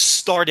to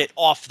start it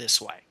off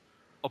this way.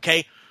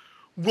 Okay?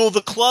 Will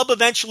the club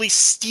eventually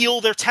steal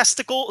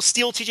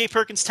TJ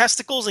Perkins'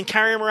 testicles and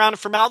carry him around in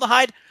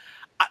formaldehyde?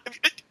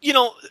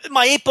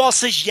 My 8-ball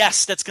says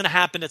yes, that's going to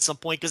happen at some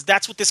point, because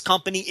that's what this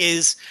company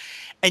is,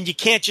 and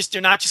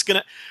they're not just going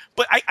to,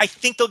 but I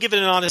think they'll give it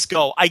an honest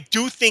go. I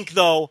do think,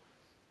 though,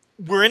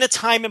 we're in a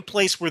time and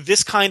place where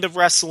this kind of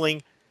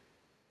wrestling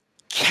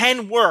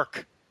can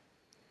work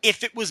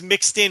if it was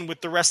mixed in with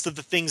the rest of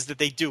the things that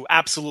they do.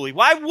 Absolutely.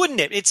 Why wouldn't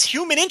it? It's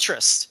human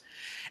interest.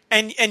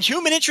 And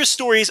human interest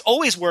stories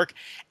always work,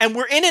 and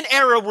we're in an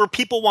era where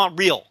people want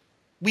real.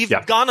 We've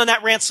gone on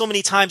that rant so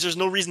many times, there's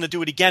no reason to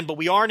do it again, but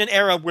we are in an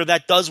era where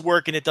that does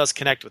work and it does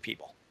connect with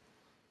people.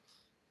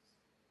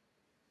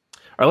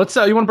 All right, let's.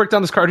 You want to break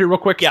down this card here real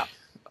quick? Yeah.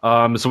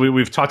 So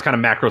we've talked kind of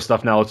macro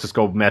stuff now. Let's just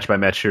go match by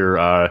match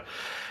here.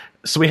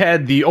 So we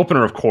had the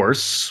opener, of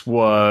course,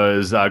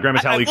 was Grand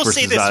Metalik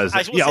versus.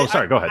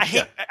 Sorry, go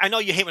ahead. I know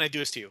you hate when I do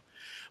this to you,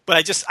 but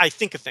I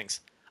think of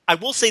things. I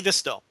will say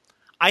this, though.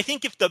 I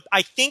think if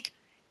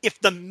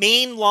the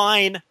main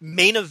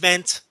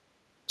event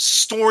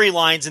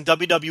storylines in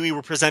WWE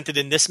were presented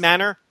in this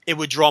manner, it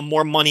would draw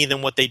more money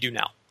than what they do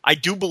now. I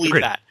do believe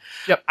that.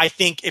 Yep. I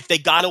think if they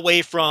got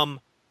away from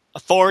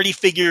authority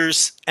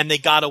figures and they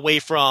got away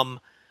from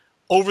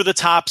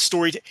over-the-top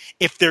story,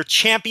 if they're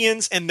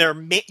champions and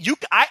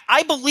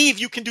I believe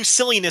you can do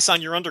silliness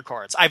on your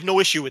undercards. I have no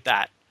issue with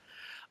that.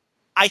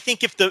 I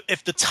think if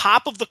the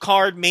top of the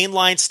card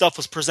mainline stuff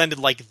was presented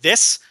like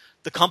this,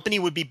 the company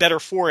would be better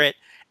for it.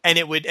 And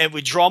it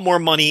would draw more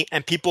money,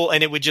 and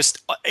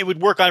it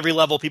would work on every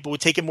level. People would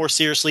take it more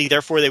seriously.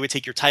 Therefore, they would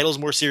take your titles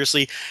more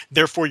seriously.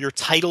 Therefore, your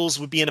titles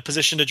would be in a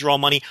position to draw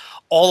money.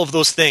 All of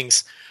those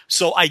things.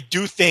 So I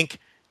do think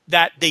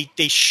that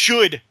they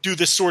should do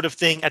this sort of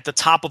thing at the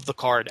top of the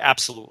card.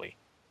 Absolutely.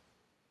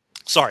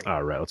 Sorry.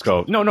 All right, let's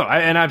go. No,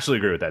 I absolutely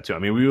agree with that too. I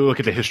mean, we look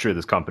at the history of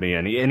this company,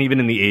 and even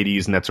in the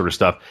 '80s and that sort of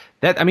stuff.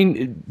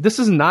 This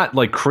is not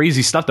like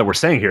crazy stuff that we're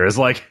saying here. Is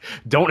like,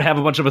 don't have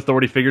a bunch of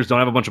authority figures, don't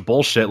have a bunch of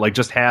bullshit. Like,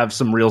 just have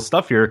some real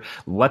stuff here.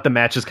 Let the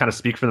matches kind of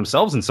speak for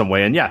themselves in some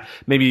way. And yeah,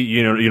 maybe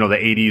the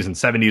 '80s and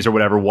 '70s or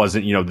whatever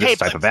wasn't this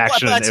type of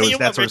action. It was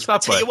that sort of stuff. I'll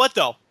tell you what,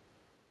 though.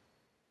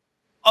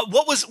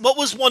 What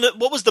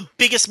was the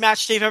biggest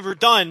match they've ever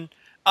done?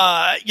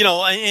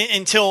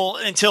 Until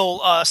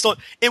Stone,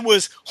 it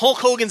was Hulk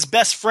Hogan's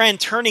best friend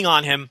turning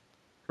on him,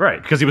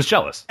 right? Because he was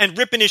jealous and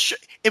ripping his.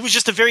 It was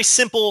just a very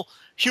simple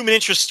human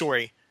interest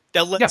story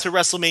that led to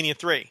WrestleMania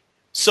 3.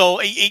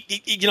 So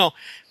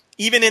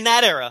even in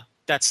that era,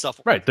 that stuff.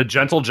 Right. The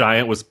Gentle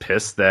Giant was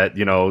pissed that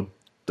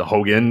the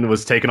Hogan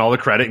was taking all the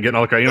credit and getting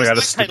all the credit. I got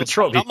a stupid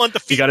trophy.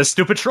 He got a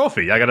stupid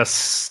trophy. I got a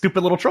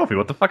stupid little trophy.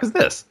 What the fuck is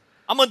this?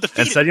 I'm undefeated.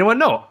 And said,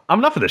 no, I'm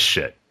enough of this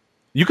shit.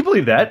 You could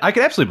believe that. I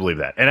could absolutely believe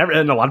that.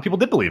 And a lot of people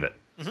did believe it.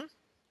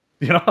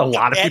 Mm-hmm. A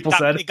lot of people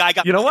said, the guy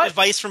got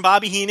advice from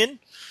Bobby Heenan.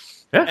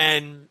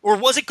 Yeah. Or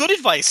was it good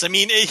advice? I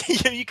mean,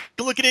 you can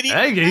look at it.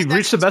 He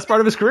reached the best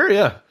part of his career,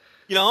 yeah.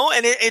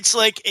 And it's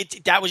like,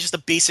 that was just a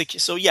basic.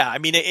 So, yeah, I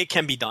mean, it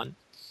can be done.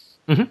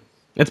 Mm-hmm.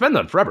 It's been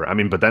done forever. I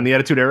mean, but then the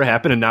Attitude Era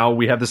happened, and now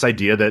we have this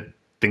idea that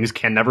things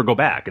can never go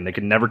back, and they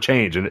can never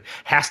change, and it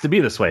has to be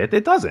this way.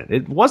 It doesn't.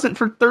 It wasn't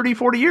for 30,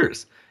 40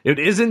 years. It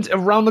isn't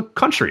around the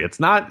country. It's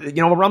not,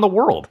 around the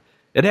world.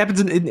 It happens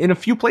in a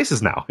few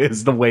places now,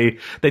 is the way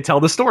they tell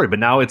the story. But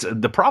now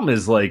the problem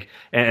is like,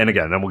 and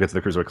again, then we'll get to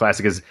the Cruiserweight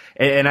Classic,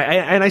 and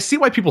I see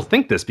why people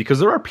think this, because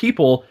there are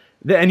people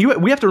that,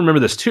 we have to remember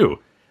this too.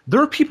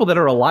 There are people that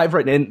are alive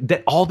right now, and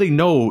that all they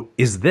know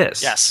is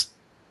this. Yes.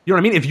 You know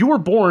what I mean? If you were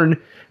born,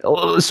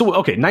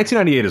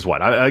 1998 is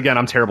what? Again,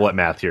 I'm terrible at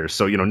math here.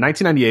 So,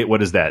 1998,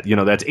 what is that?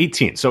 That's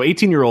 18. So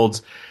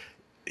 18-year-olds,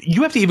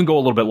 you have to even go a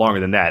little bit longer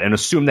than that and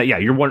assume that,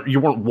 you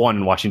weren't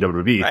one watching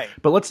WWE. Right.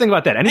 But let's think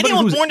about that.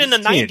 Anyone who's born in the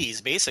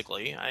 90s,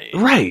 basically.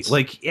 Right.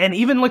 Like, and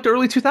even like the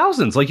early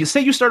 2000s. Like, you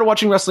say you started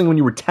watching wrestling when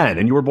you were 10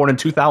 and you were born in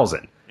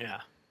 2000. Yeah.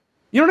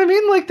 You know what I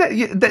mean? Like that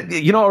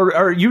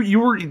or you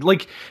were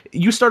like,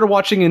 you started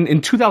watching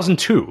in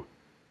 2002.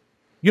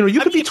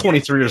 You could be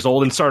 23 years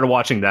old and started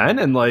watching then,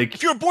 and like,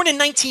 if you were born in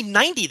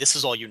 1990, this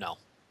is all you know.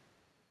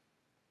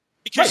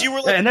 Because you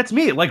were like, and that's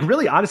me. Like,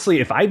 really,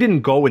 honestly, if I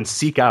didn't go and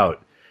seek out,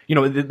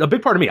 a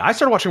big part of me, I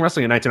started watching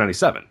wrestling in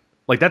 1997.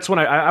 Like, that's when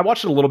I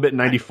watched it a little bit in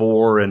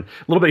 94 and a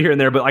little bit here and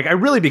there, but like, I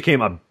really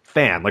became a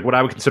fan, like what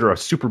I would consider a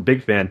super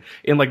big fan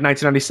in like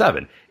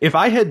 1997. If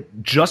I had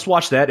just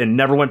watched that and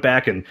never went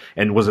back and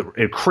was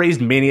a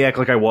crazed maniac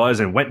like I was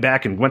and went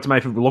back and went to my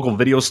local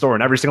video store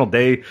and every single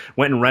day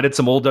went and rented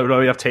some old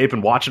WWF tape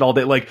and watched it all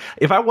day, like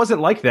if I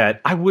wasn't like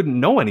that, I wouldn't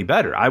know any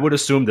better. I would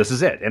assume this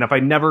is it. And if I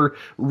never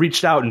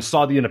reached out and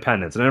saw the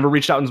independents and I never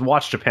reached out and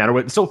watched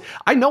Japan, so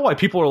I know why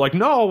people are like,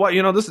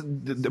 no, this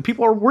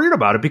people are weird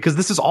about it because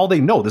this is all they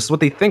know. This is what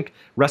they think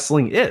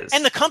wrestling is.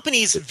 And the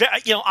company's,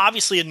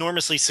 obviously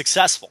enormously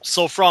successful.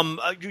 So from,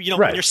 when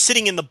you're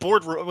sitting in the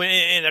boardroom,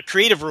 in a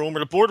creative room or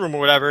the boardroom or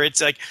whatever,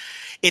 it's like,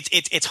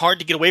 it's hard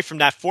to get away from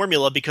that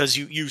formula because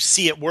you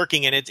see it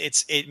working and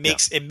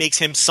it makes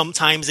him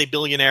sometimes a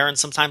billionaire and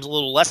sometimes a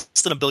little less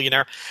than a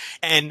billionaire.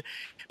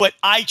 But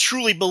I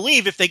truly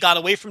believe if they got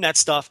away from that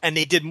stuff and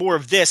they did more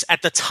of this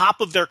at the top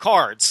of their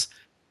cards,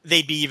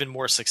 they'd be even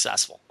more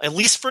successful. At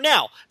least for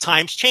now.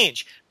 Times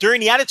change.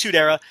 During the Attitude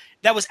Era,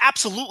 that was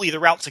absolutely the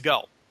route to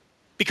go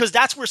because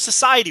that's where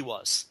society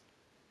was.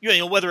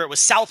 Whether it was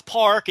South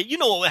Park,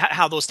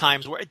 how those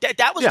times were.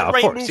 That was the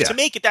right move to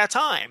make at that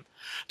time.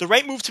 The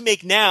right move to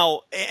make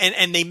now,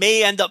 and they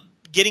may end up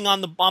getting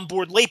on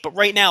board late, but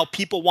right now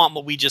people want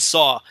what we just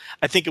saw.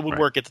 I think it would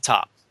work at the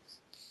top.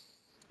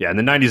 Yeah, in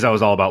the 90s, that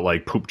was all about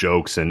like poop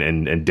jokes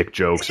and dick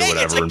jokes or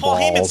whatever, like and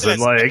Paul balls and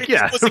like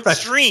it was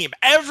extreme.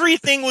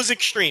 Everything was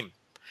extreme.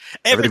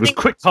 Everything was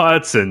quick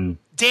cuts and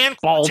Dan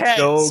ball Cortez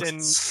jokes,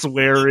 and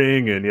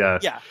swearing, and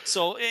yeah.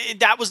 So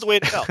that was the way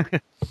to go.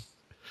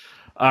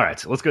 All right,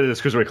 so let's go to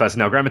this Cruiserweight Classic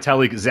now. Grand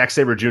Metalik, Zack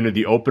Sabre Jr.,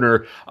 the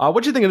opener.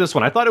 What do you think of this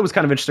one? I thought it was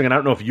kind of interesting, and I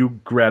don't know if you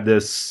grabbed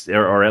this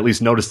or at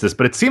least noticed this,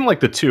 but it seemed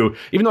like the two,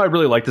 even though I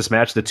really like this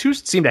match, the two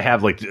seem to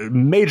have like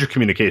major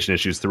communication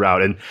issues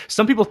throughout. And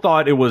some people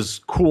thought it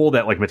was cool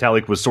that like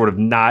Metalik was sort of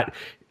not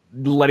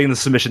letting the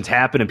submissions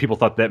happen, and people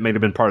thought that may have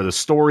been part of the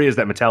story, is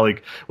that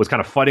Metalik was kind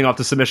of fighting off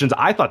the submissions.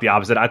 I thought the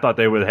opposite. I thought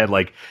they would have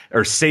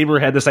had Sabre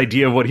had this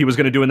idea of what he was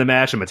going to do in the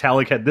match, and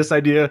Metalik had this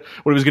idea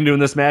what he was going to do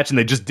in this match, and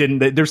they just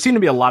didn't. There seemed to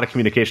be a lot of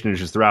communication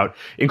issues throughout,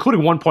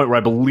 including one point where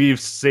I believe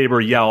Sabre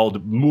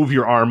yelled, "Move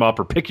your arm up"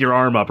 or "Pick your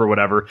arm up" or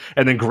whatever,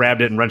 and then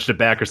grabbed it and wrenched it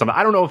back or something.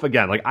 I don't know if,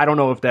 again, I don't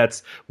know if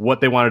that's what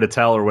they wanted to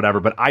tell or whatever,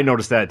 but I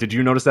noticed that. Did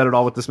you notice that at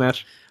all with this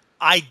match?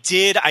 I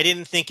did. I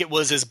didn't think it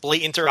was as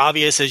blatant or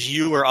obvious as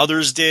you or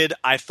others did.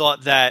 I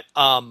thought that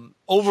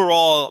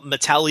overall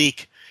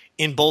Metalik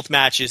in both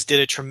matches did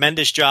a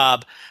tremendous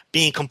job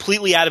being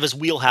completely out of his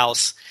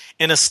wheelhouse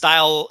in a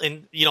style,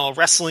 a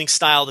wrestling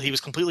style that he was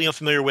completely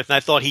unfamiliar with. And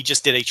I thought he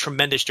just did a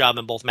tremendous job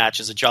in both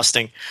matches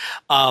adjusting.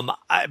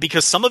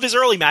 Because some of his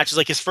early matches,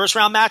 like his first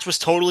round match, was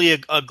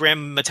totally a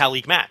Grand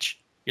Metalik match.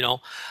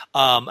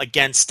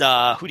 Against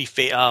who did he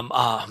face?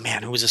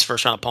 Who was his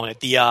first round opponent?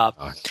 The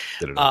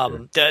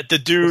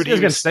dude was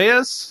against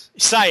Saez?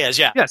 Saez,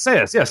 yeah. Yeah,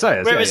 Saez.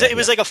 It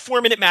was like a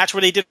 4-minute match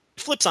where they did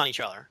flips on each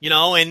other,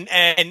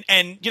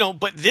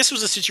 but this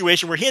was a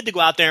situation where he had to go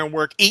out there and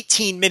work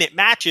 18-minute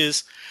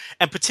matches,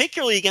 and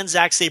particularly against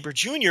Zack Sabre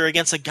Jr.,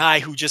 against a guy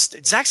who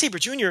Zack Sabre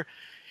Jr.,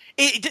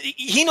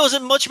 he knows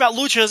as much about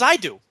lucha as I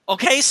do,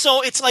 okay?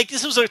 So it's like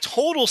this was a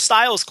total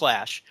styles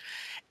clash.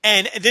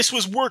 And this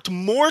was worked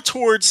more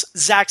towards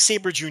Zack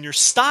Sabre Jr.'s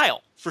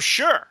style, for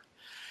sure.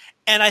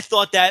 And I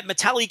thought that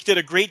Metalik did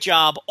a great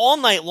job all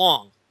night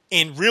long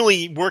in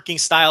really working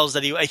styles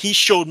that he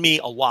showed me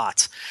a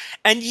lot.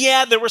 And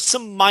yeah, there were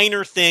some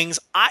minor things.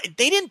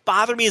 They didn't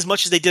bother me as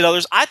much as they did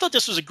others. I thought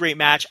this was a great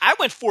match. I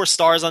went 4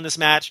 stars on this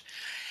match.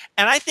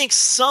 And I think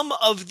some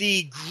of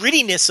the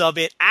grittiness of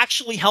it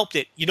actually helped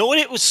it. You know what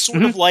it was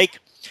sort of like?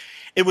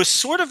 It was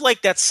sort of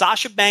like that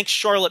Sasha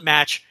Banks-Charlotte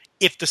match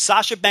if the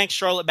Sasha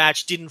Banks-Charlotte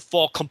match didn't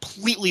fall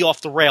completely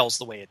off the rails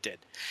the way it did.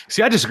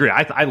 See, I disagree.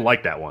 I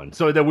like that one.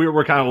 So that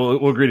we're kind of,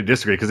 we'll agree to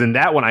disagree, because in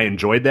that one I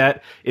enjoyed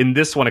that. In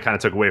this one it kind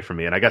of took away from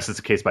me, and I guess it's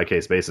a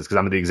case-by-case basis, because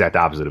I'm the exact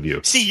opposite of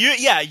you. See,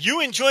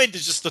 you enjoyed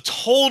just the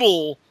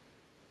total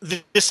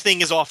this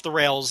thing is off the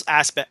rails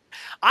aspect.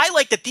 I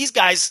like that these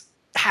guys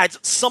had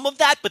some of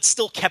that, but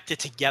still kept it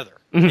together.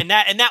 And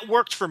that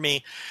worked for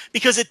me,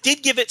 because it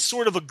did give it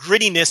sort of a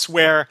grittiness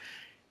where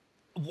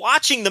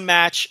watching the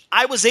match,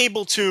 I was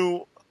able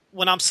to,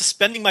 when I'm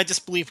suspending my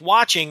disbelief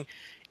watching,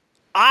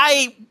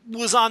 I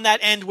was on that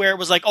end where it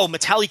was like, oh,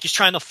 Metalik is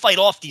trying to fight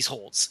off these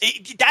holds.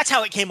 That's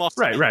how it came off.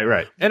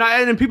 Right.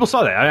 And people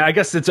saw that. I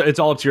guess it's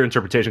all up to your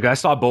interpretation, because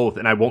I saw both,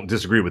 and I won't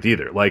disagree with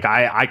either. Like,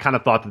 I kind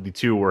of thought that the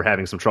two were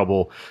having some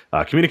trouble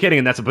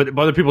communicating, and but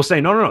other people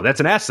say, no, that's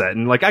an asset.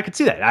 And like, I could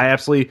see that. I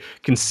absolutely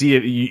can see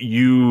it,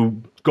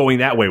 you going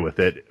that way with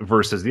it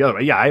versus the other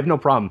way. Yeah, I have no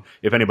problem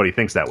if anybody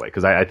thinks that way,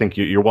 because I think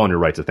you're well in your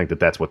right to think that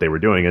that's what they were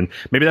doing, and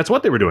maybe that's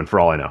what they were doing for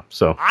all I know.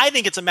 So I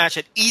think it's a match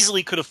that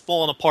easily could have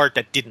fallen apart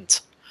that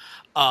didn't.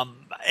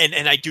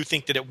 And I do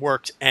think that it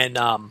worked. And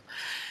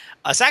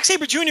Zack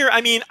Sabre Jr.,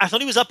 I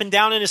thought he was up and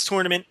down in his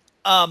tournament.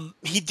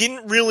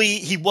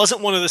 He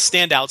wasn't one of the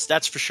standouts,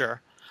 that's for sure.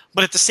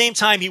 But at the same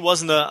time, he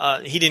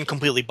didn't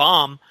completely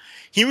bomb.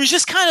 he was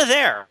just kind of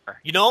there,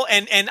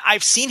 and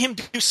I've seen him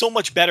do so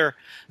much better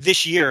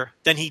this year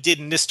than he did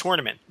in this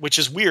tournament, which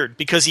is weird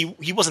because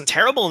he wasn't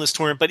terrible in this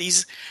tournament, but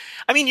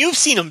you've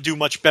seen him do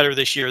much better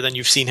this year than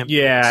you've seen him.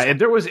 Yeah, and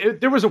there was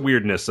a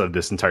weirdness of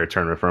this entire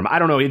tournament for him. I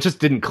don't know, it just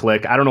didn't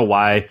click. I don't know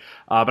why,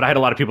 but I had a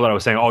lot of people that I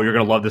was saying, "Oh, you're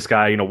going to love this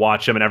guy,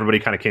 watch him," and everybody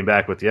kind of came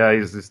back with, "Yeah,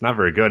 he's not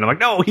very good." And I'm like,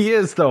 "No, he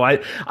is though." I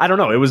don't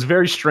know. It was a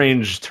very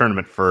strange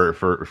tournament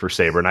for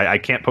Sabre, and I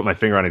can't put my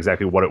finger on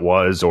exactly what it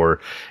was, or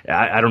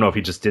I don't know if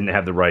he just didn't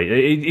have the right.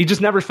 He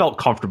just never felt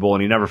comfortable,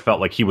 and he never felt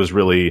like he was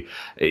really,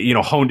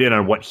 honed in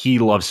on what he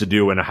loves to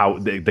do and how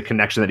the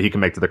connection that he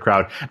can make to the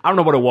crowd. I don't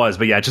know what it was,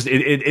 but yeah,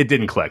 it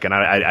didn't click, and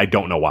I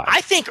don't know why.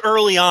 I think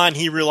early on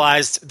he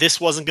realized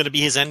this wasn't going to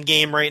be his end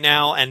game right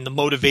now, and the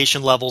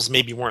motivation levels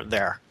maybe weren't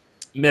there.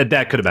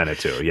 That could have been it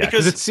too, yeah.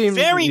 Because it seemed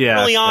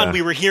early on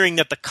we were hearing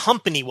that the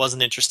company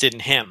wasn't interested in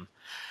him.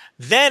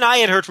 Then I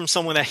had heard from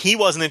someone that he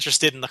wasn't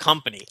interested in the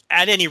company.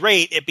 At any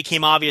rate, it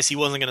became obvious he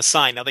wasn't going to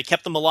sign. Now they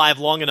kept him alive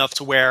long enough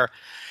to where,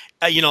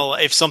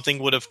 if something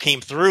would have came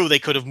through, they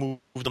could have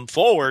moved him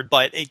forward,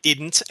 but it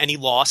didn't, and he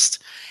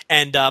lost.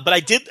 And but I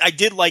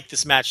did like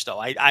this match though.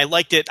 I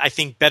liked it, I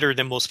think, better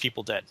than most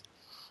people did.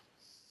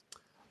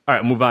 All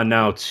right, move on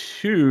now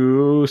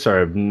to...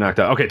 Sorry, I'm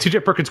knocked out. Okay,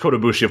 TJ Perkins, Kota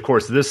Ibushi. Of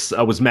course, this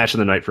was match of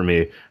the night for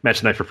me. Match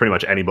of the night for pretty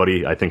much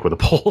anybody, I think, with a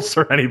pulse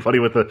or anybody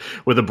with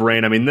a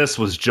brain. This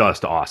was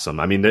just awesome.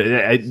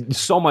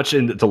 So much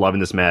into loving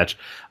this match.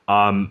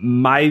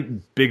 My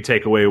big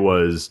takeaway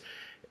was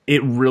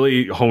it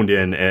really honed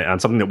in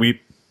on something that we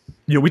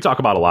talk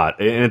about a lot,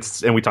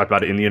 and we talked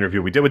about it in the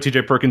interview we did with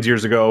TJ Perkins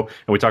years ago,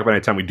 and we talk about it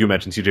anytime we do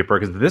mention TJ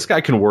Perkins. This guy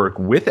can work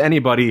with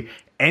anybody,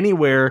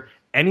 anywhere,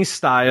 any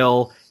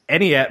style,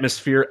 any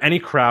atmosphere, any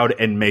crowd,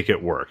 and make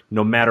it work,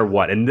 no matter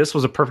what. And this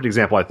was a perfect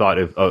example, I thought,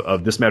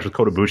 of this match with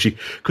Kota Ibushi,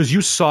 because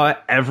you saw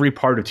every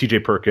part of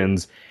TJ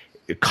Perkins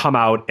come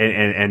out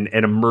and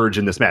emerge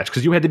in this match,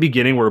 because you had the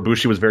beginning where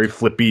Ibushi was very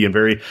flippy and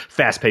very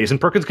fast paced, and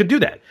Perkins could do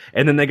that,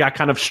 and then they got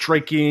kind of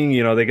striking,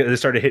 they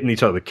started hitting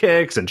each other with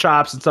kicks and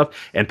chops and stuff,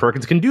 and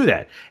Perkins can do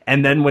that.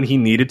 And then when he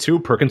needed to,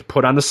 Perkins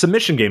put on the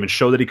submission game and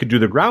showed that he could do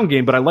the ground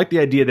game. But I like the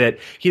idea that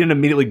he didn't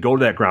immediately go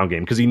to that ground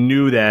game, because he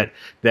knew that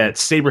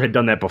Sabre had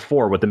done that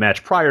before with the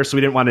match prior, so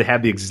he didn't want to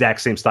have the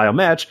exact same style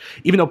match,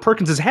 even though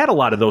Perkins has had a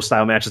lot of those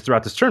style matches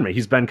throughout this tournament.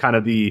 He's been kind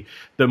of the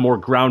more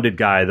grounded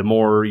guy, the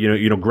more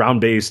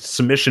ground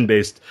based, submission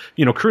based,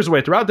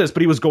 cruiserweight throughout this,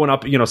 but he was going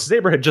up,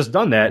 Sabre had just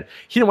done that.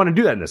 He didn't want to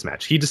do that in this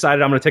match. He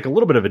decided, I'm going to take a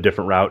little bit of a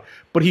different route,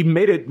 but he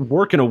made it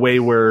work in a way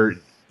where,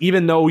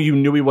 even though you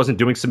knew he wasn't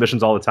doing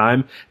submissions all the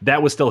time,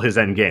 that was still his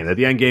end game. That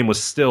the end game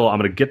was still, I'm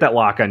going to get that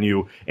lock on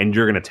you and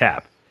you're going to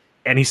tap.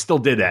 And he still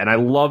did that. And I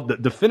love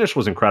the finish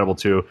was incredible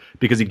too,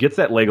 because he gets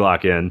that leg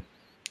lock in,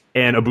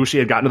 and Ibushi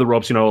had gotten to the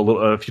ropes,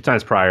 a few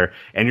times prior,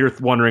 and you're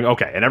wondering,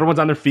 okay, and everyone's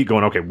on their feet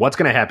going, okay, what's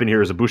going to happen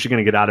here? Is Ibushi going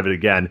to get out of it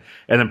again?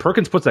 And then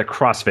Perkins puts that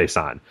crossface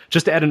on,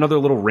 just to add another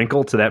little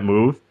wrinkle to that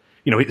move.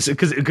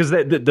 Because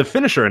the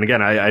finisher, and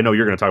again, I know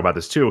you're going to talk about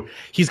this too,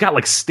 he's got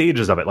like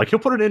stages of it. Like, he'll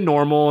put it in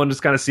normal and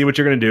just kind of see what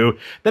you're going to do.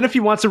 Then if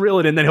he wants to reel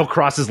it in, then he'll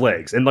cross his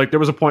legs. And like, there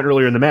was a point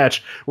earlier in the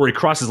match where he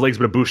crossed his legs,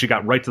 but Ibushi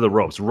got right to the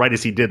ropes right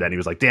as he did that. And he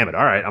was like, damn it,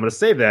 all right, I'm going to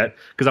save that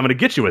because I'm going to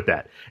get you with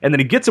that. And then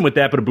he gets him with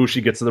that, but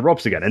Ibushi gets to the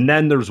ropes again. And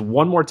then there's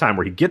one more time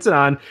where he gets it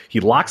on, he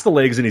locks the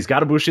legs, and he's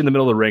got Ibushi in the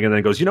middle of the ring, and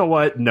then goes, you know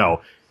what?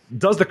 No.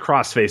 Does the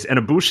crossface, and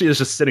Ibushi is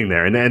just sitting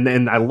there,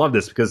 and I love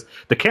this because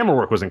the camera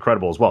work was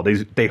incredible as well.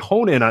 They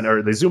hone in on,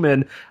 or they zoom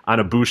in on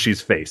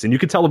Ibushi's face, and you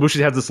can tell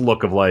Ibushi has this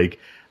look of like,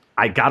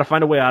 I gotta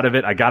find a way out of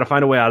it. I gotta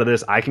find a way out of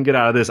this. I can get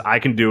out of this. I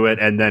can do it.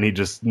 And then he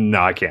just, no,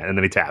 I can't. And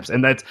then he taps.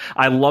 And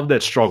I love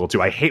that struggle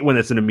too. I hate when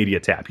it's an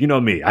immediate tap. You know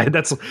me.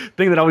 That's the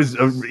thing that always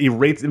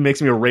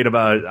makes me irate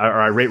about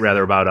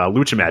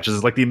lucha matches,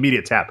 is like the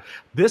immediate tap.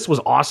 This was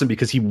awesome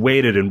because he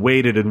waited and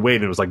waited and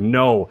waited. It was like,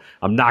 no,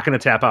 I'm not going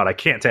to tap out. I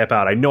can't tap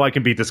out. I know I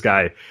can beat this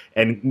guy.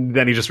 And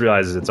then he just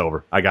realizes it's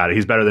over. I got it.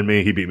 He's better than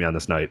me. He beat me on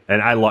this night.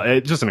 And I love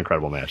it. Just an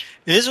incredible match.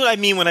 This is what I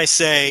mean when I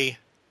say,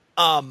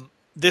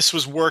 this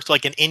was worked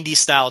like an indie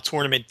style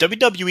tournament.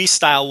 WWE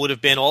style would have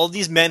been all of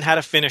these men had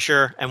a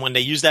finisher, and when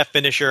they used that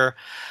finisher,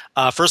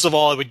 first of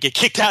all, it would get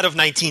kicked out of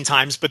 19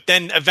 times, but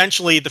then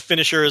eventually the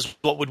finisher is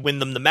what would win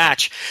them the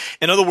match.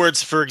 In other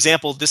words, for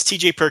example, this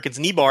TJ Perkins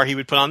knee bar, he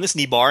would put on this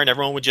knee bar and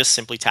everyone would just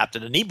simply tap to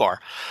the knee bar.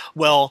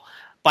 Well,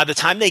 by the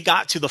time they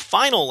got to the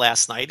final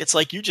last night, it's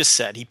like you just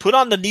said, he put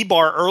on the knee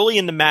bar early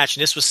in the match,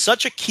 and this was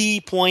such a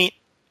key point,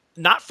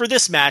 not for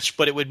this match,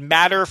 but it would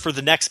matter for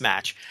the next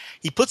match.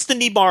 He puts the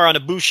knee bar on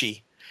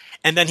Ibushi,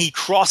 and then he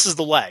crosses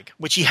the leg,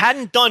 which he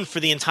hadn't done for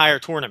the entire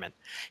tournament.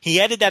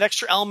 He added that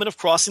extra element of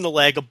crossing the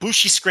leg.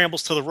 Ibushi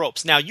scrambles to the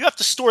ropes. Now, you have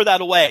to store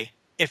that away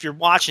if you're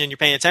watching and you're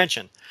paying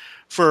attention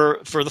for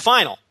the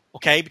final,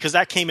 okay? Because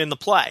that came into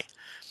play.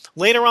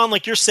 Later on,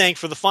 like you're saying,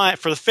 for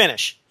the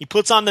finish, he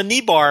puts on the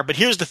knee bar, but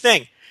here's the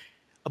thing.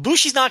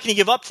 Ibushi's not going to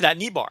give up to that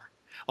knee bar,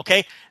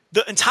 okay?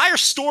 The entire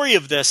story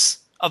of this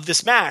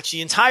match,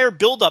 the entire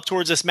build-up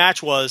towards this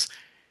match was,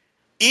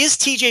 is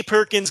TJ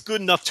Perkins good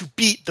enough to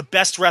beat the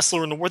best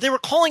wrestler in the world? They were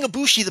calling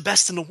Ibushi the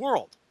best in the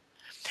world.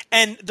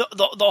 And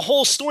the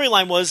whole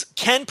storyline was,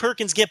 can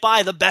Perkins get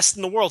by the best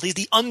in the world? He's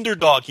the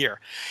underdog here.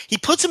 He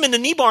puts him in the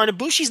knee bar, and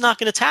Ibushi's not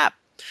going to tap.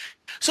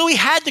 So he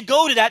had to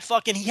go to that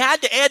he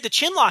had to add the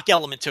chinlock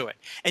element to it.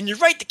 And you're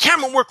right, the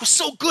camera work was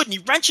so good, and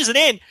he wrenches it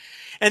in.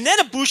 And then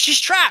Ibushi's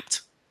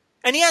trapped.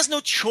 And he has no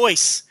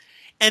choice.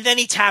 And then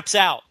he taps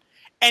out.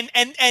 And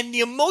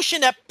the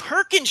emotion that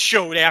Perkins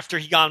showed after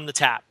he got him to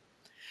tap.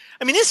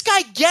 I mean, this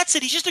guy gets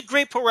it. He's just a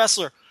great pro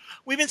wrestler.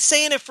 We've been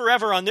saying it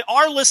forever.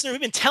 Our listener,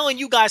 we've been telling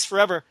you guys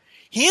forever.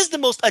 He is the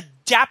most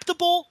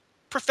adaptable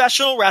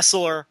professional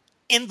wrestler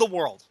in the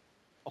world.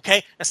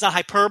 Okay? That's not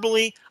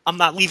hyperbole. I'm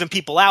not leaving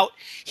people out.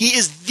 He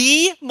is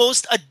the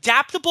most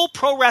adaptable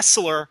pro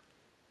wrestler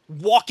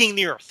walking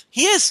the earth.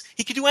 He is.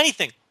 He can do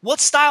anything. What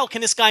style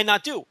can this guy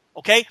not do?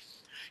 Okay?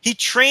 He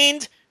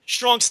trained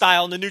strong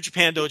style in the New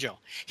Japan Dojo.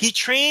 He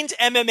trained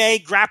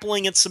MMA,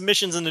 grappling, and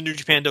submissions in the New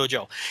Japan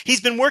Dojo.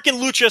 He's been working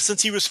lucha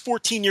since he was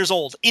 14 years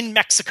old in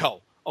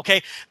Mexico.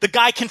 Okay? The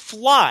guy can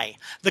fly.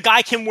 The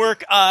guy can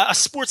work a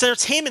sports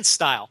entertainment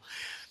style.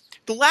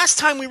 The last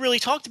time we really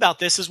talked about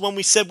this is when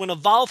we said when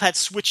VOW had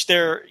switched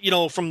their,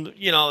 from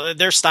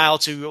their style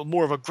to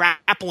more of a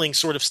grappling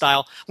sort of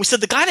style. We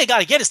said the guy they got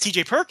to get is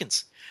TJ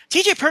Perkins.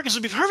 TJ Perkins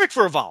would be perfect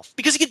for VOW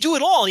because he can do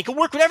it all. He can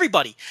work with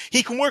everybody.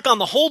 He can work on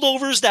the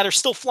holdovers that are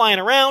still flying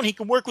around. He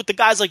can work with the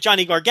guys like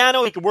Johnny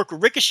Gargano. He can work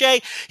with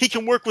Ricochet. He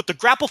can work with the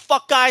grapple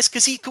fuck guys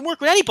because he can work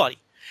with anybody.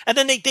 And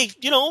then they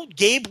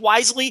Gabe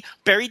wisely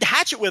buried the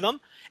hatchet with him.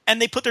 And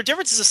they put their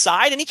differences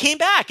aside, and he came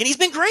back, and he's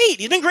been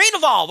great. He's been great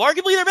in VOW,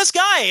 arguably their best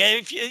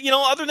guy.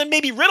 Other than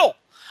maybe Riddle.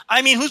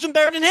 I mean, who's been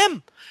better than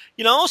him?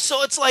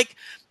 So it's like,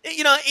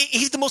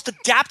 he's the most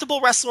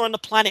adaptable wrestler on the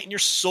planet, and you're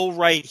so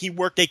right. He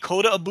worked a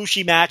Kota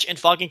Ibushi match and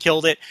fucking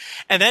killed it,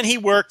 and then he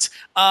worked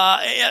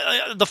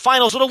the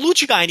finals with a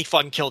lucha guy, and he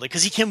fucking killed it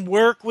because he can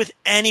work with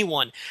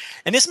anyone.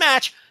 And this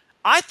match,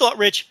 I thought,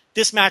 Rich,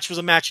 this match was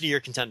a match of the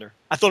year contender.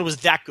 I thought it was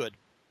that good.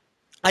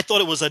 I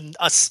thought it was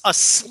a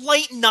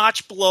slight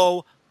notch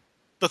below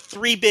the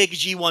three big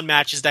G1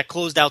 matches that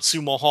closed out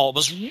Sumo Hall. It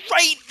was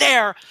right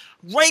there,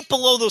 right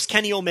below those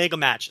Kenny Omega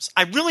matches.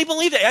 I really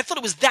believe it. I thought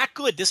it was that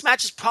good. This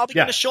match is probably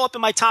going to show up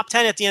in my top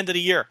 10 at the end of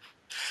the year.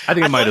 I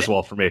think it might as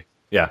well for me.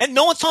 Yeah. And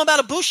no one's talking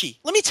about Ibushi.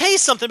 Let me tell you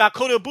something about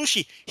Kota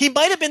Ibushi. He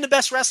might have been the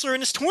best wrestler in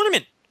this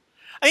tournament.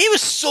 I mean, he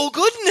was so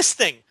good in this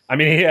thing. I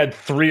mean, he had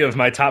 3 of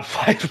my top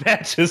 5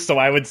 matches, so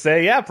I would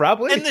say, yeah,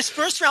 probably. And this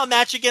first round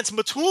match against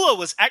Matula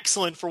was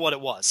excellent for what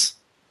it was.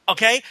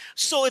 Okay?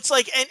 So it's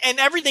like, and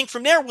everything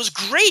from there was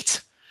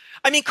great.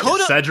 I mean,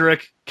 Kota...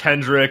 Cedric,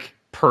 Kendrick,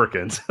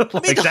 Perkins.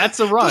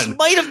 That's a run. Those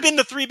might have been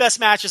the 3 best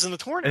matches in the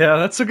tournament. Yeah,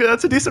 that's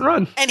a decent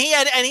run. And he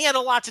had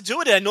a lot to do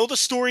with it. I know the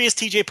story is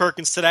TJ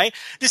Perkins today.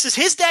 This is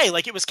his day.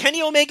 Like it was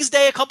Kenny Omega's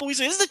day a couple weeks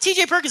ago. This is the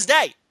TJ Perkins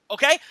day.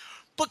 Okay?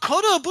 But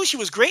Kota Ibushi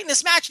was great in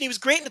this match, and he was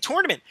great in the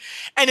tournament.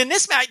 And in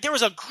this match, there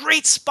was a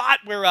great spot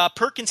where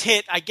Perkins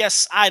hit. I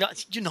guess I'm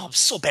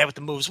so bad with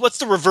the moves. What's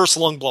the reverse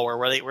lung blower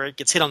where it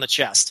gets hit on the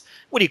chest?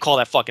 What do you call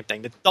that fucking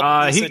thing? They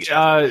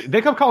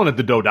kept calling it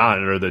the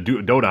Dodon or the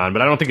Dodon,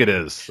 but I don't think it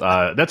is.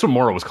 That's what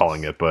Mora was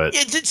calling it. But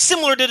it's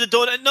similar to the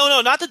Dodon.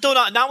 No, not the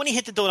Dodon. Not when he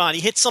hit the Dodon. He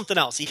hit something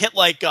else. He hit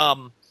like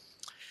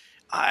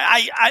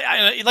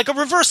like a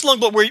reverse lung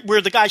blow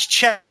where the guy's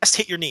chest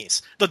hit your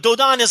knees. The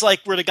Dodon is like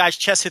where the guy's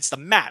chest hits the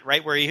mat,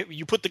 right? Where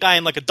you put the guy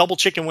in like a double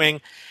chicken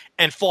wing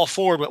and fall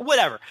forward,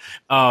 whatever.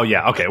 Oh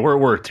yeah, okay,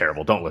 we're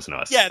terrible. Don't listen to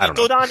us. Yeah, the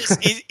Dodon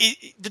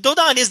the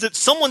Dodon is that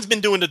someone's been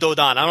doing the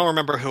Dodon. I don't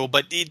remember who,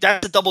 but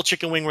that's the double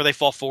chicken wing where they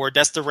fall forward.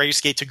 That's the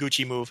Ryusuke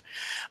Taguchi move.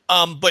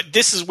 But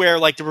this is where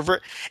like the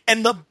revert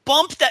and the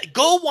bump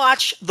go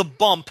watch the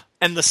bump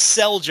and the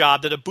sell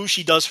job that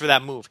Ibushi does for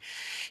that move.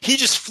 He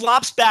just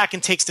flops back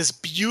and takes this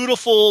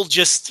beautiful,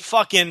 just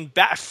fucking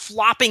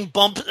flopping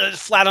bump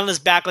flat on his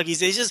back. Like he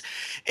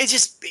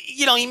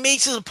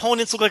makes his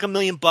opponents look like $1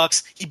 million.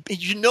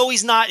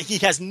 He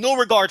has no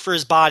regard for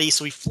his body.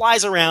 So he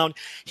flies around.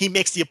 He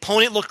makes the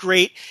opponent look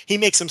great. He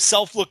makes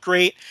himself look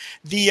great.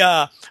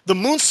 The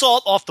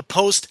moonsault off the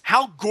post.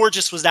 How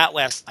gorgeous was that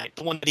last night?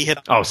 The one that he hit.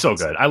 Oh, so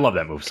good. I love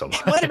that move so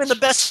much. It might have been the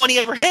best one he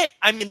ever hit.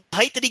 I mean, the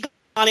height that he got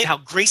on it, how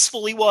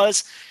graceful he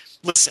was.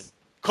 Listen.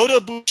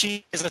 Kota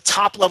Ibushi is a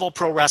top-level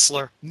pro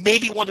wrestler,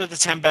 maybe one of the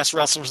 10 best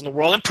wrestlers in the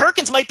world, and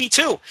Perkins might be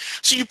too.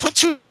 So you put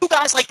 2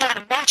 guys like that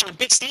in a match on a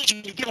big stage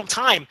and you give them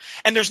time,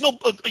 and there's no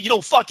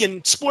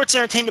fucking sports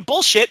entertainment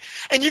bullshit,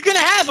 and you're going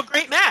to have a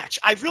great match.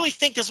 I really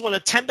think this is one of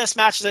the 10 best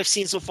matches I've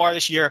seen so far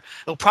this year.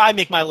 It'll probably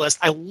make my list.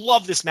 I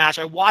love this match.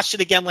 I watched it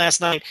again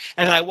last night,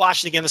 and then I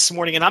watched it again this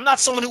morning, and I'm not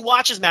someone who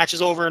watches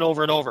matches over and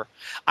over and over.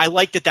 I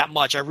liked it that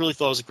much. I really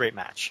thought it was a great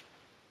match.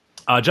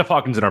 Jeff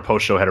Hawkins in our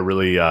post show had a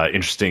really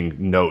interesting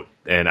note,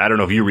 and I don't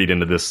know if you read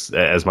into this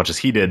as much as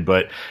he did,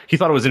 but he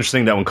thought it was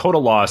interesting that when Kota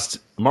lost,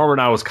 Mauro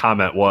Ranallo's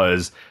comment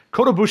was,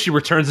 Kota Ibushi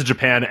returns to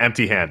Japan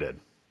empty-handed.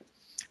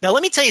 Now,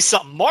 let me tell you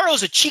something.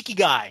 Mauro's a cheeky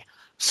guy.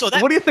 So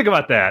what do you think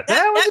about that?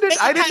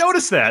 I didn't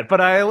notice that, but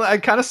I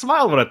kind of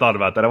smiled when I thought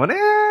about that. I went,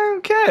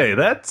 okay,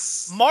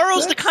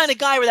 Mauro's the kind of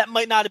guy where that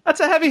might not have... That's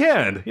a heavy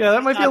hand. Yeah,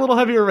 that might be a little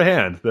heavier of a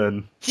hand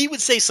than... He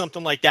would say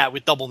something like that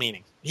with double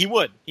meaning. He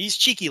would. He's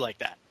cheeky like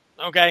that.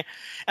 Okay,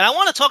 and I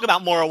want to talk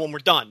about Morrow when we're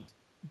done.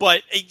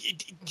 But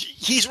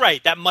he's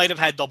right. That might have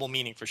had double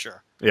meaning for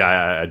sure.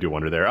 Yeah, I do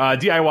wonder there.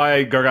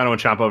 DIY, Gargano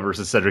and Ciampa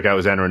versus Cedric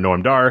Alexander and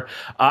Noam Dar.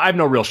 I have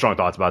no real strong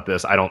thoughts about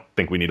this. I don't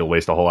think we need to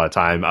waste a whole lot of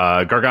time.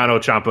 Gargano,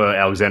 Ciampa,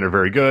 Alexander,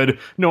 very good.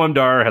 Noam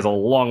Dar has a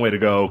long way to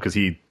go because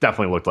he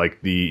definitely looked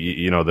like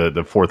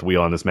the fourth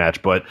wheel on this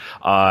match. But,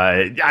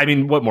 I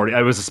mean, what more?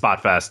 It was a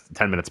spot fest,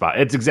 10-minute spot.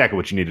 It's exactly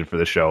what you needed for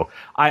this show.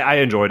 I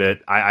enjoyed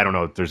it. I don't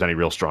know if there's any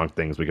real strong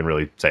things we can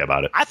really say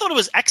about it. I thought it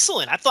was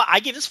excellent. I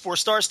gave this 4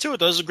 stars too.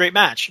 It was a great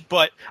match.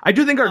 But I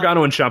do think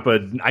Gargano and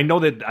Ciampa, I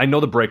know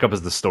the breakup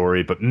is the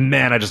story, but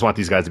man, I just want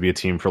these guys to be a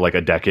team for like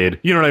a decade.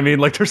 You know what I mean?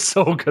 Like, they're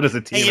so good as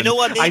a team. Hey, you know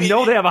what? I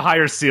know they have a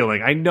higher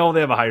ceiling. I know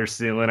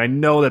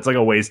that's like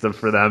a waste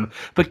for them.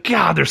 But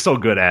God, they're so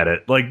good at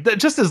it. Like,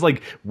 just as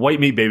like white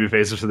meat baby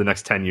faces for the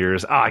next 10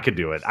 years, I could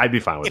do it. I'd be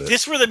fine with it. If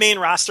this were the main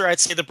roster, I'd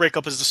say the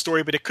breakup is the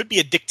story, but it could be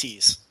a dick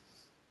tease.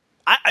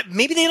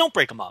 Maybe they don't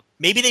break them up.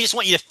 Maybe they just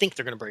want you to think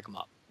they're going to break them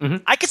up.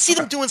 Mm-hmm. I could see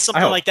them doing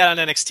something like that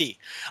on NXT.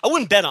 I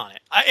wouldn't bet on it.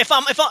 If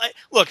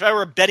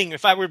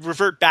I would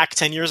revert back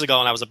 10 years ago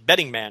and I was a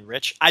betting man,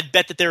 Rich, I'd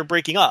bet that they were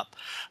breaking up.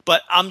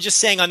 But I'm just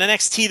saying on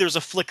NXT, there's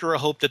a flicker of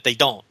hope that they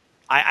don't.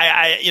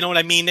 You know what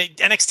I mean?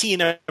 NXT, you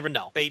never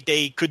know.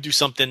 They could do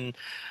something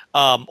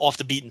off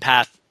the beaten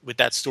path with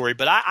that story.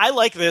 But I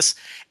like this,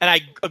 and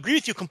I agree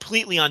with you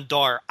completely on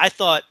Dar. I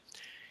thought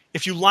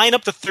if you line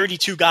up the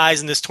 32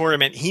 guys in this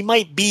tournament, he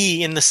might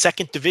be in the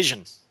second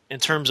division in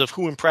terms of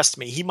who impressed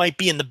me. He might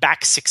be in the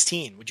back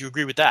 16. Would you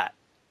agree with that?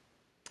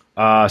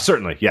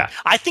 Certainly, yeah.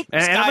 I think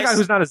another guy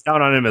who's not as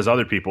down on him as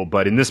other people,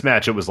 but in this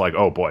match, it was like,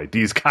 oh boy,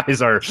 these guys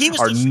are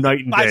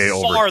night and day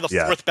over. By far the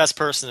fourth best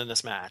person in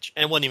this match,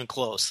 and it wasn't even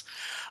close.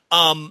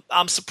 I'm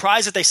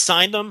surprised that they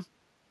signed him.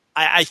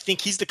 I think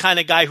he's the kind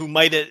of guy who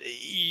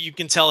you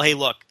can tell, hey,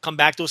 look, come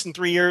back to us in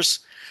 3 years.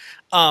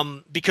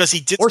 Because he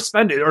did, or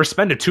spend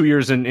it 2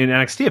 years in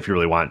NXT if you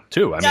really want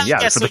to. I mean,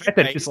 for the fact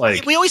that he's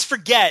like, we always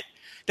forget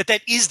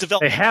that is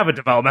development. They have a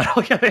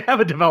developmental. Yeah, they have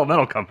a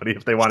developmental company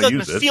if they want to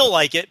use it. Doesn't feel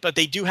like it, but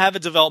they do have a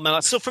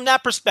developmental. So from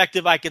that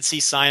perspective, I could see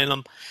signing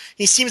him.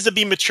 He seems to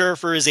be mature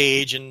for his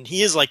age, and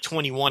he is like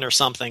 21 or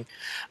something.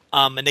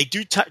 And they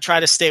do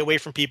try to stay away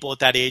from people at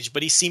that age,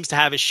 but he seems to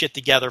have his shit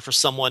together for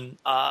someone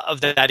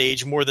of that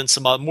age more than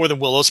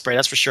Will Ospreay,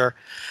 that's for sure.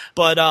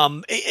 But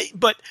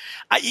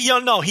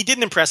no, he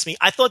didn't impress me.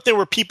 I thought there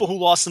were people who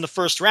lost in the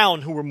first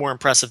round who were more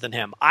impressive than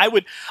him. I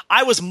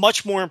was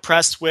much more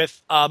impressed with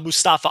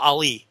Mustafa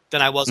Ali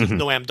than I was with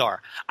Noam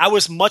Dar. I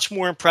was much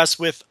more impressed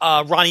with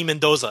Ronnie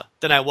Mendoza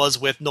than I was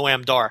with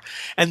Noam Dar.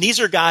 And these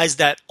are guys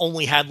that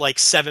only had like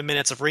 7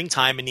 minutes of ring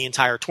time in the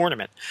entire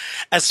tournament.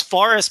 As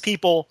far as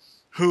people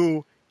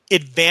who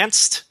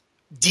advanced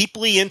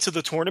deeply into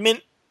the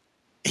tournament,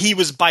 he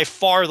was by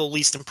far the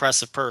least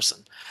impressive person.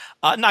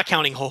 Not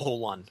counting Ho Ho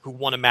Lun, who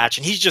won a match,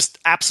 and he's just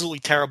absolutely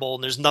terrible,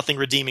 and there's nothing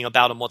redeeming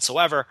about him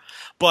whatsoever.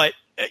 But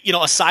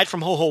aside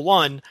from Ho Ho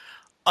Lun,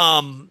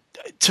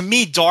 to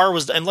me, Dar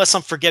was, unless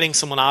I'm forgetting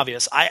someone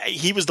obvious,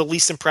 he was the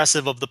least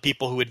impressive of the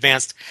people who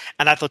advanced,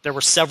 and I thought there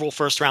were several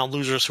first-round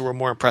losers who were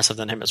more impressive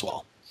than him as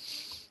well.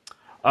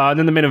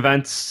 Then the main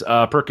events,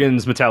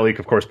 Perkins, Metalik.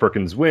 Of course,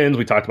 Perkins wins.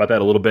 We talked about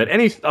that a little bit.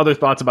 Any other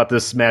thoughts about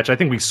this match? I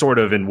think we sort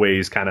of, in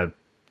ways, kind of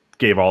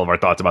gave all of our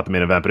thoughts about the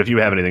main event. But if you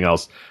have anything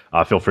else,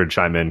 feel free to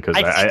chime in, because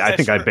I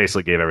think I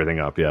basically gave everything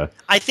up, yeah.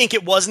 I think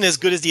it wasn't as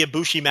good as the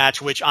Ibushi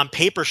match, which on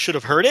paper should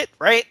have hurt it,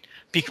 right?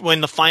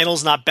 When the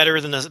final's not better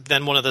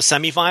than one of the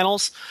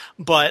semifinals,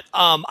 but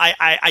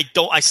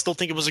I still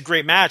think it was a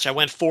great match. I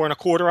went 4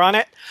 1/4 on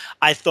it.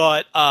 I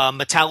thought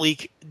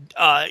Metalik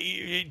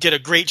did a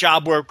great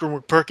job working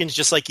with Perkins,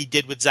 just like he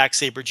did with Zack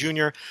Sabre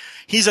Jr.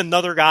 He's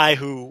another guy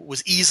who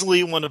was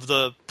easily one of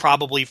the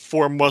probably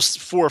 4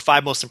 or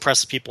 5 most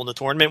impressive people in the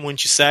tournament,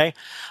 wouldn't you say?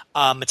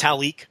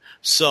 Metalik.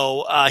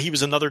 So he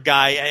was another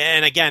guy,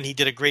 and again, he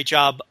did a great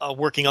job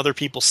working other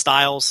people's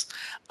styles.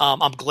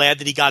 I'm glad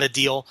that he got a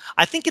deal.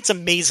 I think it's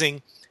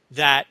amazing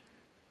that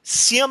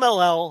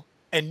CMLL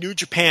and New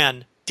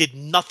Japan did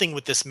nothing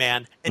with this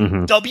man,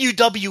 and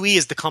WWE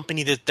is the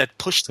company that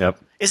pushed him. Yep.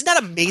 Isn't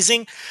that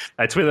amazing?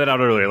 I tweeted that out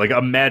earlier. Like,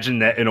 imagine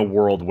that in a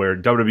world where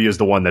WWE is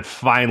the one that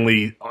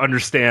finally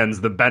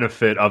understands the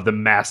benefit of the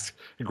masked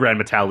Grand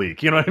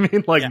Metalik. You know what I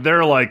mean? Like,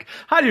 they're like,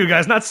 how do you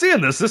guys not seeing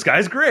this? This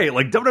guy's great.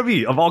 Like,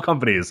 WWE, of all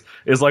companies,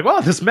 is like,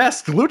 wow, this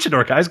masked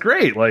luchador guy's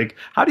great. Like,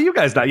 how do you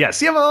guys not? Yeah,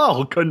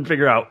 CMLL couldn't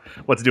figure out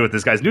what to do with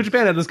this guy. New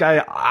Japan had this guy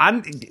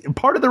on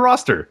part of the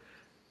roster.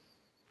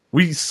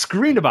 We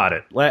screamed about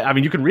it. I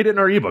mean, you can read it in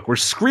our ebook. We're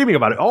screaming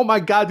about it. Oh my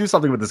God, do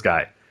something with this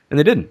guy. And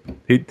they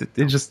didn't. They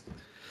just...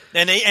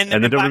 And then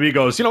WWE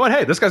goes, you know what?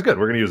 Hey, this guy's good.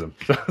 We're going to use him.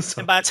 So.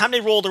 And by the time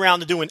they rolled around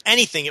to doing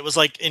anything, it was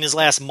like in his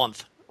last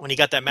month when he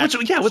got that match.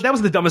 That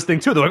was the dumbest thing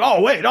too. They're like,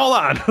 oh wait, hold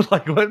on.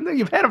 Like,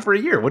 you've had him for a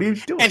year. What are you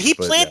doing? And he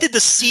planted the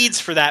seeds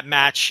for that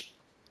match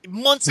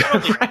months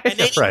earlier, and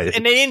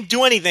they didn't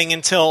do anything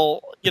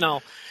until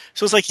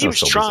So it's like he was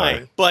trying.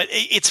 Bizarre. But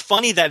it's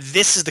funny that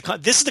this is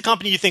the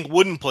company you think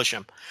wouldn't push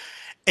him.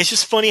 It's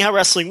just funny how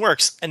wrestling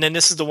works. And then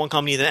this is the one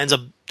company that ends up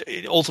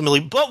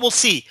ultimately. But we'll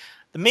see.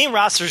 the main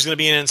roster is going to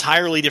be an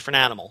entirely different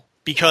animal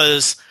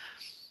because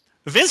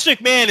Vince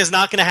McMahon is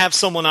not going to have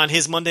someone on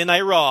his Monday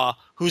Night Raw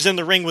who's in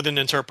the ring with an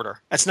interpreter.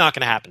 That's not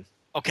going to happen.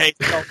 Okay,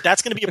 so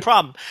that's going to be a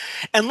problem.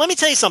 And let me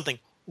tell you something.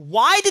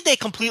 Why did they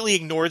completely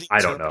ignore the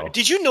interpreter? I don't know.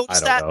 Did you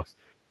notice that? Know.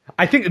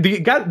 I think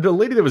the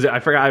lady that was I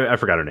forgot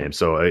her name.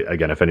 So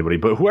again, if anybody,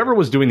 but whoever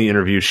was doing the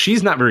interview,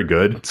 she's not very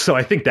good. So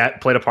I think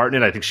that played a part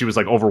in it. I think she was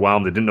like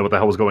overwhelmed. They didn't know what the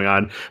hell was going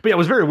on. But yeah, it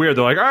was very weird.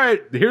 They're like, all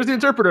right, here's the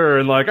interpreter,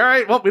 and like, all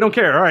right, well, we don't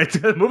care. All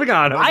right, moving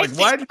on.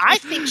 I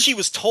think she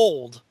was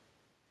told.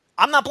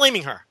 I'm not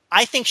blaming her.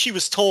 I think she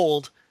was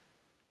told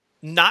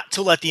not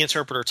to let the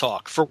interpreter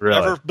talk for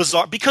whatever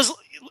bizarre. Because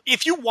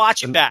if you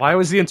watch it back, why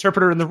was the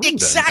interpreter in the room?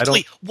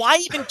 Exactly. Why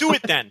even do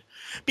it then?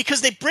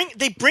 Because they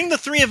bring the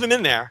three of them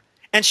in there.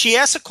 And she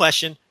asks a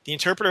question, the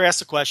interpreter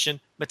asks a question,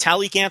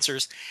 Metalik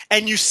answers,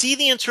 and you see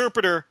the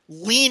interpreter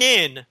lean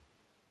in,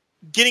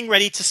 getting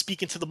ready to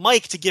speak into the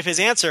mic to give his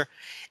answer,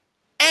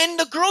 and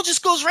the girl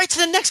just goes right to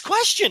the next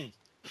question.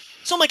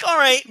 So I'm like, all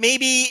right,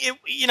 maybe,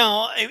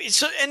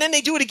 and then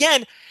they do it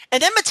again,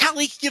 and then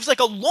Metalik gives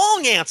like a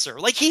long answer,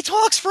 like he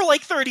talks for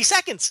like 30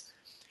 seconds.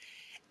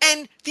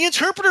 And the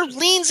interpreter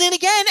leans in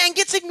again and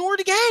gets ignored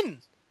again.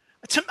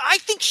 I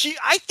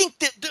think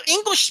that the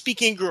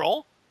English-speaking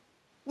girl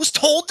was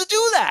told to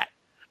do that.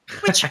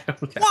 Which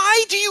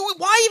why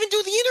even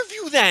do the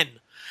interview then?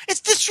 It's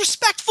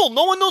disrespectful.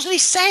 No one knows what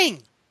he's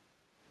saying.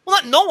 Well,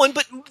 not no one,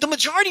 but the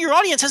majority of your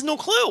audience has no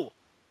clue.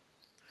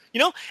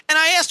 And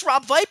I asked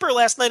Rob Viper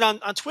last night on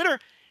Twitter,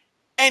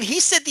 and he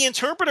said the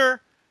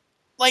interpreter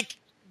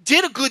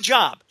did a good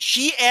job.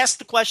 She asked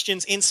the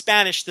questions in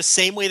Spanish the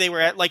same way they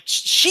were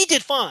she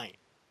did fine.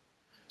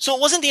 So it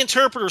wasn't the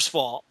interpreter's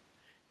fault.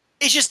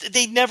 It's just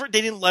they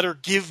didn't let her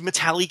give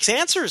Metalik's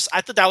answers.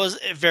 I thought that was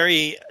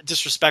very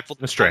disrespectful.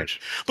 That's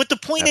strange. But the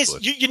point is,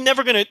 you're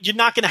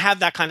not gonna have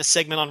that kind of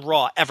segment on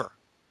Raw ever.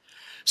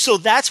 So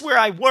that's where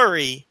I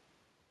worry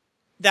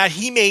that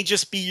he may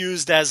just be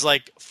used as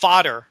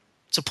fodder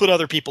to put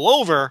other people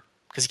over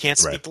because he can't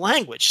speak the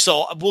language.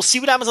 So we'll see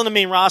what happens on the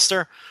main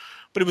roster.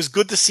 But it was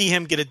good to see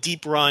him get a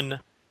deep run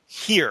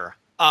here,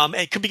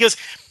 because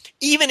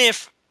even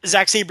if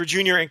Zack Sabre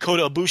Jr. and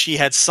Kota Ibushi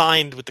had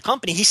signed with the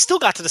company, he still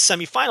got to the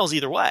semifinals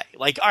either way.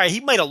 All right, he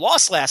might have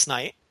lost last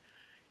night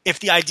if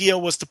the idea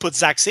was to put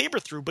Zack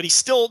Sabre through, but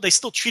they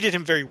still treated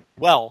him very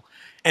well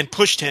and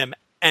pushed him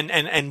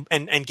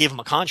and gave him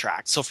a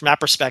contract. So from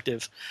that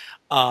perspective,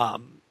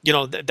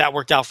 that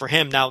worked out for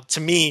him. Now, to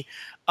me,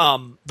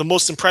 the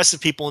most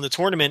impressive people in the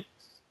tournament,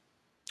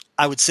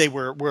 I would say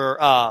were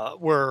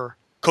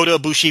Kota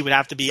Ibushi would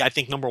have to be, I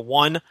think, number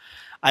 1.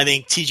 I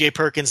think TJ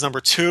Perkins number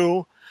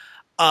 2.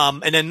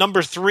 And then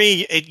number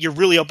 3, you're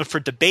really open for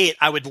debate.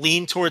 I would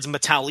lean towards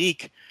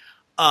Metalik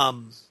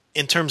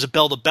in terms of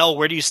bell to bell.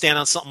 Where do you stand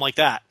on something like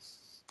that?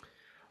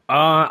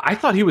 I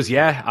thought he was,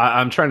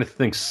 I'm trying to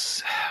think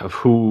of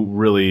who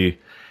really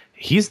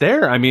he's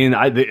there. I mean,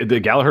 the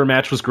Gallagher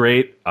match was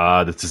great. The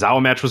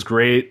Tozawa match was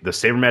great. The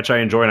Sabre match I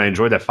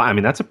enjoyed that fight. I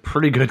mean, that's a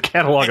pretty good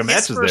catalog of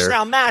matches there. His first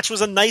round match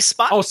was a nice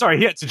spot. Oh, sorry,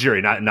 he had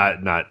Tajiri, not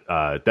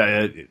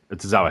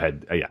Tozawa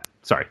had,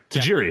 Sorry,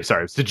 Tajiri. Yeah.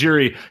 Sorry,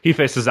 Tajiri. He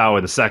faced Tozawa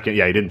in the second.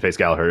 Yeah, he didn't face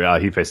Gallagher.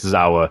 He faced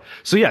Tozawa.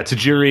 So yeah,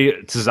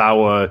 Tajiri,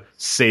 Tozawa,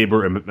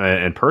 Sabre,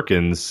 and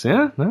Perkins.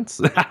 Yeah, that's.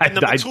 And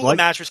the Matula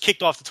match was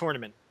kicked off the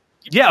tournament.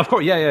 Yeah, of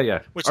course.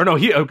 Yeah. Or no,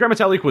 Grand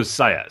Metalik was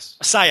Sayas.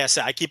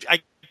 Sayas. I keep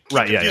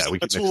right. Yeah.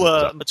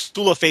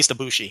 Matula faced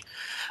Ibushi.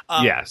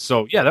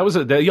 So that was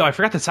I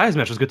forgot the Sayas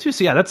match was good too.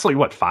 So yeah, that's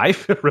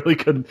 5 really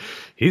good.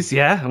 He's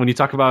when you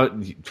talk about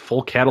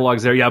full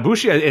catalogs there. Yeah,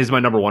 Ibushi is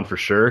my number 1 for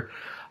sure.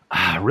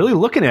 Really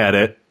looking at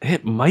it,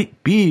 it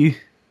might be.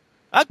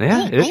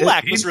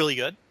 Gulak was really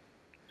good.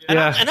 And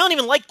yeah. I don't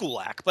even like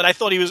Gulak, but I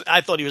thought he was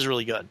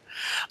really good.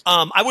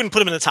 I wouldn't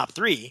put him in the top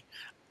 3.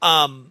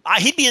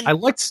 He'd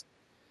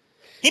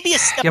be a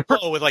step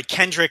below with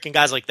Kendrick and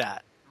guys like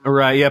that.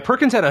 Right. Yeah.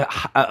 Perkins had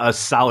a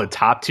solid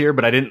top tier,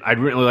 but I didn't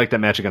really like that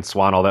match against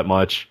Swan all that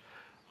much.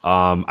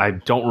 I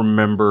don't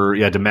remember.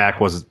 Yeah, DeMac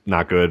was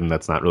not good, and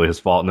that's not really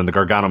his fault. And then the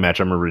Gargano match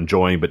I remember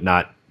enjoying, but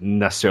not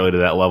necessarily to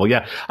that level.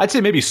 Yeah, I'd say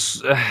maybe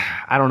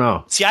I don't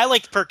know. See, I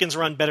liked Perkins'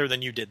 run better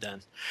than you did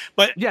then.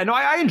 But yeah, no,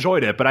 I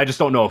enjoyed it, but I just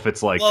don't know if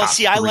it's Well,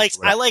 see, I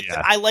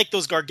like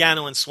those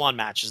Gargano and Swan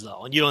matches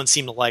though, and you don't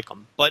seem to like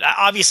them. But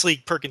obviously,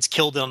 Perkins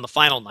killed it on the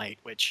final night,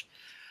 which.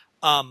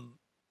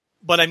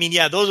 But I mean,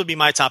 yeah, those would be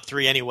my top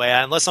 3 anyway,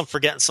 unless I'm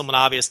forgetting someone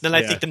obvious. Then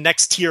I think the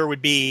next tier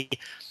would be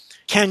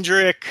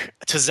Kendrick,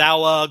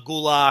 Tozawa,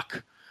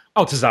 Gulak.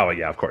 Oh, Tozawa,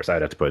 yeah, of course.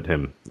 I'd have to put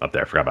him up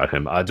there. I forgot about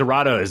him.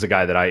 Dorado is a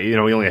guy that he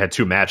only had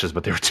 2 matches,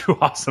 but they were too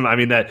awesome. I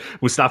mean, that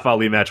Mustafa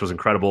Ali match was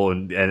incredible,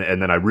 and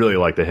then I really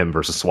liked the him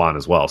versus Swan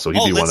as well. So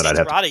he'd be one that I'd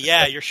have to.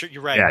 Yeah,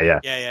 you're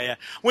right. Yeah.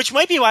 Which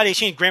might be why they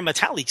changed Grand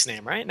Metalik's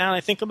name, right? Now that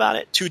I think about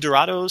it. 2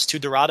 Dorados, 2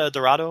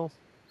 Dorado.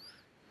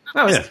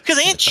 Oh, yeah. Because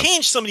they ain't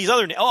changed some of these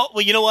other names. Oh,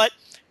 well, you know what?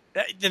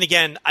 Then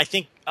again, I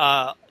think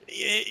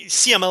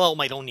CMLL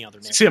might own the other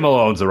name. CMLL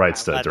owns the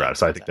rights to Dorado,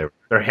 so I think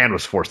their hand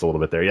was forced a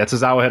little bit there. Yeah,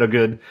 Tozawa had a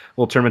good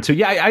little tournament too.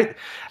 I'd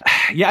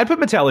put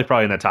Metalik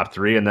probably in that top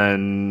 3, and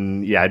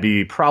then I'd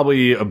be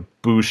probably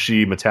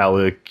Bushi,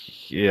 Metallic,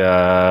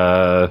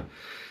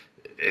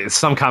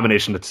 some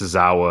combination of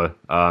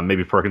Tozawa,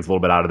 maybe Perkins a little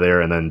bit out of there,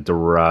 and then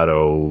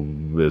Dorado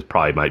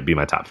might be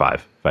my top 5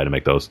 if I had to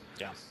make those.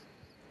 Yeah,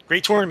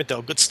 great tournament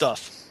though, good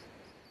stuff.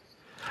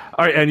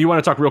 All right, and you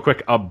want to talk real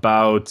quick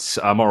about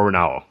Mauro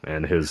Ranallo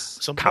and his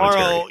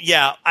commentary? Mauro,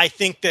 yeah, I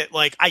think that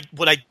what I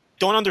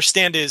don't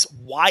understand is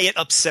why it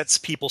upsets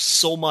people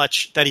so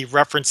much that he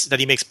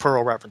makes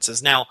Pearl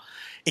references. Now,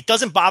 it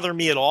doesn't bother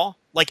me at all.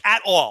 Like,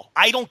 at all.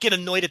 I don't get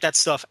annoyed at that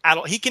stuff at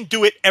all. He can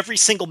do it every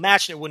single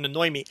match and it wouldn't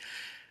annoy me.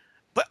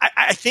 But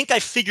I think I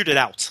figured it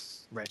out,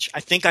 Rich.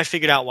 I think I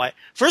figured out why.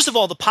 First of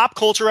all, the pop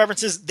culture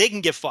references, they can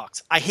get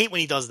fucked. I hate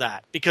when he does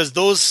that because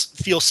those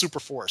feel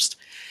super forced.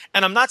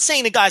 And I'm not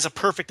saying the guy's a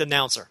perfect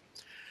announcer.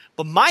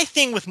 But my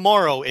thing with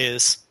Mauro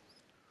is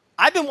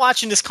I've been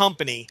watching this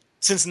company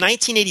since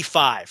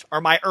 1985 are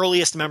my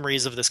earliest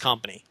memories of this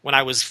company when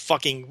I was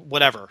fucking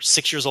whatever,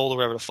 6 years old or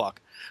whatever the fuck.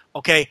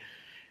 Okay?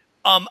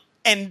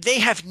 And they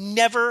have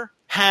never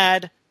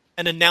had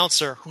an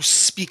announcer who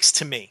speaks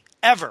to me,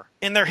 ever,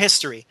 in their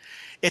history.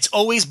 It's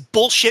always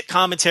bullshit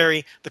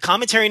commentary. The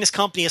commentary in this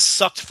company has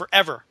sucked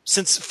forever.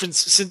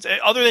 Since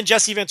other than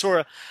Jesse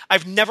Ventura,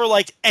 I've never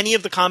liked any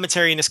of the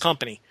commentary in this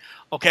company.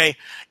 Okay?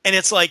 And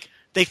it's like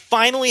they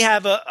finally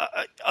have a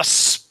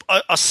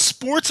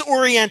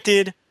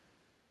sports-oriented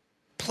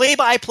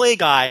play-by-play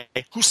guy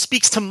who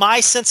speaks to my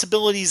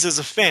sensibilities as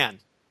a fan.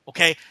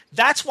 Okay?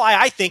 That's why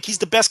I think he's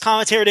the best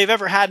commentator they've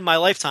ever had in my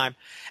lifetime.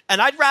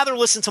 And I'd rather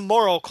listen to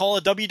Mauro call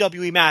a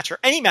WWE match, or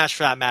any match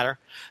for that matter,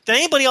 than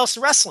anybody else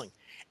in wrestling.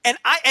 And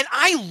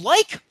I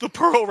like the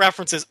Pearl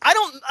references. I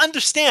don't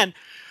understand.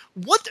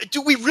 What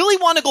do we really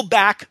want to go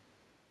back?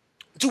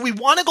 Do we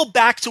want to go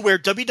back to where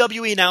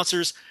WWE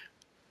announcers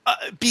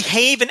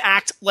behave and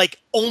act like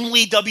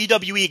only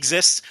WWE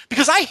exists?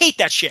 Because I hate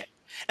that shit.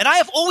 And I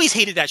have always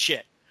hated that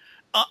shit.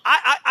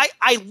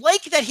 I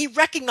like that he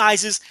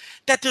recognizes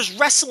that there's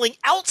wrestling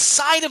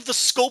outside of the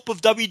scope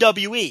of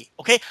WWE,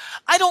 okay?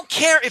 I don't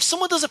care if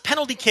someone does a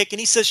penalty kick and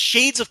he says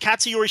shades of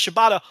Katsuyori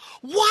Shibata.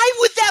 Why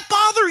would that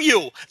bother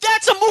you?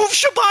 That's a move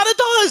Shibata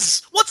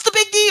does. What's the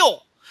big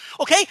deal?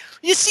 Okay?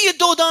 You see a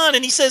Dodan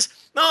and he says,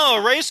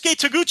 "Oh, Ryusuke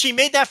Taguchi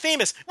made that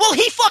famous." Well,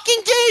 he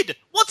fucking did.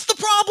 What's the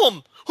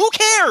problem? Who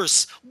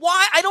cares?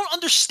 Why? I don't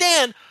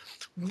understand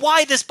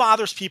why this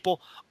bothers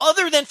people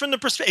other than from the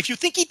perspective. If you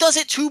think he does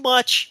it too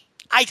much,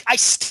 I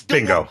still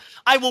bingo.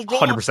 I will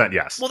roll 100%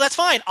 yes. Well, that's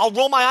fine. I'll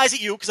roll my eyes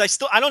at you because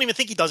I don't even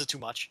think he does it too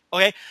much.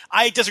 Okay,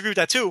 I disagree with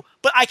that too.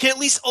 But I can at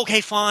least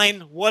fine,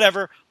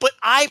 whatever. But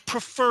I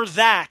prefer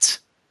that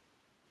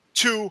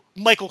to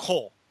Michael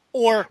Cole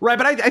or right.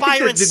 But I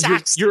Byron think that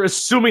Saxton. you're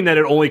assuming that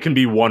it only can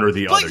be one or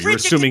the other. You're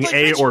assuming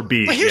A or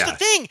B. But here's the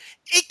thing: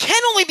 it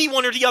can only be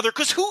one or the other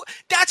because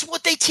that's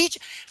what they teach.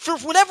 For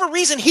whatever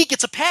reason, he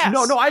gets a pass.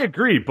 No, I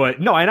agree,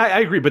 but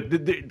I agree,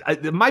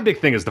 but my big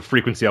thing is the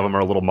frequency of them are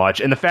a little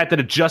much, and the fact that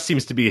it just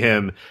seems to be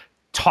him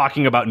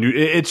talking about new.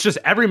 It's just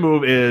every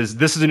move is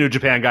this is a New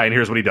Japan guy, and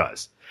here's what he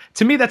does.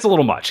 To me, that's a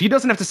little much. He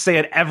doesn't have to say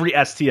it every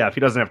STF. He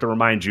doesn't have to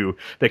remind you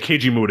that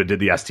Keiji Muda did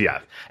the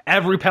STF.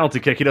 Every penalty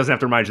kick, he doesn't have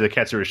to remind you that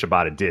Katsuyori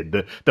Shibata did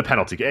the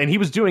penalty kick. And he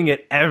was doing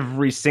it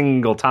every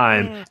single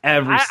time,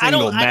 every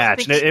single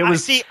match.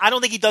 I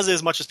don't think he does it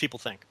as much as people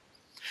think.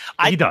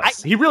 He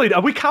does. He really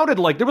does. We counted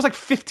there was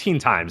 15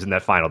 times in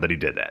that final that he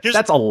did that.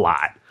 That's a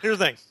lot. Here's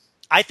the thing.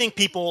 I think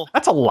people...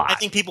 That's a lot. I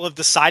think people have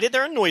decided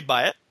they're annoyed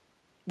by it,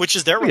 which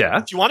is their right.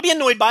 Yeah. If you want to be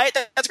annoyed by it,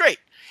 that's great.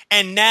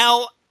 And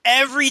now...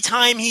 every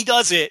time he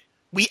does it,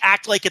 we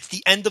act like it's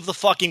the end of the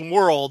fucking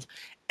world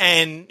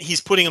and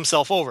he's putting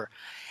himself over.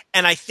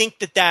 And I think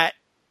that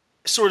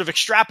sort of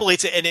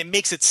extrapolates it and it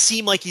makes it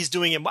seem like he's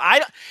doing it.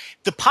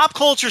 The pop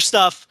culture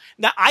stuff,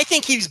 now I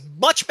think he's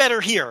much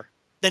better here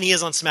than he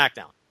is on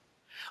SmackDown.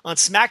 On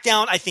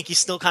SmackDown, I think he's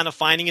still kind of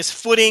finding his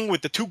footing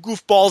with the two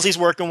goofballs he's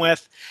working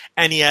with,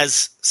 and he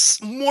has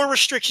more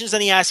restrictions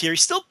than he has here. He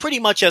still pretty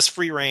much has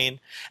free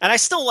reign, and I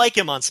still like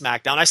him on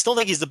SmackDown. I still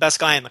think he's the best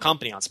guy in the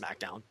company on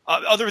SmackDown,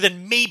 other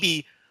than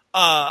maybe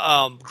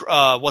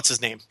what's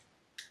his name,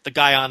 the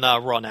guy on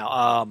Raw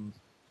now,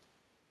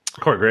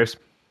 Corey Graves.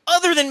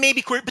 Other than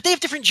maybe Corey, but they have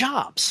different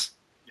jobs.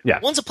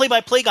 Yeah, one's a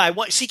play-by-play guy,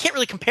 so you can't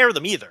really compare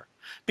them either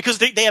because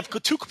they have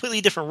two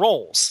completely different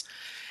roles.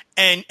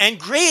 And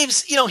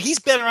Graves, he's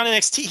better on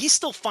NXT. He's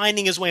still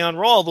finding his way on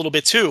Raw a little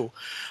bit too.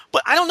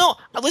 But I don't know.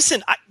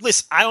 Listen, I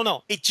don't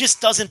know. It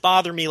just doesn't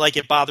bother me like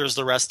it bothers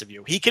the rest of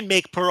you. He can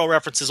make Pearl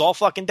references all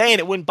fucking day and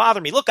it wouldn't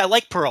bother me. Look, I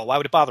like Pearl. Why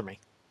would it bother me?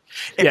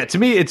 Yeah, to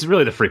me, it's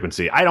really the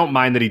frequency. I don't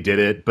mind that he did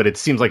it, but it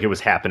seems like it was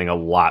happening a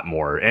lot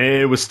more. And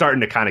it was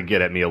starting to kind of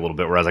get at me a little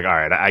bit where I was like, all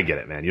right, I get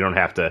it, man. You don't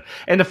have to.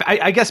 And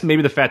I guess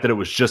maybe the fact that it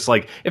was just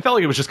like, it felt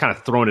like it was just kind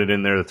of throwing it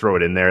in there to throw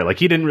it in there. Like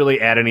he didn't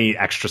really add any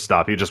extra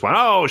stuff. He just went,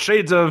 oh,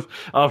 shades of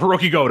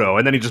Hiroki Goto.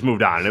 And then he just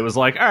moved on. And it was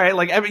like, all right,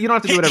 like you don't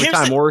have to do it every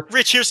time.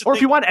 Rich, or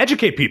if you want to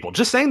educate people,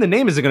 just saying the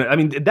name isn't going to, I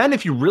mean, then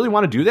if you really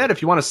want to do that,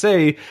 if you want to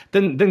say,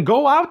 then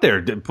go out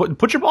there,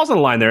 put your balls on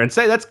the line there and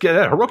say, that's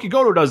Hiroki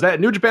Goto does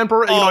that. New Japan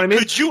Pro, what I mean?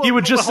 Could you, he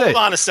would just hold say,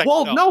 on a second.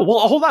 well, no,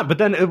 hold on. But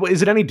then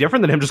is it any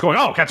different than him just going,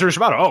 oh, Katsuri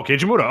Shibata, oh,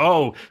 Keiji Muda,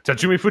 oh,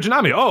 Tatsumi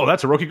Fujinami, oh,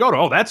 that's Hiroki Goto,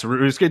 oh, that's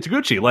Ryusuke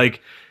Taguchi.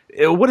 Like,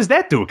 what does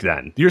that do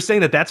then? You're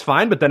saying that that's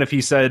fine, but then if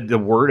he said the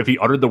word, if he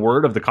uttered the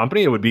word of the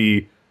company, it would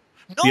be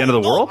the end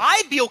of the world?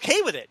 I'd be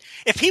okay with it.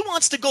 If he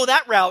wants to go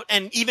that route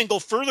and even go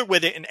further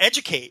with it and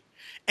educate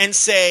and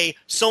say,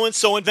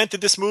 so-and-so invented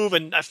this move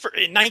in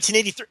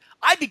 1983,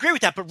 I'd be great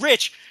with that. But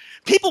Rich,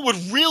 people would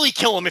really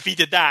kill him if he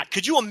did that.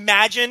 Could you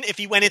imagine if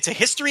he went into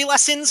history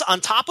lessons on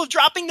top of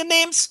dropping the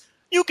names?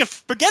 You can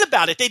forget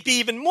about it. They'd be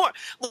even more.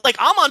 Like,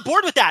 I'm on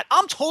board with that.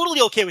 I'm totally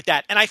okay with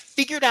that. And I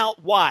figured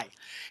out why.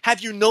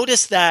 Have you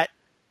noticed that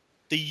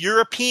the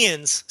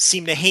Europeans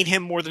seem to hate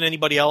him more than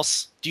anybody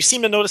else? Do you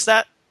seem to notice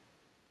that?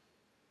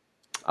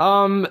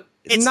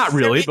 It's not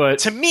really, but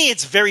to me,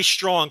 it's very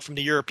strong from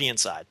the European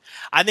side.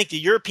 I think the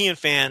European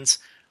fans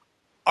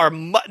are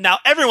now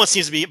everyone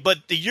seems to be,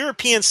 but the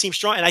Europeans seem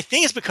strong, and I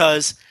think it's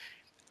because,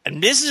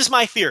 and this is just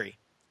my theory,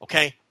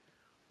 okay?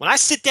 When I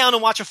sit down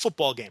and watch a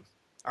football game,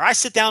 or I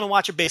sit down and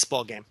watch a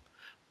baseball game,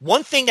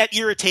 one thing that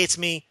irritates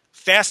me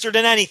faster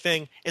than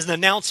anything is an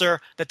announcer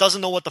that doesn't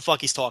know what the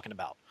fuck he's talking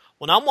about.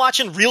 When I'm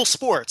watching real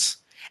sports,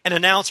 an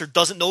announcer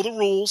doesn't know the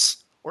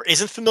rules or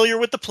isn't familiar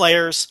with the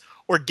players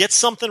or gets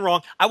something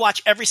wrong, I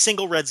watch every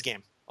single Reds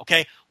game,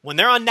 okay? When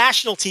they're on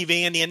national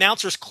TV and the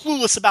announcer's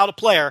clueless about a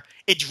player,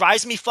 it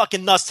drives me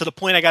fucking nuts to the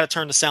point I got to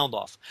turn the sound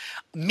off.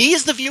 Me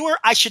as the viewer,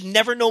 I should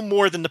never know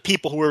more than the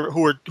people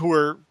who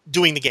are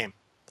doing the game.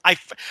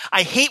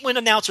 I hate when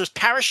announcers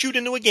parachute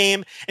into a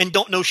game and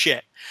don't know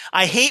shit.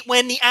 I hate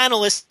when the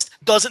analyst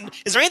doesn't.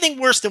 Is there anything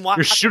worse than watching?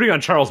 You're shooting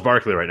on Charles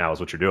Barkley right now is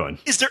what you're doing.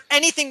 Is there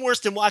anything worse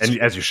than watching,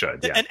 and as you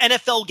should, yeah, an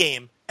NFL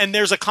game and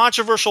there's a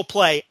controversial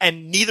play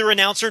and neither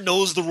announcer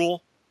knows the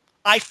rule?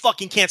 I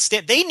fucking can't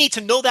stand. They need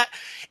to know that.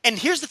 And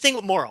here's the thing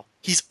with Morrow.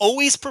 He's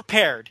always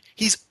prepared.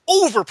 He's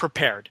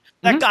over-prepared.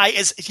 That guy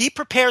he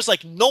prepares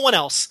like no one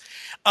else.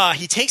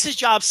 He takes his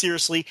job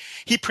seriously.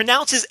 He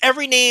pronounces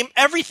every name,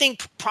 everything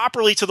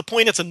properly to the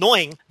point it's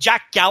annoying.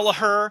 Jack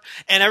Gallagher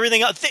and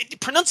everything else.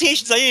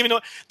 Pronunciations I didn't even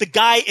know. The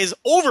guy is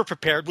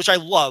over-prepared, which I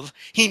love.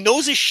 He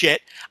knows his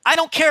shit. I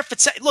don't care if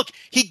it's... Look,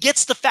 he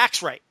gets the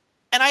facts right.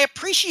 And I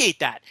appreciate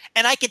that.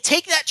 And I can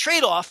take that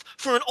trade-off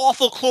for an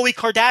awful Khloe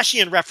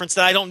Kardashian reference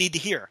that I don't need to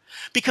hear.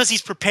 Because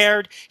he's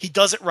prepared, he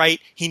does it right,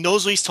 he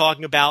knows what he's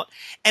talking about.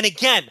 And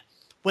again,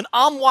 when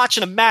I'm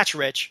watching a match,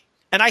 Rich,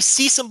 and I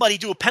see somebody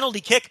do a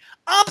penalty kick,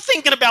 I'm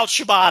thinking about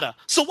Shibata.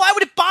 So why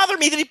would it bother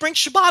me that he brings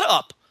Shibata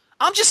up?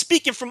 I'm just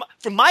speaking from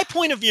my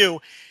point of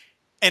view,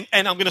 and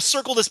I'm going to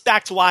circle this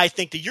back to why I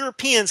think the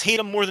Europeans hate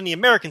him more than the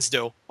Americans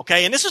do,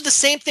 okay? And this was the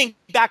same thing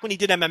back when he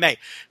did MMA.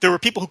 There were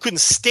people who couldn't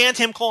stand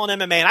him calling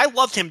MMA, and I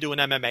loved him doing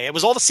MMA. It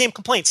was all the same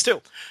complaints,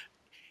 too.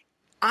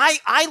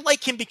 I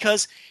like him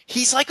because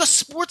he's like a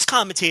sports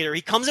commentator.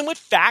 He comes in with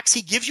facts.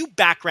 He gives you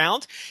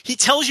background. He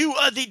tells you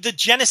the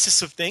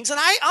genesis of things, and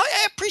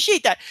I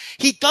appreciate that.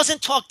 He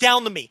doesn't talk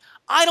down to me.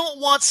 I don't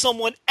want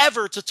someone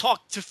ever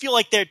to feel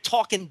like they're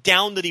talking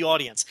down to the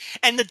audience.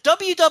 And the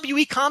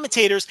WWE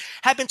commentators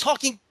have been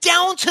talking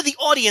down to the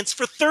audience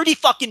for 30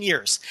 fucking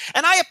years.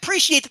 And I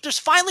appreciate that there's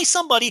finally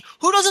somebody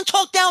who doesn't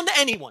talk down to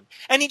anyone.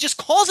 And he just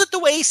calls it the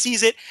way he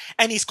sees it,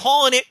 and he's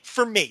calling it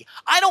for me.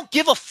 I don't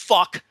give a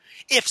fuck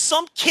if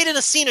some kid in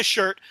a Cena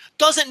shirt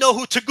doesn't know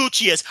who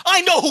Taguchi is.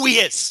 I know who he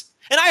is.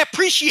 And I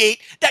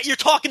appreciate that you're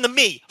talking to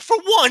me. For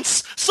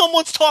once,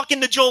 someone's talking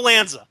to Joe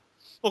Lanza.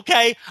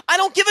 Okay? I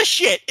don't give a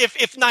shit if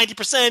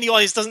 90% of the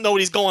audience doesn't know what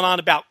he's going on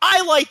about.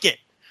 I like it.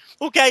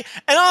 Okay?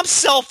 And I'm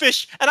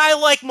selfish, and I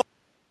like...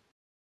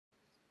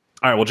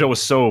 All right, well, Joe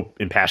was so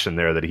impassioned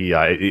there that he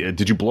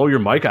did you blow your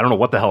mic? I don't know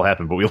what the hell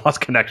happened, but we lost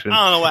connection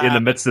in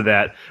the midst of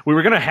that. We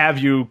were going to have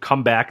you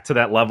come back to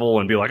that level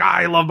and be like,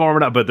 I love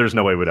Mormon, but there's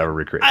no way we'd ever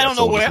recreate I don't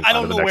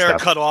that. know where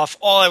it cut off.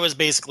 All I was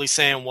basically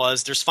saying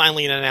was there's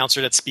finally an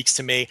announcer that speaks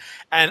to me,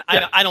 and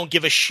yeah. I don't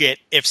give a shit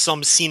if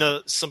some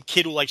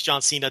kid who likes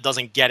John Cena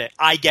doesn't get it.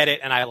 I get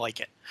it, and I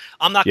like it.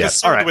 I'm not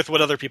concerned with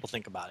what other people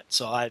think about it.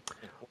 So a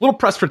little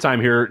pressed for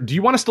time here. Do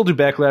you want to still do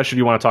Backlash, or do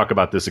you want to talk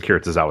about this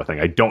Akira Tozawa thing?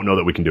 I don't know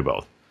that we can do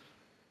both.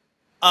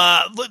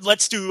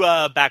 Let's do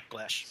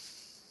Backlash.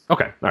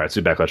 Okay. All right. Let's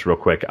do Backlash real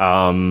quick.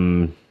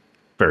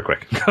 Very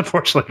quick,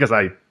 unfortunately, because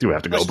I do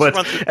have to go.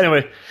 But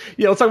anyway,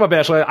 yeah, let's talk about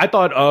Backlash. I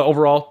thought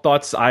overall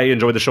thoughts. I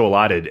enjoyed the show a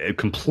lot. It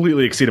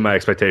completely exceeded my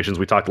expectations.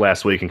 We talked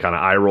last week and kind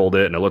of eye rolled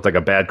it, and it looked like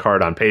a bad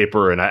card on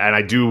paper. And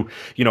I do,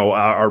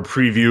 our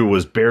preview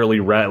was barely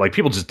read. Like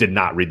people just did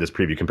not read this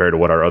preview compared to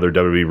what our other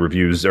WWE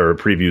reviews or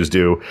previews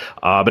do.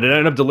 But it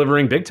ended up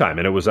delivering big time,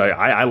 and it was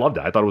I loved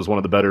it. I thought it was one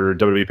of the better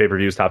WWE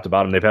pay-per-views top to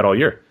bottom they've had all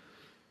year.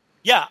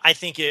 Yeah, I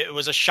think it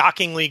was a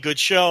shockingly good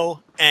show,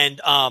 and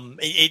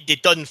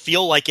it doesn't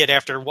feel like it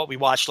after what we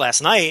watched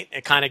last night.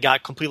 It kind of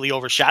got completely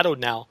overshadowed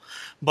now.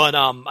 But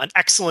an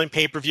excellent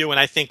pay-per-view, and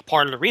I think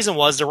part of the reason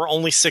was there were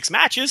only 6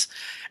 matches,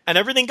 and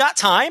everything got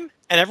time,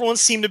 and everyone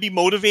seemed to be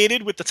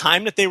motivated with the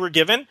time that they were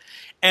given,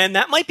 and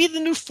that might be the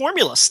new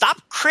formula.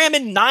 Stop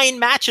cramming 9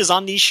 matches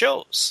on these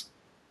shows.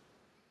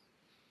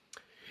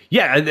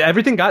 Yeah,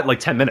 everything got like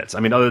 10 minutes. I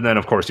mean, other than,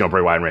 of course,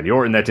 Bray Wyatt and Randy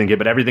Orton, that didn't get,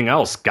 but everything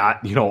else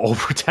got,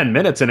 over 10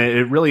 minutes. And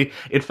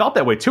it felt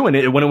that way too.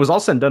 And when it was all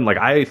said and done, like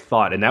I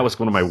thought, and that was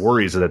one of my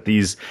worries, that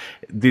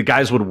the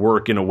guys would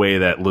work in a way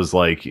that was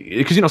like,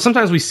 because,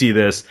 sometimes we see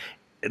this,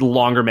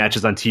 longer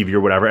matches on TV or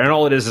whatever, and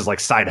all it is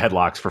like side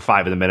headlocks for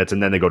 5 of the minutes,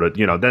 and then they go to,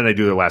 then they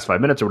do their last 5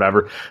 minutes or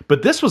whatever.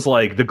 But this was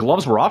like, the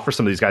gloves were off for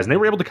some of these guys, and they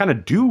were able to kind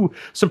of do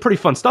some pretty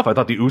fun stuff. I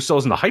thought the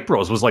Usos and the Hype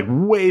Bros was like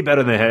way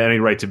better than they had any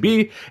right to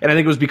be, and I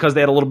think it was because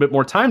they had a little bit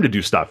more time to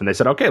do stuff, and they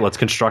said, okay, let's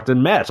construct a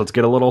match, let's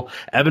get a little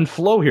ebb and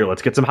flow here,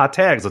 let's get some hot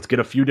tags, let's get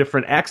a few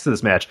different acts to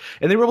this match,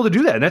 and they were able to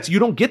do that. And you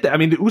don't get that. I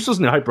mean, the Usos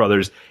and the Hype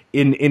Brothers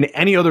in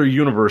any other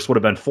universe would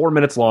have been 4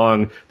 minutes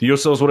long. The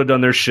Usos would have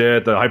done their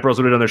shit, the Hype Bros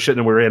would have done their shit,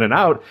 and we were in and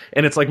out,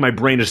 and it's like my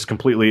brain is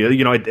completely,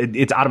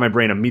 it's out of my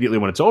brain immediately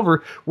when it's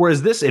over.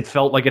 Whereas this, it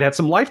felt like it had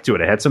some life to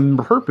it. It had some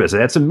purpose. It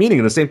had some meaning.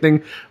 And the same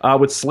thing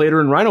with Slater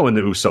and Rhino and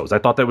the Usos. I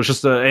thought that was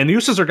just and the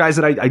Usos are guys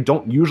that I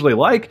don't usually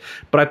like,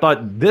 but I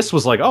thought this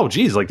was like, oh,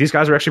 geez, like these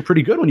guys are actually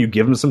pretty good when you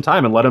give them some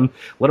time and let them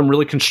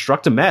really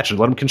construct a match and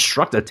let them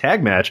construct a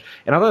tag match.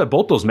 And I thought that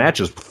both those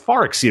matches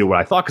far exceeded what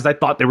I thought, because I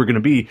thought they were going to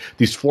be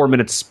these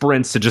 4-minute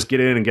sprints to just get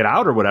in and get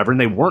out or whatever,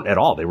 and they weren't at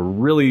all. They were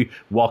really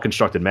well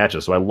constructed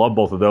matches. So I love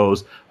both of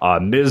those.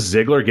 Miz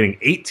Ziggler getting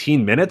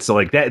 18 minutes, so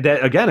like that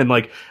again, and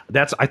like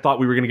I thought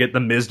we were going to get the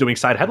Miz doing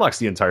side headlocks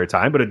the entire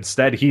time, but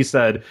instead he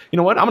said, you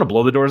know what, I'm going to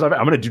blow the doors off.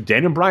 I'm going to do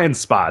Daniel Bryan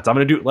spots. I'm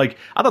going to do, like,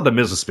 I thought the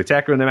Miz was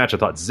spectacular in that match. I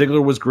thought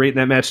Ziggler was great in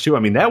that match too.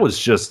 I mean, that was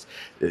just,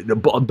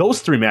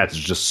 those 3 matches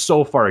just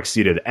so far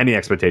exceeded any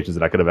expectations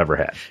that I could have ever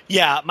had.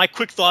 Yeah, my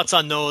quick thoughts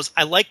on those.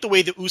 I like the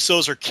way the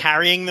Usos are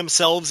carrying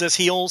themselves as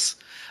heels.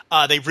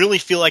 They really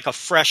feel like a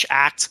fresh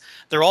act.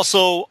 They're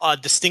also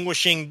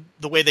distinguishing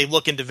the way they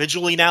look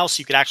individually now,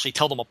 so you could actually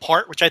tell them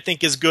apart, which I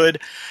think is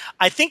good.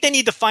 I think they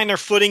need to find their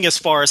footing as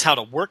far as how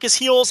to work as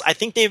heels. I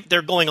think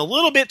they're going a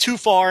little bit too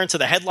far into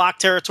the headlock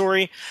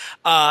territory.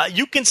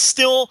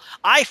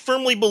 I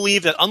firmly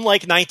believe that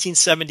unlike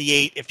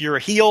 1978, if you're a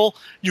heel,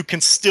 you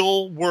can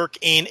still work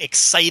in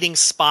exciting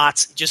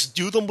spots. Just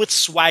do them with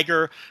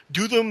swagger,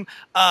 do them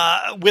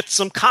with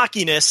some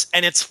cockiness,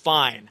 and it's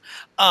fine.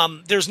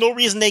 There's no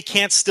reason they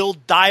can't still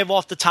dive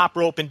off the top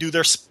rope and do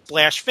their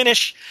splash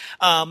finish.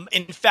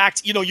 In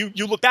fact,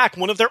 you look back,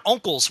 one of their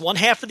uncles, one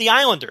half of the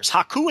Islanders,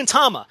 Haku and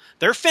Tama,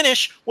 their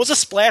finish was a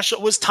splash.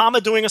 It was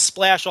Tama doing a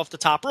splash off the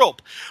top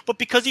rope. But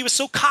because he was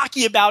so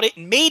cocky about it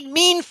and made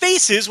mean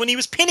faces when he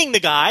was pinning the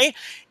guy,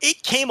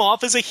 it came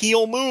off as a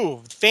heel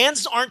move.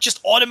 Fans aren't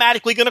just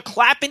automatically going to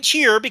clap and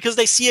cheer because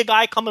they see a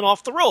guy coming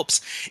off the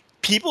ropes.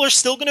 People are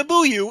still going to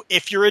boo you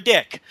if you're a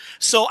dick.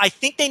 So I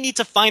think they need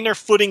to find their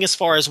footing as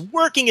far as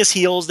working as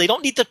heels. They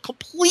don't need to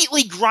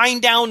completely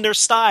grind down their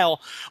style,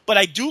 but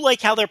I do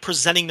like how they're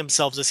presenting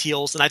themselves as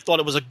heels, and I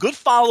thought it was a good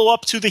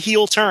follow-up to the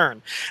heel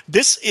turn.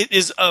 This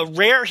is a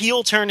rare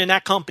heel turn in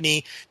that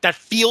company that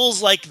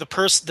feels like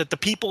the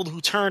people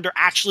who turned are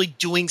actually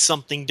doing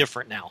something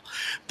different now.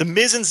 The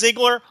Miz and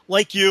Ziggler,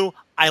 like you,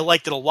 I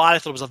liked it a lot. I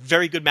thought it was a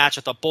very good match.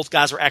 I thought both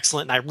guys were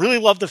excellent, and I really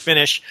love the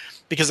finish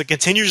because it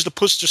continues to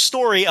push the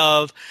story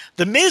of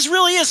the Miz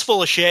really is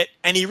full of shit,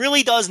 and he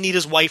really does need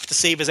his wife to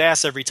save his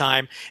ass every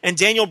time, and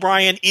Daniel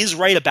Bryan is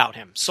right about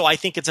him. So I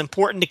think it's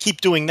important to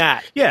keep doing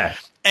that. Yeah.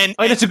 And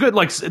it's a good,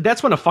 like,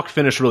 that's when a fuck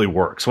finish really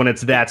works, when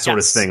it's that sort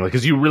of thing, like,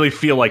 because you really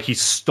feel like he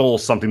stole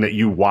something that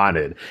you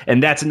wanted.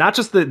 And that's not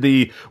just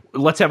the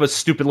let's have a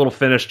stupid little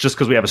finish just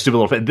because we have a stupid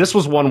little finish. This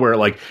was one where,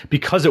 like,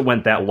 because it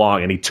went that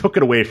long and he took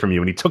it away from you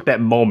and he took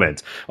that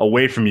moment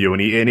away from you and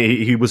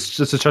he was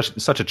just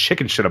such a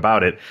chicken shit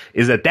about it,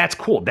 is that's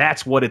cool.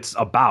 That's what it's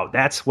about.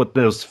 That's what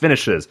those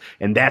finishes,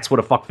 and that's what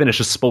a fuck finish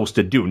is supposed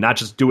to do, not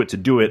just do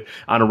it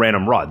on a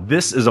random Raw.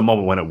 This is a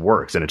moment when it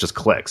works and it just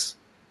clicks.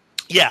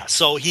 Yeah,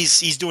 so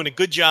he's doing a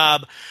good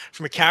job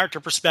from a character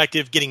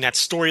perspective, getting that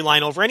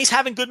storyline over, and he's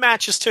having good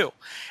matches too.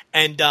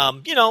 And,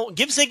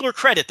 give Ziggler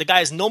credit. The guy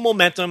has no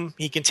momentum.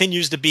 He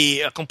continues to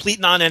be a complete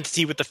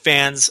non-entity with the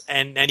fans,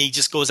 and he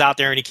just goes out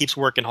there and he keeps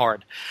working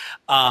hard,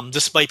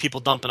 despite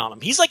people dumping on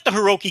him. He's like the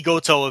Hiroki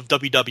Goto of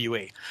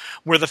WWE,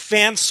 where the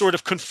fans sort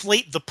of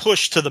conflate the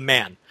push to the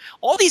man.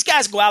 All these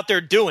guys go out there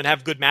and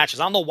have good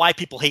matches. I don't know why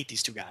people hate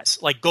these two guys,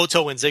 like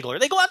Goto and Ziggler.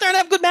 They go out there and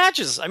have good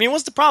matches. I mean,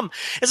 what's the problem?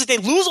 It's like they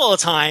lose all the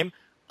time.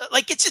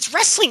 Like, it's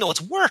wrestling, though.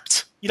 It's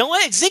worked. You know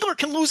what? Ziggler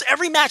can lose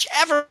every match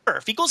ever.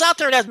 If he goes out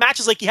there and has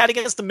matches like he had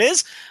against The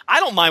Miz,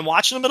 I don't mind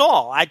watching him at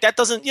all. That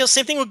doesn't,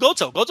 same thing with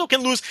Goto. Goto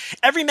can lose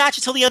every match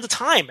until the end of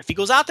time. If he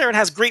goes out there and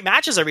has great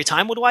matches every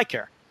time, what do I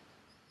care?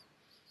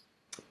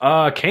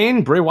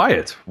 Kane, Bray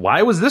Wyatt.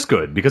 Why was this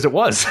good? Because it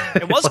was.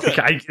 It was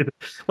good.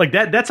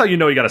 That's how you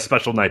know you got a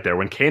special night there,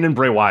 when Kane and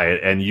Bray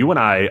Wyatt, and you and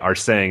I are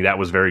saying that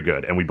was very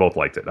good, and we both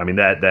liked it. I mean,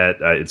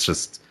 it's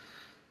just.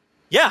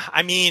 Yeah,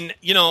 I mean,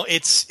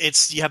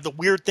 it's you have the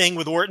weird thing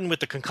with Orton with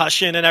the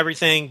concussion and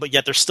everything, but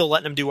yet they're still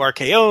letting him do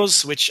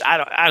RKOs, which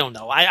I don't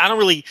know. I don't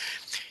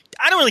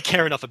really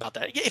care enough about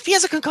that. If he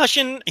has a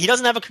concussion, he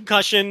doesn't have a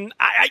concussion.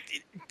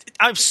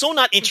 I'm so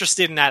not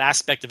interested in that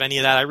aspect of any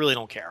of that. I really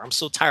don't care. I'm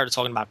so tired of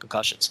talking about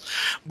concussions.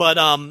 But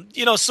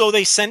so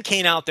they send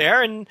Kane out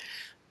there, and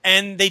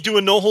and they do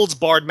a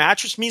no-holds-barred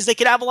match, which means they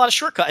could have a lot of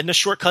shortcut, and the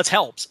shortcuts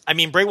helps. I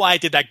mean, Bray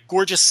Wyatt did that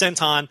gorgeous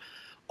senton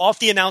off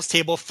the announce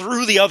table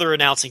through the other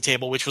announcing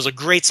table, which was a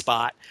great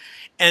spot.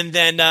 And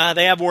then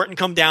they have Orton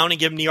come down and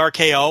give him the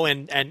RKO,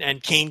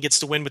 and Kane gets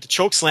to win with the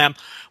chokeslam.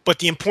 But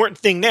the important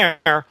thing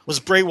there was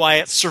Bray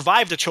Wyatt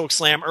survived the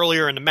chokeslam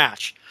earlier in the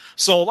match.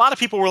 So a lot of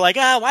people were like,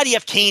 why do you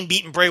have Kane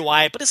beating Bray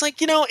Wyatt? But it's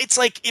like,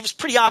 it was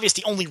pretty obvious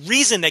the only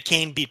reason that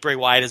Kane beat Bray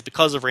Wyatt is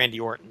because of Randy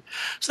Orton.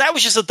 So that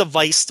was just a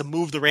device to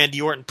move the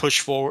Randy Orton push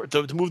forward,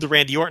 to move the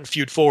Randy Orton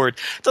feud forward.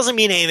 It doesn't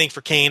mean anything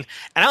for Kane.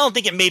 And I don't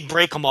think it made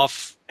Bray come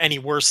off any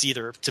worse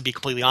either, to be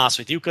completely honest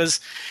with you,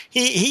 because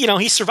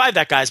he survived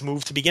that guy's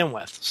move to begin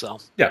with. So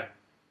yeah.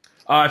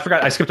 I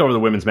forgot. I skipped over the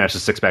women's match, the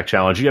six-pack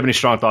challenge. Do you have any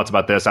strong thoughts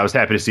about this? I was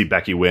happy to see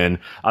Becky win.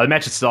 The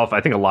match itself,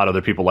 I think a lot of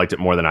other people liked it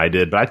more than I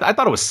did, but I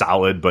thought it was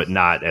solid, but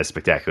not as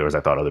spectacular as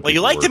I thought other people. Well,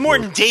 you liked it more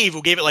than Dave,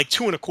 who gave it like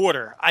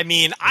 2.25. I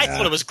mean, I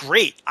thought it was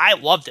great. I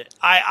loved it.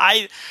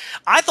 I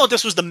thought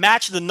this was the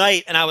match of the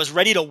night, and I was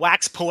ready to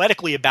wax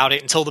poetically about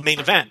it until the main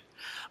event.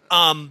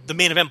 The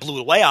main event blew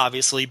it away,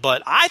 obviously,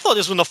 but I thought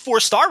this was in the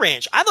 4-star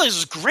range. I thought this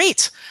was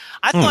great.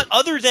 I thought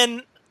other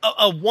than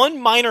a one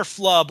minor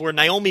flub where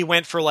Naomi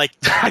went for like...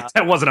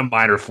 that wasn't a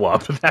minor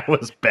flub. That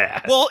was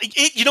bad. Well,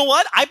 you know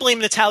what? I blame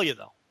Natalya,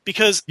 though,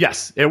 because...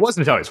 Yes, it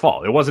wasn't Natalya's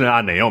fault. It wasn't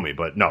on Naomi,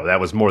 but no,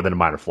 that was more than a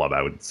minor flub,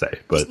 I would say.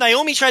 But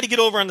Naomi tried to get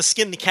over on the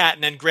skin of the cat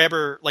and then grab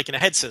her like in a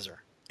head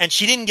scissor. And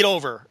she didn't get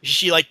over.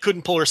 She like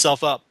couldn't pull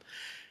herself up.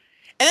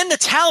 And then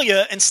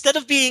Natalya, instead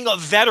of being a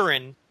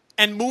veteran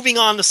and moving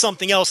on to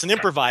something else and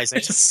improvising.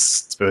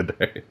 Just stood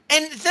there.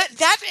 And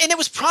and it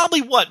was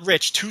probably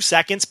Rich, 2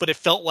 seconds, but it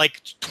felt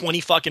like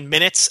 20 fucking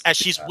minutes as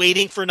she's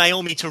waiting for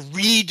Naomi to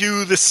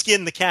redo the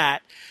skin the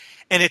cat,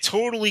 and it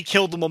totally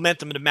killed the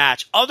momentum of the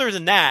match. Other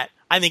than that,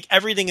 I think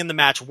everything in the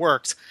match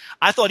worked.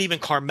 I thought even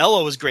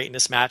Carmella was great in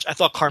this match. I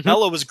thought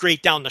Carmella was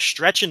great down the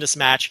stretch in this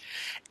match.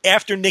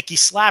 After Nikki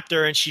slapped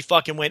her and she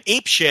fucking went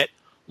apeshit,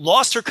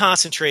 lost her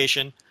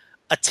concentration,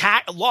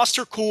 lost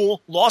her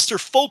cool, lost her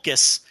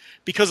focus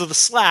because of the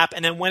slap,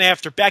 and then went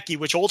after Becky,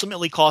 which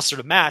ultimately cost her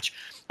the match.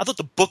 I thought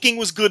the booking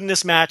was good in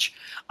this match.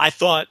 I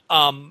thought,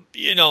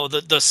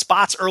 the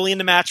spots early in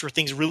the match where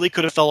things really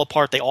could have fell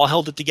apart, they all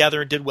held it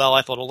together and did well.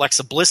 I thought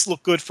Alexa Bliss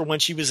looked good for when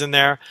she was in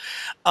there.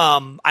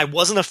 I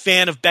wasn't a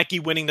fan of Becky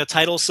winning the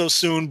title so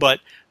soon,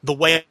 but the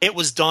way it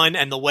was done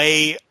and the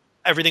way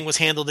everything was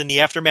handled in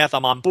the aftermath,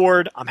 I'm on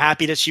board. I'm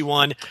happy that she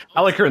won.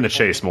 I like her in the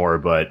chase more,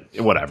 but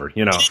whatever.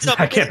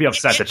 I can't be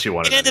upset that she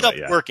won. It ended up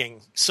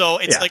working. So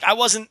it's like I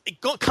wasn't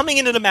coming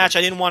into the match.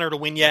 I didn't want her to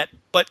win yet,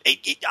 but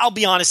I'll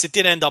be honest, it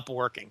did end up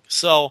working.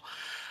 So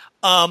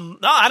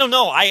I don't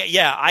know.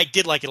 I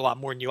did like it a lot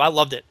more than you. I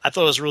loved it. I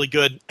thought it was really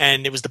good,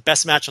 and it was the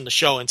best match on the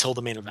show until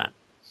the main event.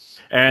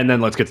 And then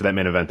let's get to that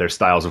main event there.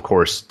 Styles, of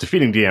course,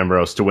 defeating Dean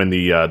Ambrose to win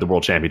the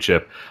World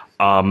Championship.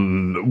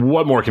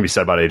 What more can be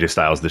said about AJ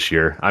Styles this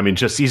year? I mean,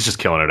 he's just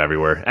killing it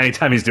everywhere.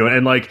 Anytime he's doing it.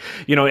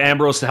 And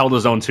Ambrose held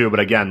his own too,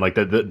 but again,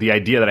 the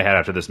idea that I had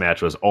after this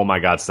match was, oh my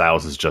God,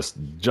 Styles is just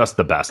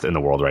the best in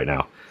the world right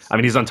now. I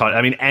mean, he's untouched.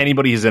 I mean,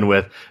 anybody he's in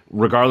with,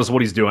 regardless of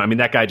what he's doing, I mean,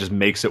 that guy just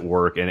makes it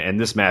work. And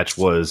this match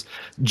was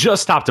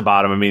just top to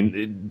bottom. I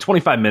mean,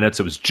 25 minutes,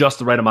 it was just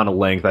the right amount of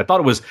length. I thought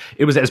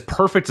it was as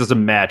perfect as a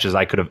match as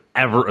I could have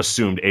ever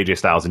assumed AJ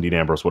Styles and Dean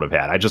Ambrose would have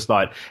had. I just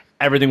thought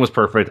everything was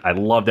perfect. I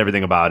loved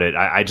everything about it.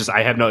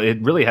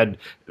 It really had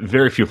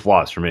very few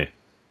flaws for me.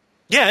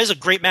 Yeah, it was a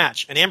great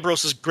match. And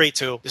Ambrose is great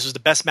too. This was the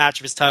best match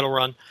of his title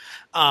run.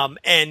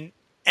 And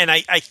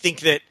I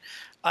think that,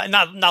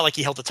 not like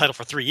he held the title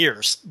for 3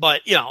 years,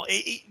 but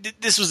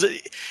this was a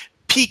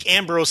peak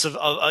Ambrose of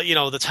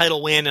the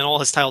title win and all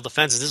his title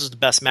defenses. This was the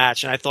best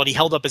match, and I thought he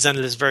held up his end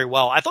of this very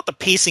well. I thought the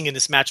pacing in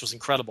this match was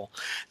incredible.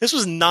 This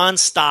was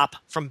nonstop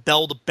from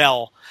bell to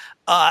bell,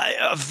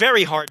 a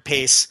very hard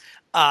pace.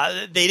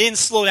 They didn't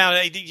slow down.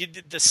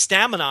 The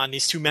stamina on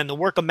these two men to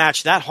work a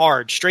match that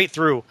hard straight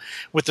through,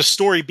 with the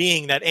story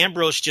being that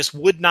Ambrose just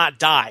would not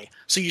die.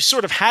 So you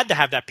sort of had to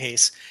have that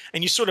pace,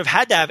 and you sort of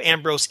had to have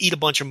Ambrose eat a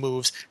bunch of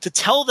moves to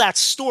tell that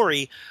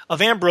story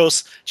of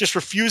Ambrose just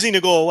refusing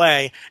to go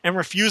away and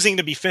refusing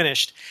to be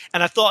finished.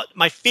 And I thought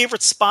my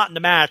favorite spot in the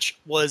match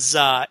was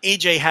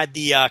AJ had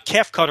the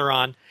calf cutter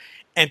on,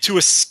 and to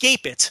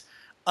escape it,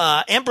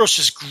 Ambrose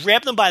just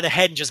grabbed him by the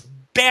head and just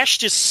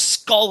bashed his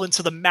skull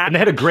into the mat. And they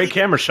had a great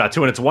camera shot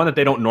too, and it's one that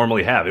they don't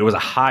normally have. It was a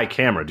high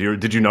camera.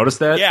 Did you notice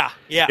that?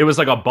 Yeah. It was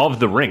like above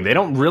the ring. They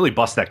don't really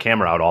bust that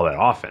camera out all that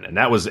often, and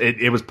that was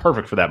it was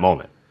perfect for that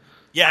moment.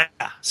 Yeah.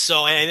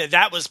 So, and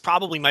that was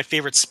probably my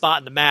favorite spot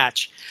in the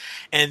match.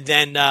 And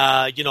then,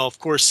 of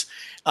course,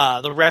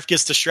 the ref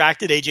gets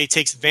distracted. AJ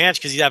takes advantage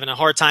because he's having a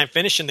hard time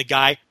finishing the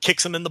guy,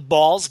 kicks him in the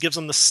balls, gives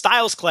him the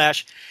Styles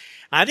Clash.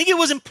 And I think it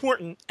was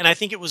important, and I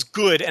think it was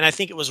good, and I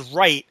think it was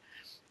right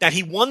that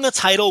he won the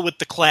title with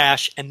the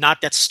Clash and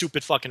not that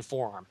stupid fucking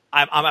forearm.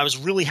 I was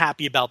really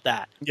happy about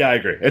that. Yeah, I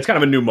agree. It's kind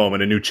of a new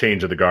moment, a new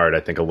change of the guard, I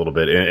think, a little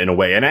bit in a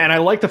way. And I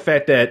like the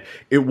fact that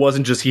it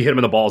wasn't just he hit him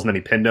in the balls and then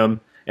he pinned him.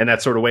 in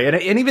that sort of way.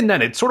 And even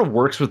then, it sort of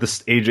works with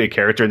this AJ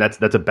character, and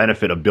that's a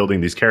benefit of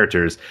building these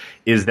characters,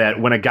 is that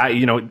when a guy,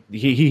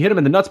 he hit him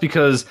in the nuts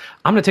because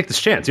I'm going to take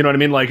this chance. You know what I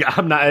mean? Like,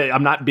 I'm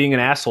not being an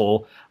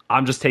asshole.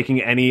 I'm just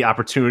taking any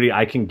opportunity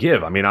I can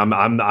give. I mean,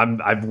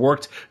 I've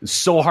worked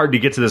so hard to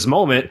get to this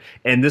moment,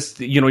 and this,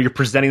 you're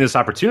presenting this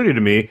opportunity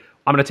to me.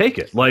 I'm going to take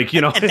it. Like,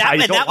 and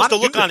that was the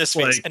look on his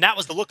face. And that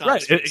was the look on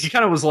his face. He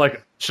kind of was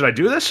like, should I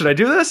do this? Should I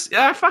do this?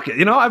 Yeah, fuck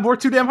it. I've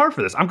worked too damn hard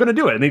for this. I'm going to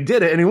do it. And they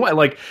did it anyway.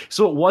 Like,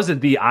 so it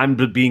wasn't I'm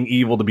being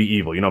evil to be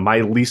evil. My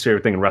least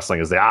favorite thing in wrestling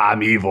is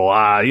I'm evil.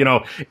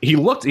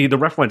 The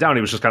ref went down.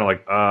 He was just kind of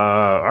like,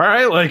 all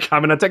right, like,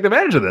 I'm going to take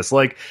advantage of this.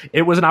 Like,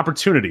 it was an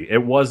opportunity.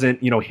 It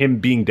wasn't, him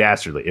being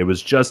dastardly. It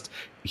was just,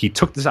 he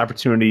took this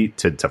opportunity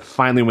to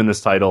finally win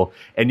this title.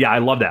 And yeah, I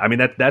love that. I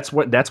mean, that's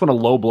when a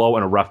low blow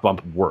and a ref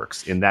bump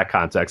works in that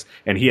context.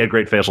 And he had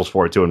great facials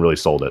for it too, and really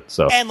sold it.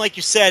 So, and like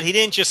you said, he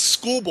didn't just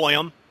schoolboy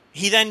him.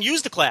 He then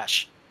used the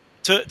clash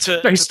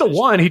he still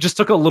won. He just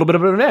took a little bit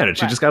of an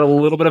advantage. Right. He just got a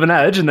little bit of an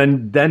edge,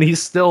 and then he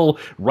still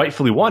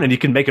rightfully won. And you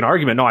can make an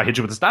argument. No, I hit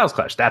you with the Styles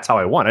Clash. That's how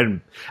I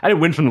won. I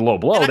didn't win from the low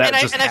blow.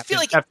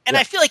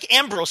 I feel like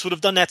Ambrose would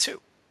have done that too.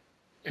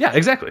 Yeah,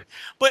 exactly.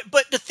 But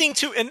the thing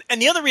too,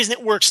 and the other reason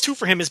it works too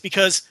for him is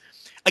because,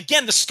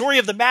 again, the story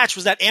of the match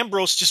was that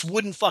Ambrose just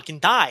wouldn't fucking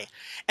die.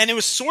 And it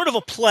was sort of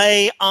a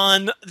play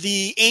on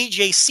the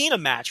AJ Cena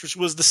match, which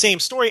was the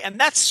same story. And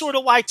that's sort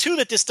of why, too,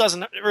 that this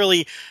doesn't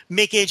really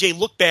make AJ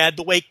look bad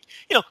the way,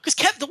 because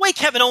the way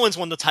Kevin Owens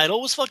won the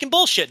title was fucking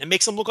bullshit. And it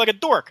makes him look like a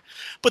dork.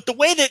 But the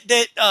way that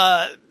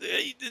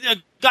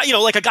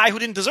like a guy who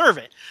didn't deserve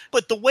it.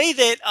 But the way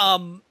that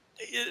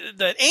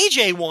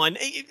AJ won,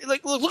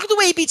 like, look at the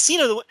way he beat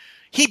Cena.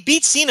 He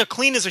beat Cena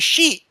clean as a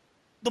sheet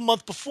the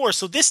month before,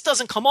 so this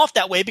doesn't come off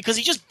that way because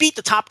he just beat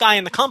the top guy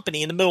in the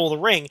company in the middle of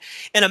the ring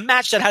in a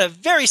match that had a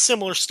very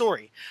similar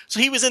story. So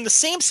he was in the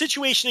same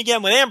situation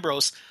again with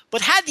Ambrose,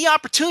 but had the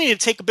opportunity to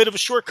take a bit of a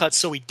shortcut,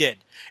 so he did.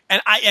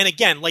 And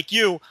again, like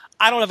you,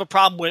 I don't have a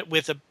problem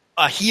with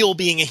a heel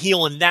being a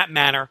heel in that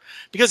manner,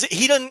 because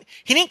he didn't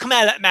come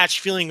out of that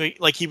match feeling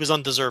like he was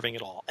undeserving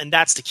at all, and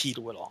that's the key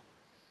to it all.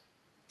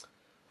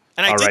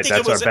 And I did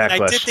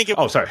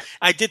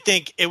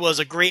think it was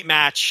a great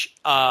match,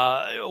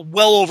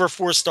 well over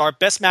 4-star,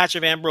 best match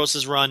of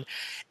Ambrose's run,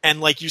 and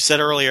like you said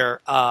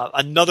earlier,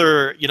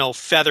 another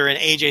feather in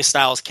AJ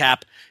Styles'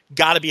 cap.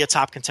 Got to be a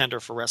top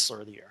contender for Wrestler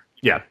of the Year.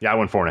 Yeah, I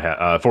went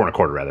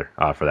 4.25 rather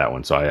for that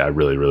one. So I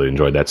really, really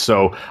enjoyed that.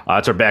 So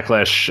it's our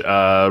Backlash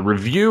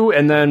review.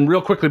 And then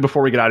real quickly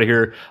before we get out of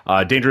here,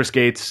 Dangerous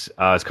Gates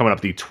is coming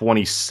up the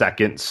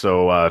 22nd.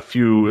 So a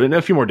few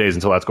more days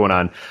until that's going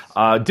on.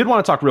 Did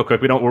want to talk real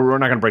quick. We're not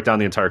going to break down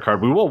the entire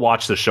card. We will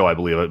watch the show, I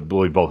believe. I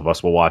believe both of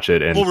us will watch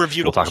it, and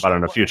we'll talk about it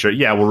on a future.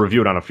 Yeah, we'll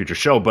review it on a future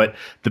show. But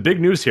the big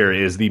news here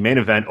is the main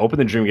event: Open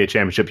the Dream Gate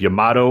Championship,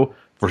 Yamato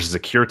versus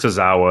Akira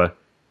Tozawa.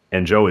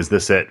 And Joe, is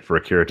this it for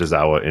Akira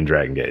Tozawa in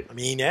Dragon Gate? I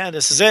mean, yeah,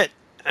 this is it.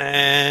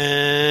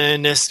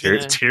 And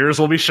tears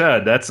will be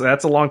shed. That's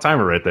a long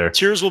timer right there.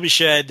 Tears will be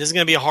shed. This is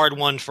going to be a hard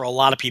one for a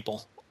lot of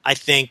people. I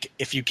think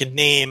if you can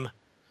name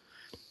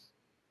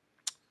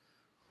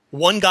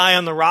one guy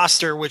on the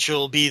roster, which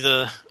will be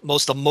the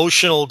most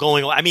emotional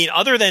going. I mean,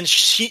 other than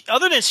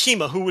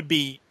Shima, who would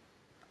be?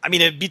 I mean,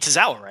 it'd be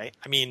Tozawa, right?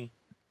 I mean,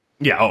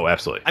 yeah. Oh,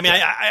 absolutely. I mean,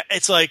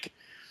 it's like.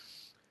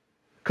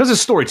 Because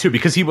his story, too,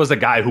 because he was a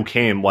guy who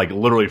came, like,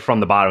 literally from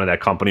the bottom of that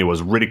company,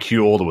 was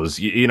ridiculed,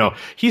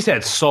 he's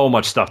had so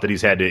much stuff that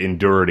he's had to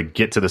endure to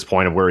get to this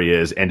point of where he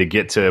is, and to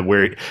get to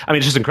where,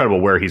 it's just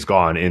incredible where he's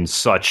gone in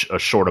such a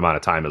short amount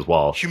of time as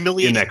well.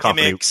 Humiliating in that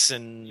company. Gimmicks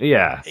and,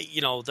 yeah.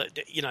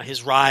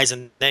 His rise,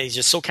 and he's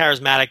just so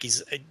charismatic.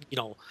 He's, a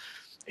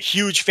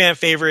huge fan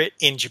favorite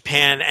in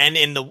Japan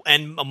and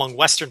among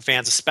Western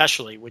fans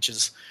especially,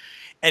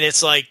 and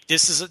it's like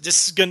this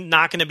is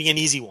not going to be an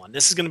easy one.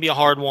 This is going to be a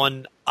hard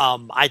one.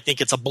 I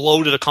think it's a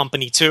blow to the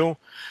company too.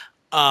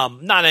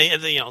 Not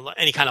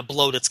any kind of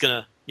blow that's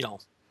going to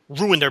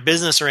ruin their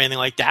business or anything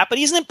like that. But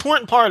he's an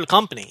important part of the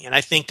company, and I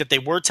think that they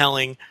were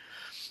telling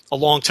a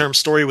long-term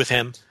story with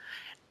him.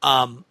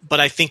 But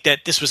I think that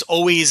this was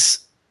always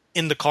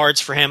in the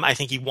cards for him. I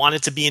think he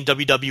wanted to be in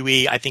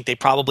WWE. I think they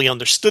probably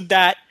understood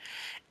that,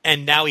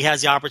 and now he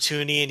has the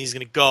opportunity, and he's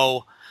going to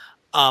go.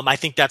 I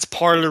think that's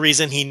part of the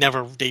reason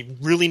they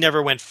really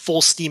never went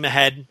full steam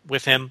ahead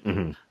with him.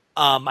 Mm-hmm.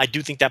 I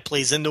do think that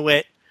plays into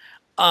it.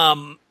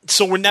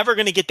 So we're never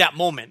going to get that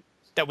moment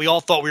that we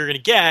all thought we were going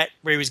to get,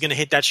 where he was going to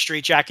hit that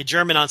straight jacket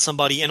German on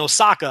somebody in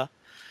Osaka,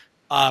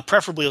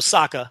 preferably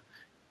Osaka,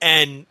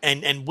 and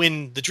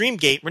win the Dream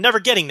Gate. We're never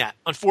getting that,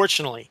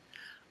 unfortunately.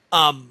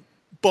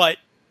 But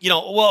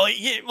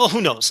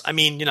who knows? I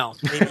mean,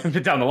 maybe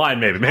down the line,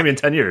 maybe in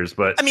 10 years.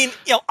 But I mean,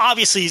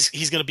 obviously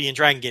he's going to be in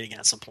Dragon Gate again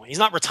at some point. He's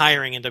not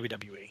retiring in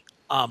WWE.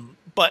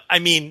 But I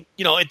mean,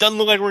 it doesn't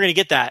look like we're going to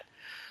get that.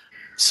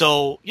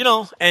 So,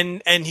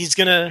 and he's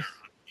going to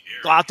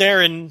go out there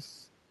and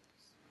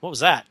what was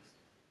that?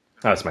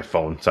 Oh, that's my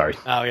phone. Sorry.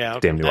 Oh yeah.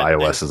 Damn new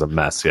iOS is a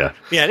mess. Yeah.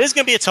 Yeah, it is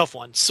going to be a tough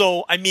one.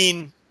 So, I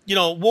mean,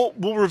 we'll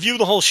review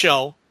the whole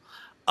show.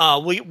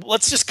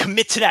 let's just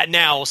commit to that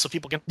now so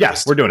people can.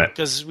 Yes, we're doing it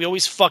because we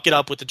always fuck it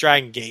up with the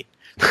Dragon Gate.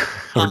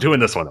 We're doing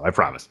this one though, I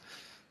promise.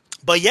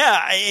 But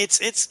yeah,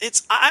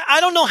 it's I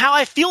don't know how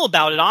I feel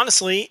about it,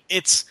 honestly.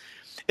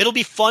 It'll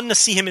be fun to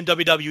see him in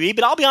WWE,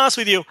 but I'll be honest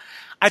with you,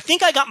 I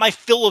think I got my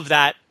fill of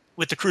that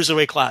with the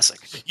Cruiserweight Classic.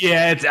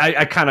 Yeah,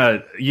 I kind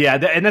of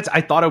and that's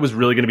I thought it was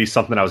really going to be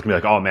something I was going to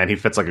be like, oh man, he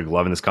fits like a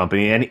glove in this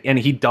company, and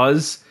he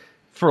does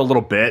for a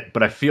little bit,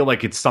 but I feel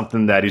like it's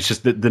something that he's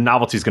just the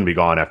novelty's going to be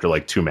gone after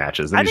like 2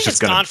 matches. And I think it's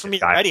gone for me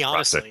already,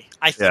 honestly.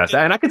 I think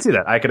and I can see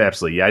that. I could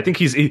absolutely. Yeah, I think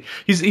he's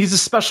a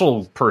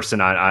special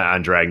person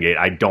on Dragon Gate.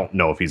 I don't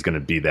know if he's going to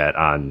be that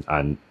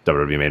on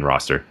WWE main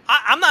roster.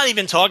 I'm not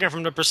even talking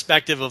from the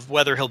perspective of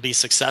whether he'll be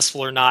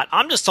successful or not.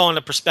 I'm just talking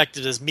the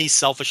perspective as me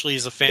selfishly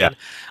as a fan. Yeah.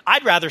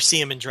 I'd rather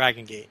see him in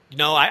Dragon Gate. You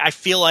know, I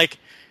feel like.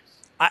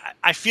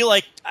 I feel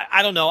like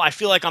I don't know. I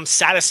feel like I'm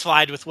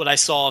satisfied with what I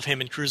saw of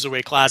him in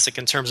Cruiserweight Classic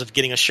in terms of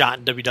getting a shot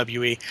in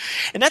WWE,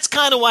 and that's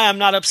kind of why I'm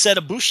not upset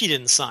Ibushi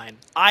didn't sign.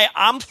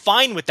 I'm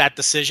fine with that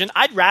decision.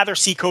 I'd rather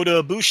see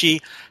Kota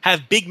Ibushi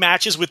have big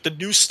matches with the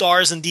new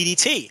stars in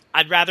DDT.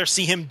 I'd rather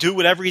see him do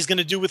whatever he's going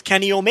to do with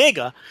Kenny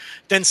Omega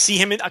than see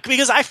him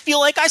because I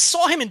feel like I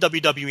saw him in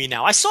WWE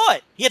now. I saw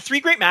it. He had 3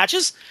 great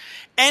matches.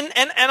 And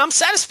I'm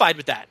satisfied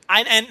with that.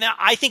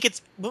 I think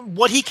it's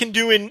what he can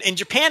do in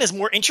Japan is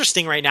more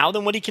interesting right now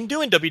than what he can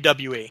do in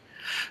WWE.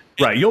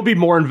 Right, you'll be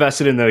more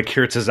invested in the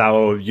Akira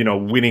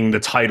Tozawa, winning the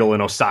title in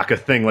Osaka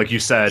thing, like you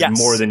said, yes.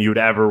 more than you'd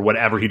ever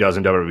whatever he does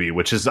in WWE.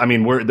 Which is, I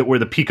mean, where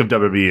the peak of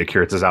WWE,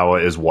 Akira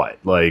Tozawa is what,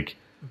 like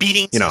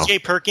beating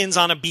CJ Perkins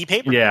on a B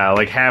paper. Yeah,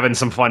 like having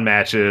some fun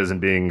matches and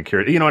being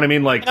Akira. You know what I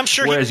mean? Like, I'm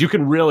sure. Whereas you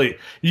can really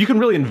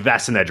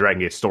invest in that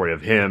Dragon Gate story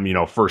of him,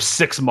 for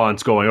 6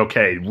 months, going,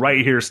 okay,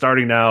 right here,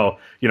 starting now,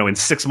 in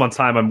 6 months'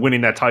 time, I'm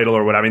winning that title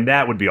or what. I mean,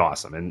 that would be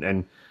awesome,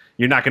 and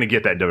you're not going to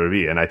get that in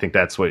WWE, and I think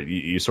that's what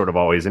you sort of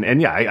always.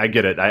 And yeah, I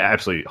get it. I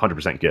absolutely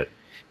 100% get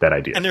that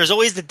idea. And there's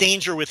always the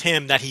danger with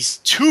him that he's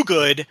too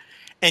good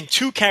and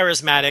too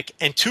charismatic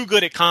and too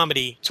good at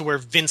comedy to where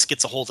Vince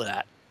gets a hold of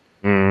that.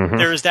 Mm-hmm.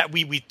 There's that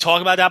we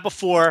talked about that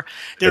before.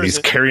 He's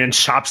carrying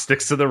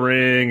chopsticks to the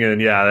ring, and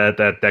yeah,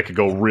 that could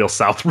go real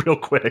south real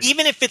quick.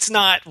 Even if it's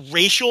not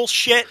racial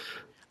shit,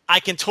 I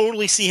can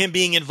totally see him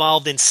being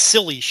involved in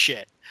silly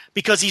shit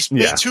because he's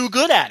too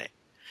good at it.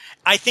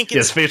 I think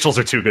his facials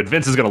are too good.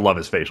 Vince is going to love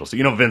his facials.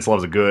 So, Vince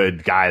loves a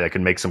good guy that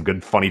can make some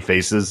good funny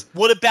faces.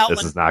 What about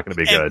this is not going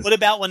to be good. What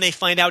about when they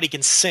find out he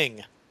can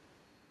sing?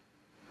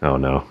 Oh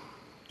no.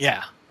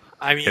 Yeah.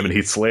 I mean, him and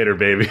Heath Slater,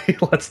 baby.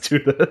 Let's do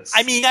this.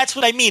 I mean, that's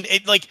what I mean.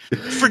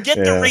 Forget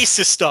the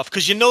racist stuff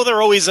because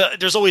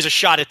there's always a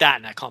shot at that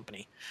in that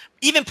company.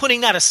 Even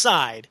putting that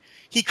aside,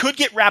 he could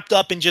get wrapped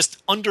up in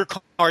just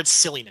undercard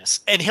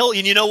silliness, and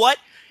you know what?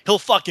 He'll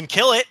fucking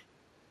kill it,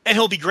 and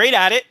he'll be great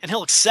at it, and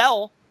he'll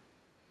excel.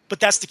 But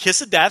that's the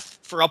kiss of death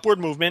for Upward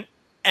Movement,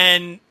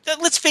 and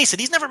let's face it,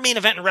 he's never main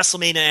event in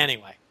WrestleMania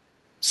anyway.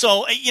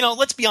 So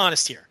let's be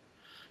honest here.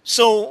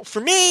 So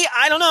for me,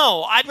 I don't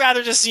know. I'd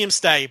rather just see him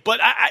stay. But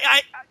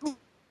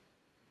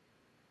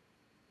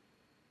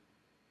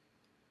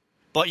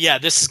yeah,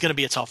 this is going to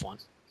be a tough one.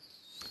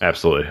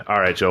 Absolutely.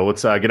 All right, Joe,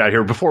 let's get out of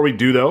here. Before we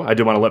do, though, I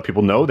do want to let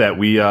people know that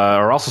we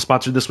are also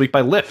sponsored this week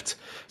by Lyft.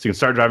 So you can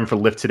start driving for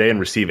Lyft today and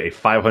receive a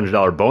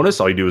 $500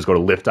 bonus. All you do is go to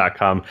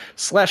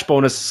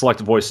Lyft.com/bonus, select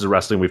Voices of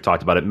Wrestling. We've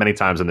talked about it many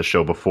times in the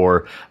show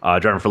before.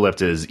 Driving for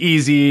Lyft is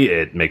easy.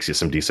 It makes you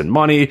some decent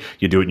money.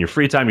 You do it in your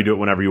free time. You do it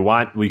whenever you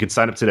want. Well, you can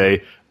sign up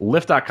today.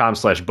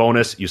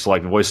 Lyft.com/bonus. You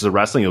select Voices of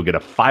Wrestling. You'll get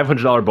a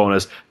 $500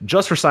 bonus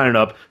just for signing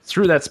up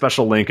through that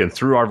special link and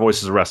through our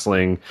Voices of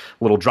Wrestling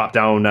little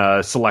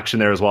drop-down selection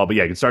there as well. But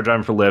yeah, you can start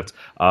driving for Lyft.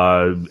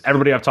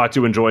 Everybody I've talked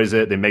to enjoys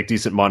it. They make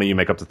decent money. You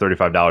make up to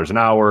 $35 an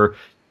hour.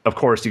 Of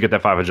course, you get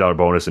that $500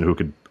 bonus, and who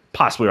could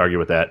possibly argue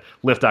with that?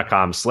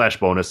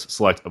 Lyft.com/bonus.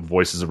 Select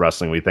Voices of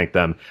Wrestling. We thank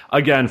them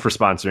again for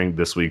sponsoring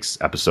this week's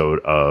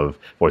episode of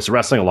Voice of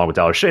Wrestling, along with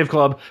Dollar Shave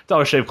Club.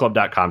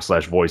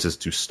 DollarShaveClub.com/voices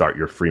to start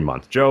your free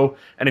month. Joe,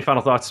 any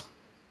final thoughts?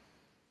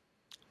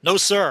 No,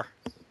 sir.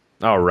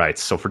 All right.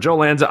 So for Joe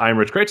Lanza, I'm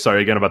Rich Craich.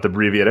 Sorry again about the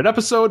abbreviated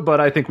episode,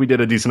 but I think we did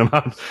a decent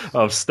amount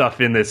of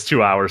stuff in this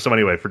 2 hours. So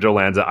anyway, for Joe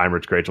Lanza, I'm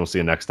Rich Craich, and we'll see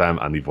you next time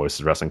on the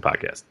Voices of Wrestling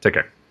podcast. Take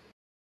care.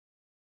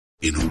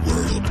 In a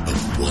world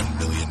of 1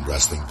 million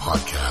wrestling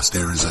podcasts,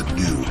 there is a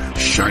new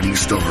shining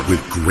star with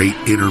great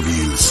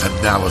interviews,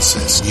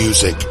 analysis,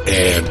 music,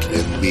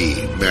 and me,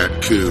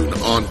 Matt Coon,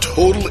 on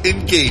total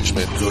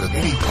engagement. Go to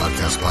any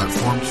podcast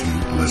platform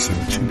to listen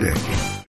today.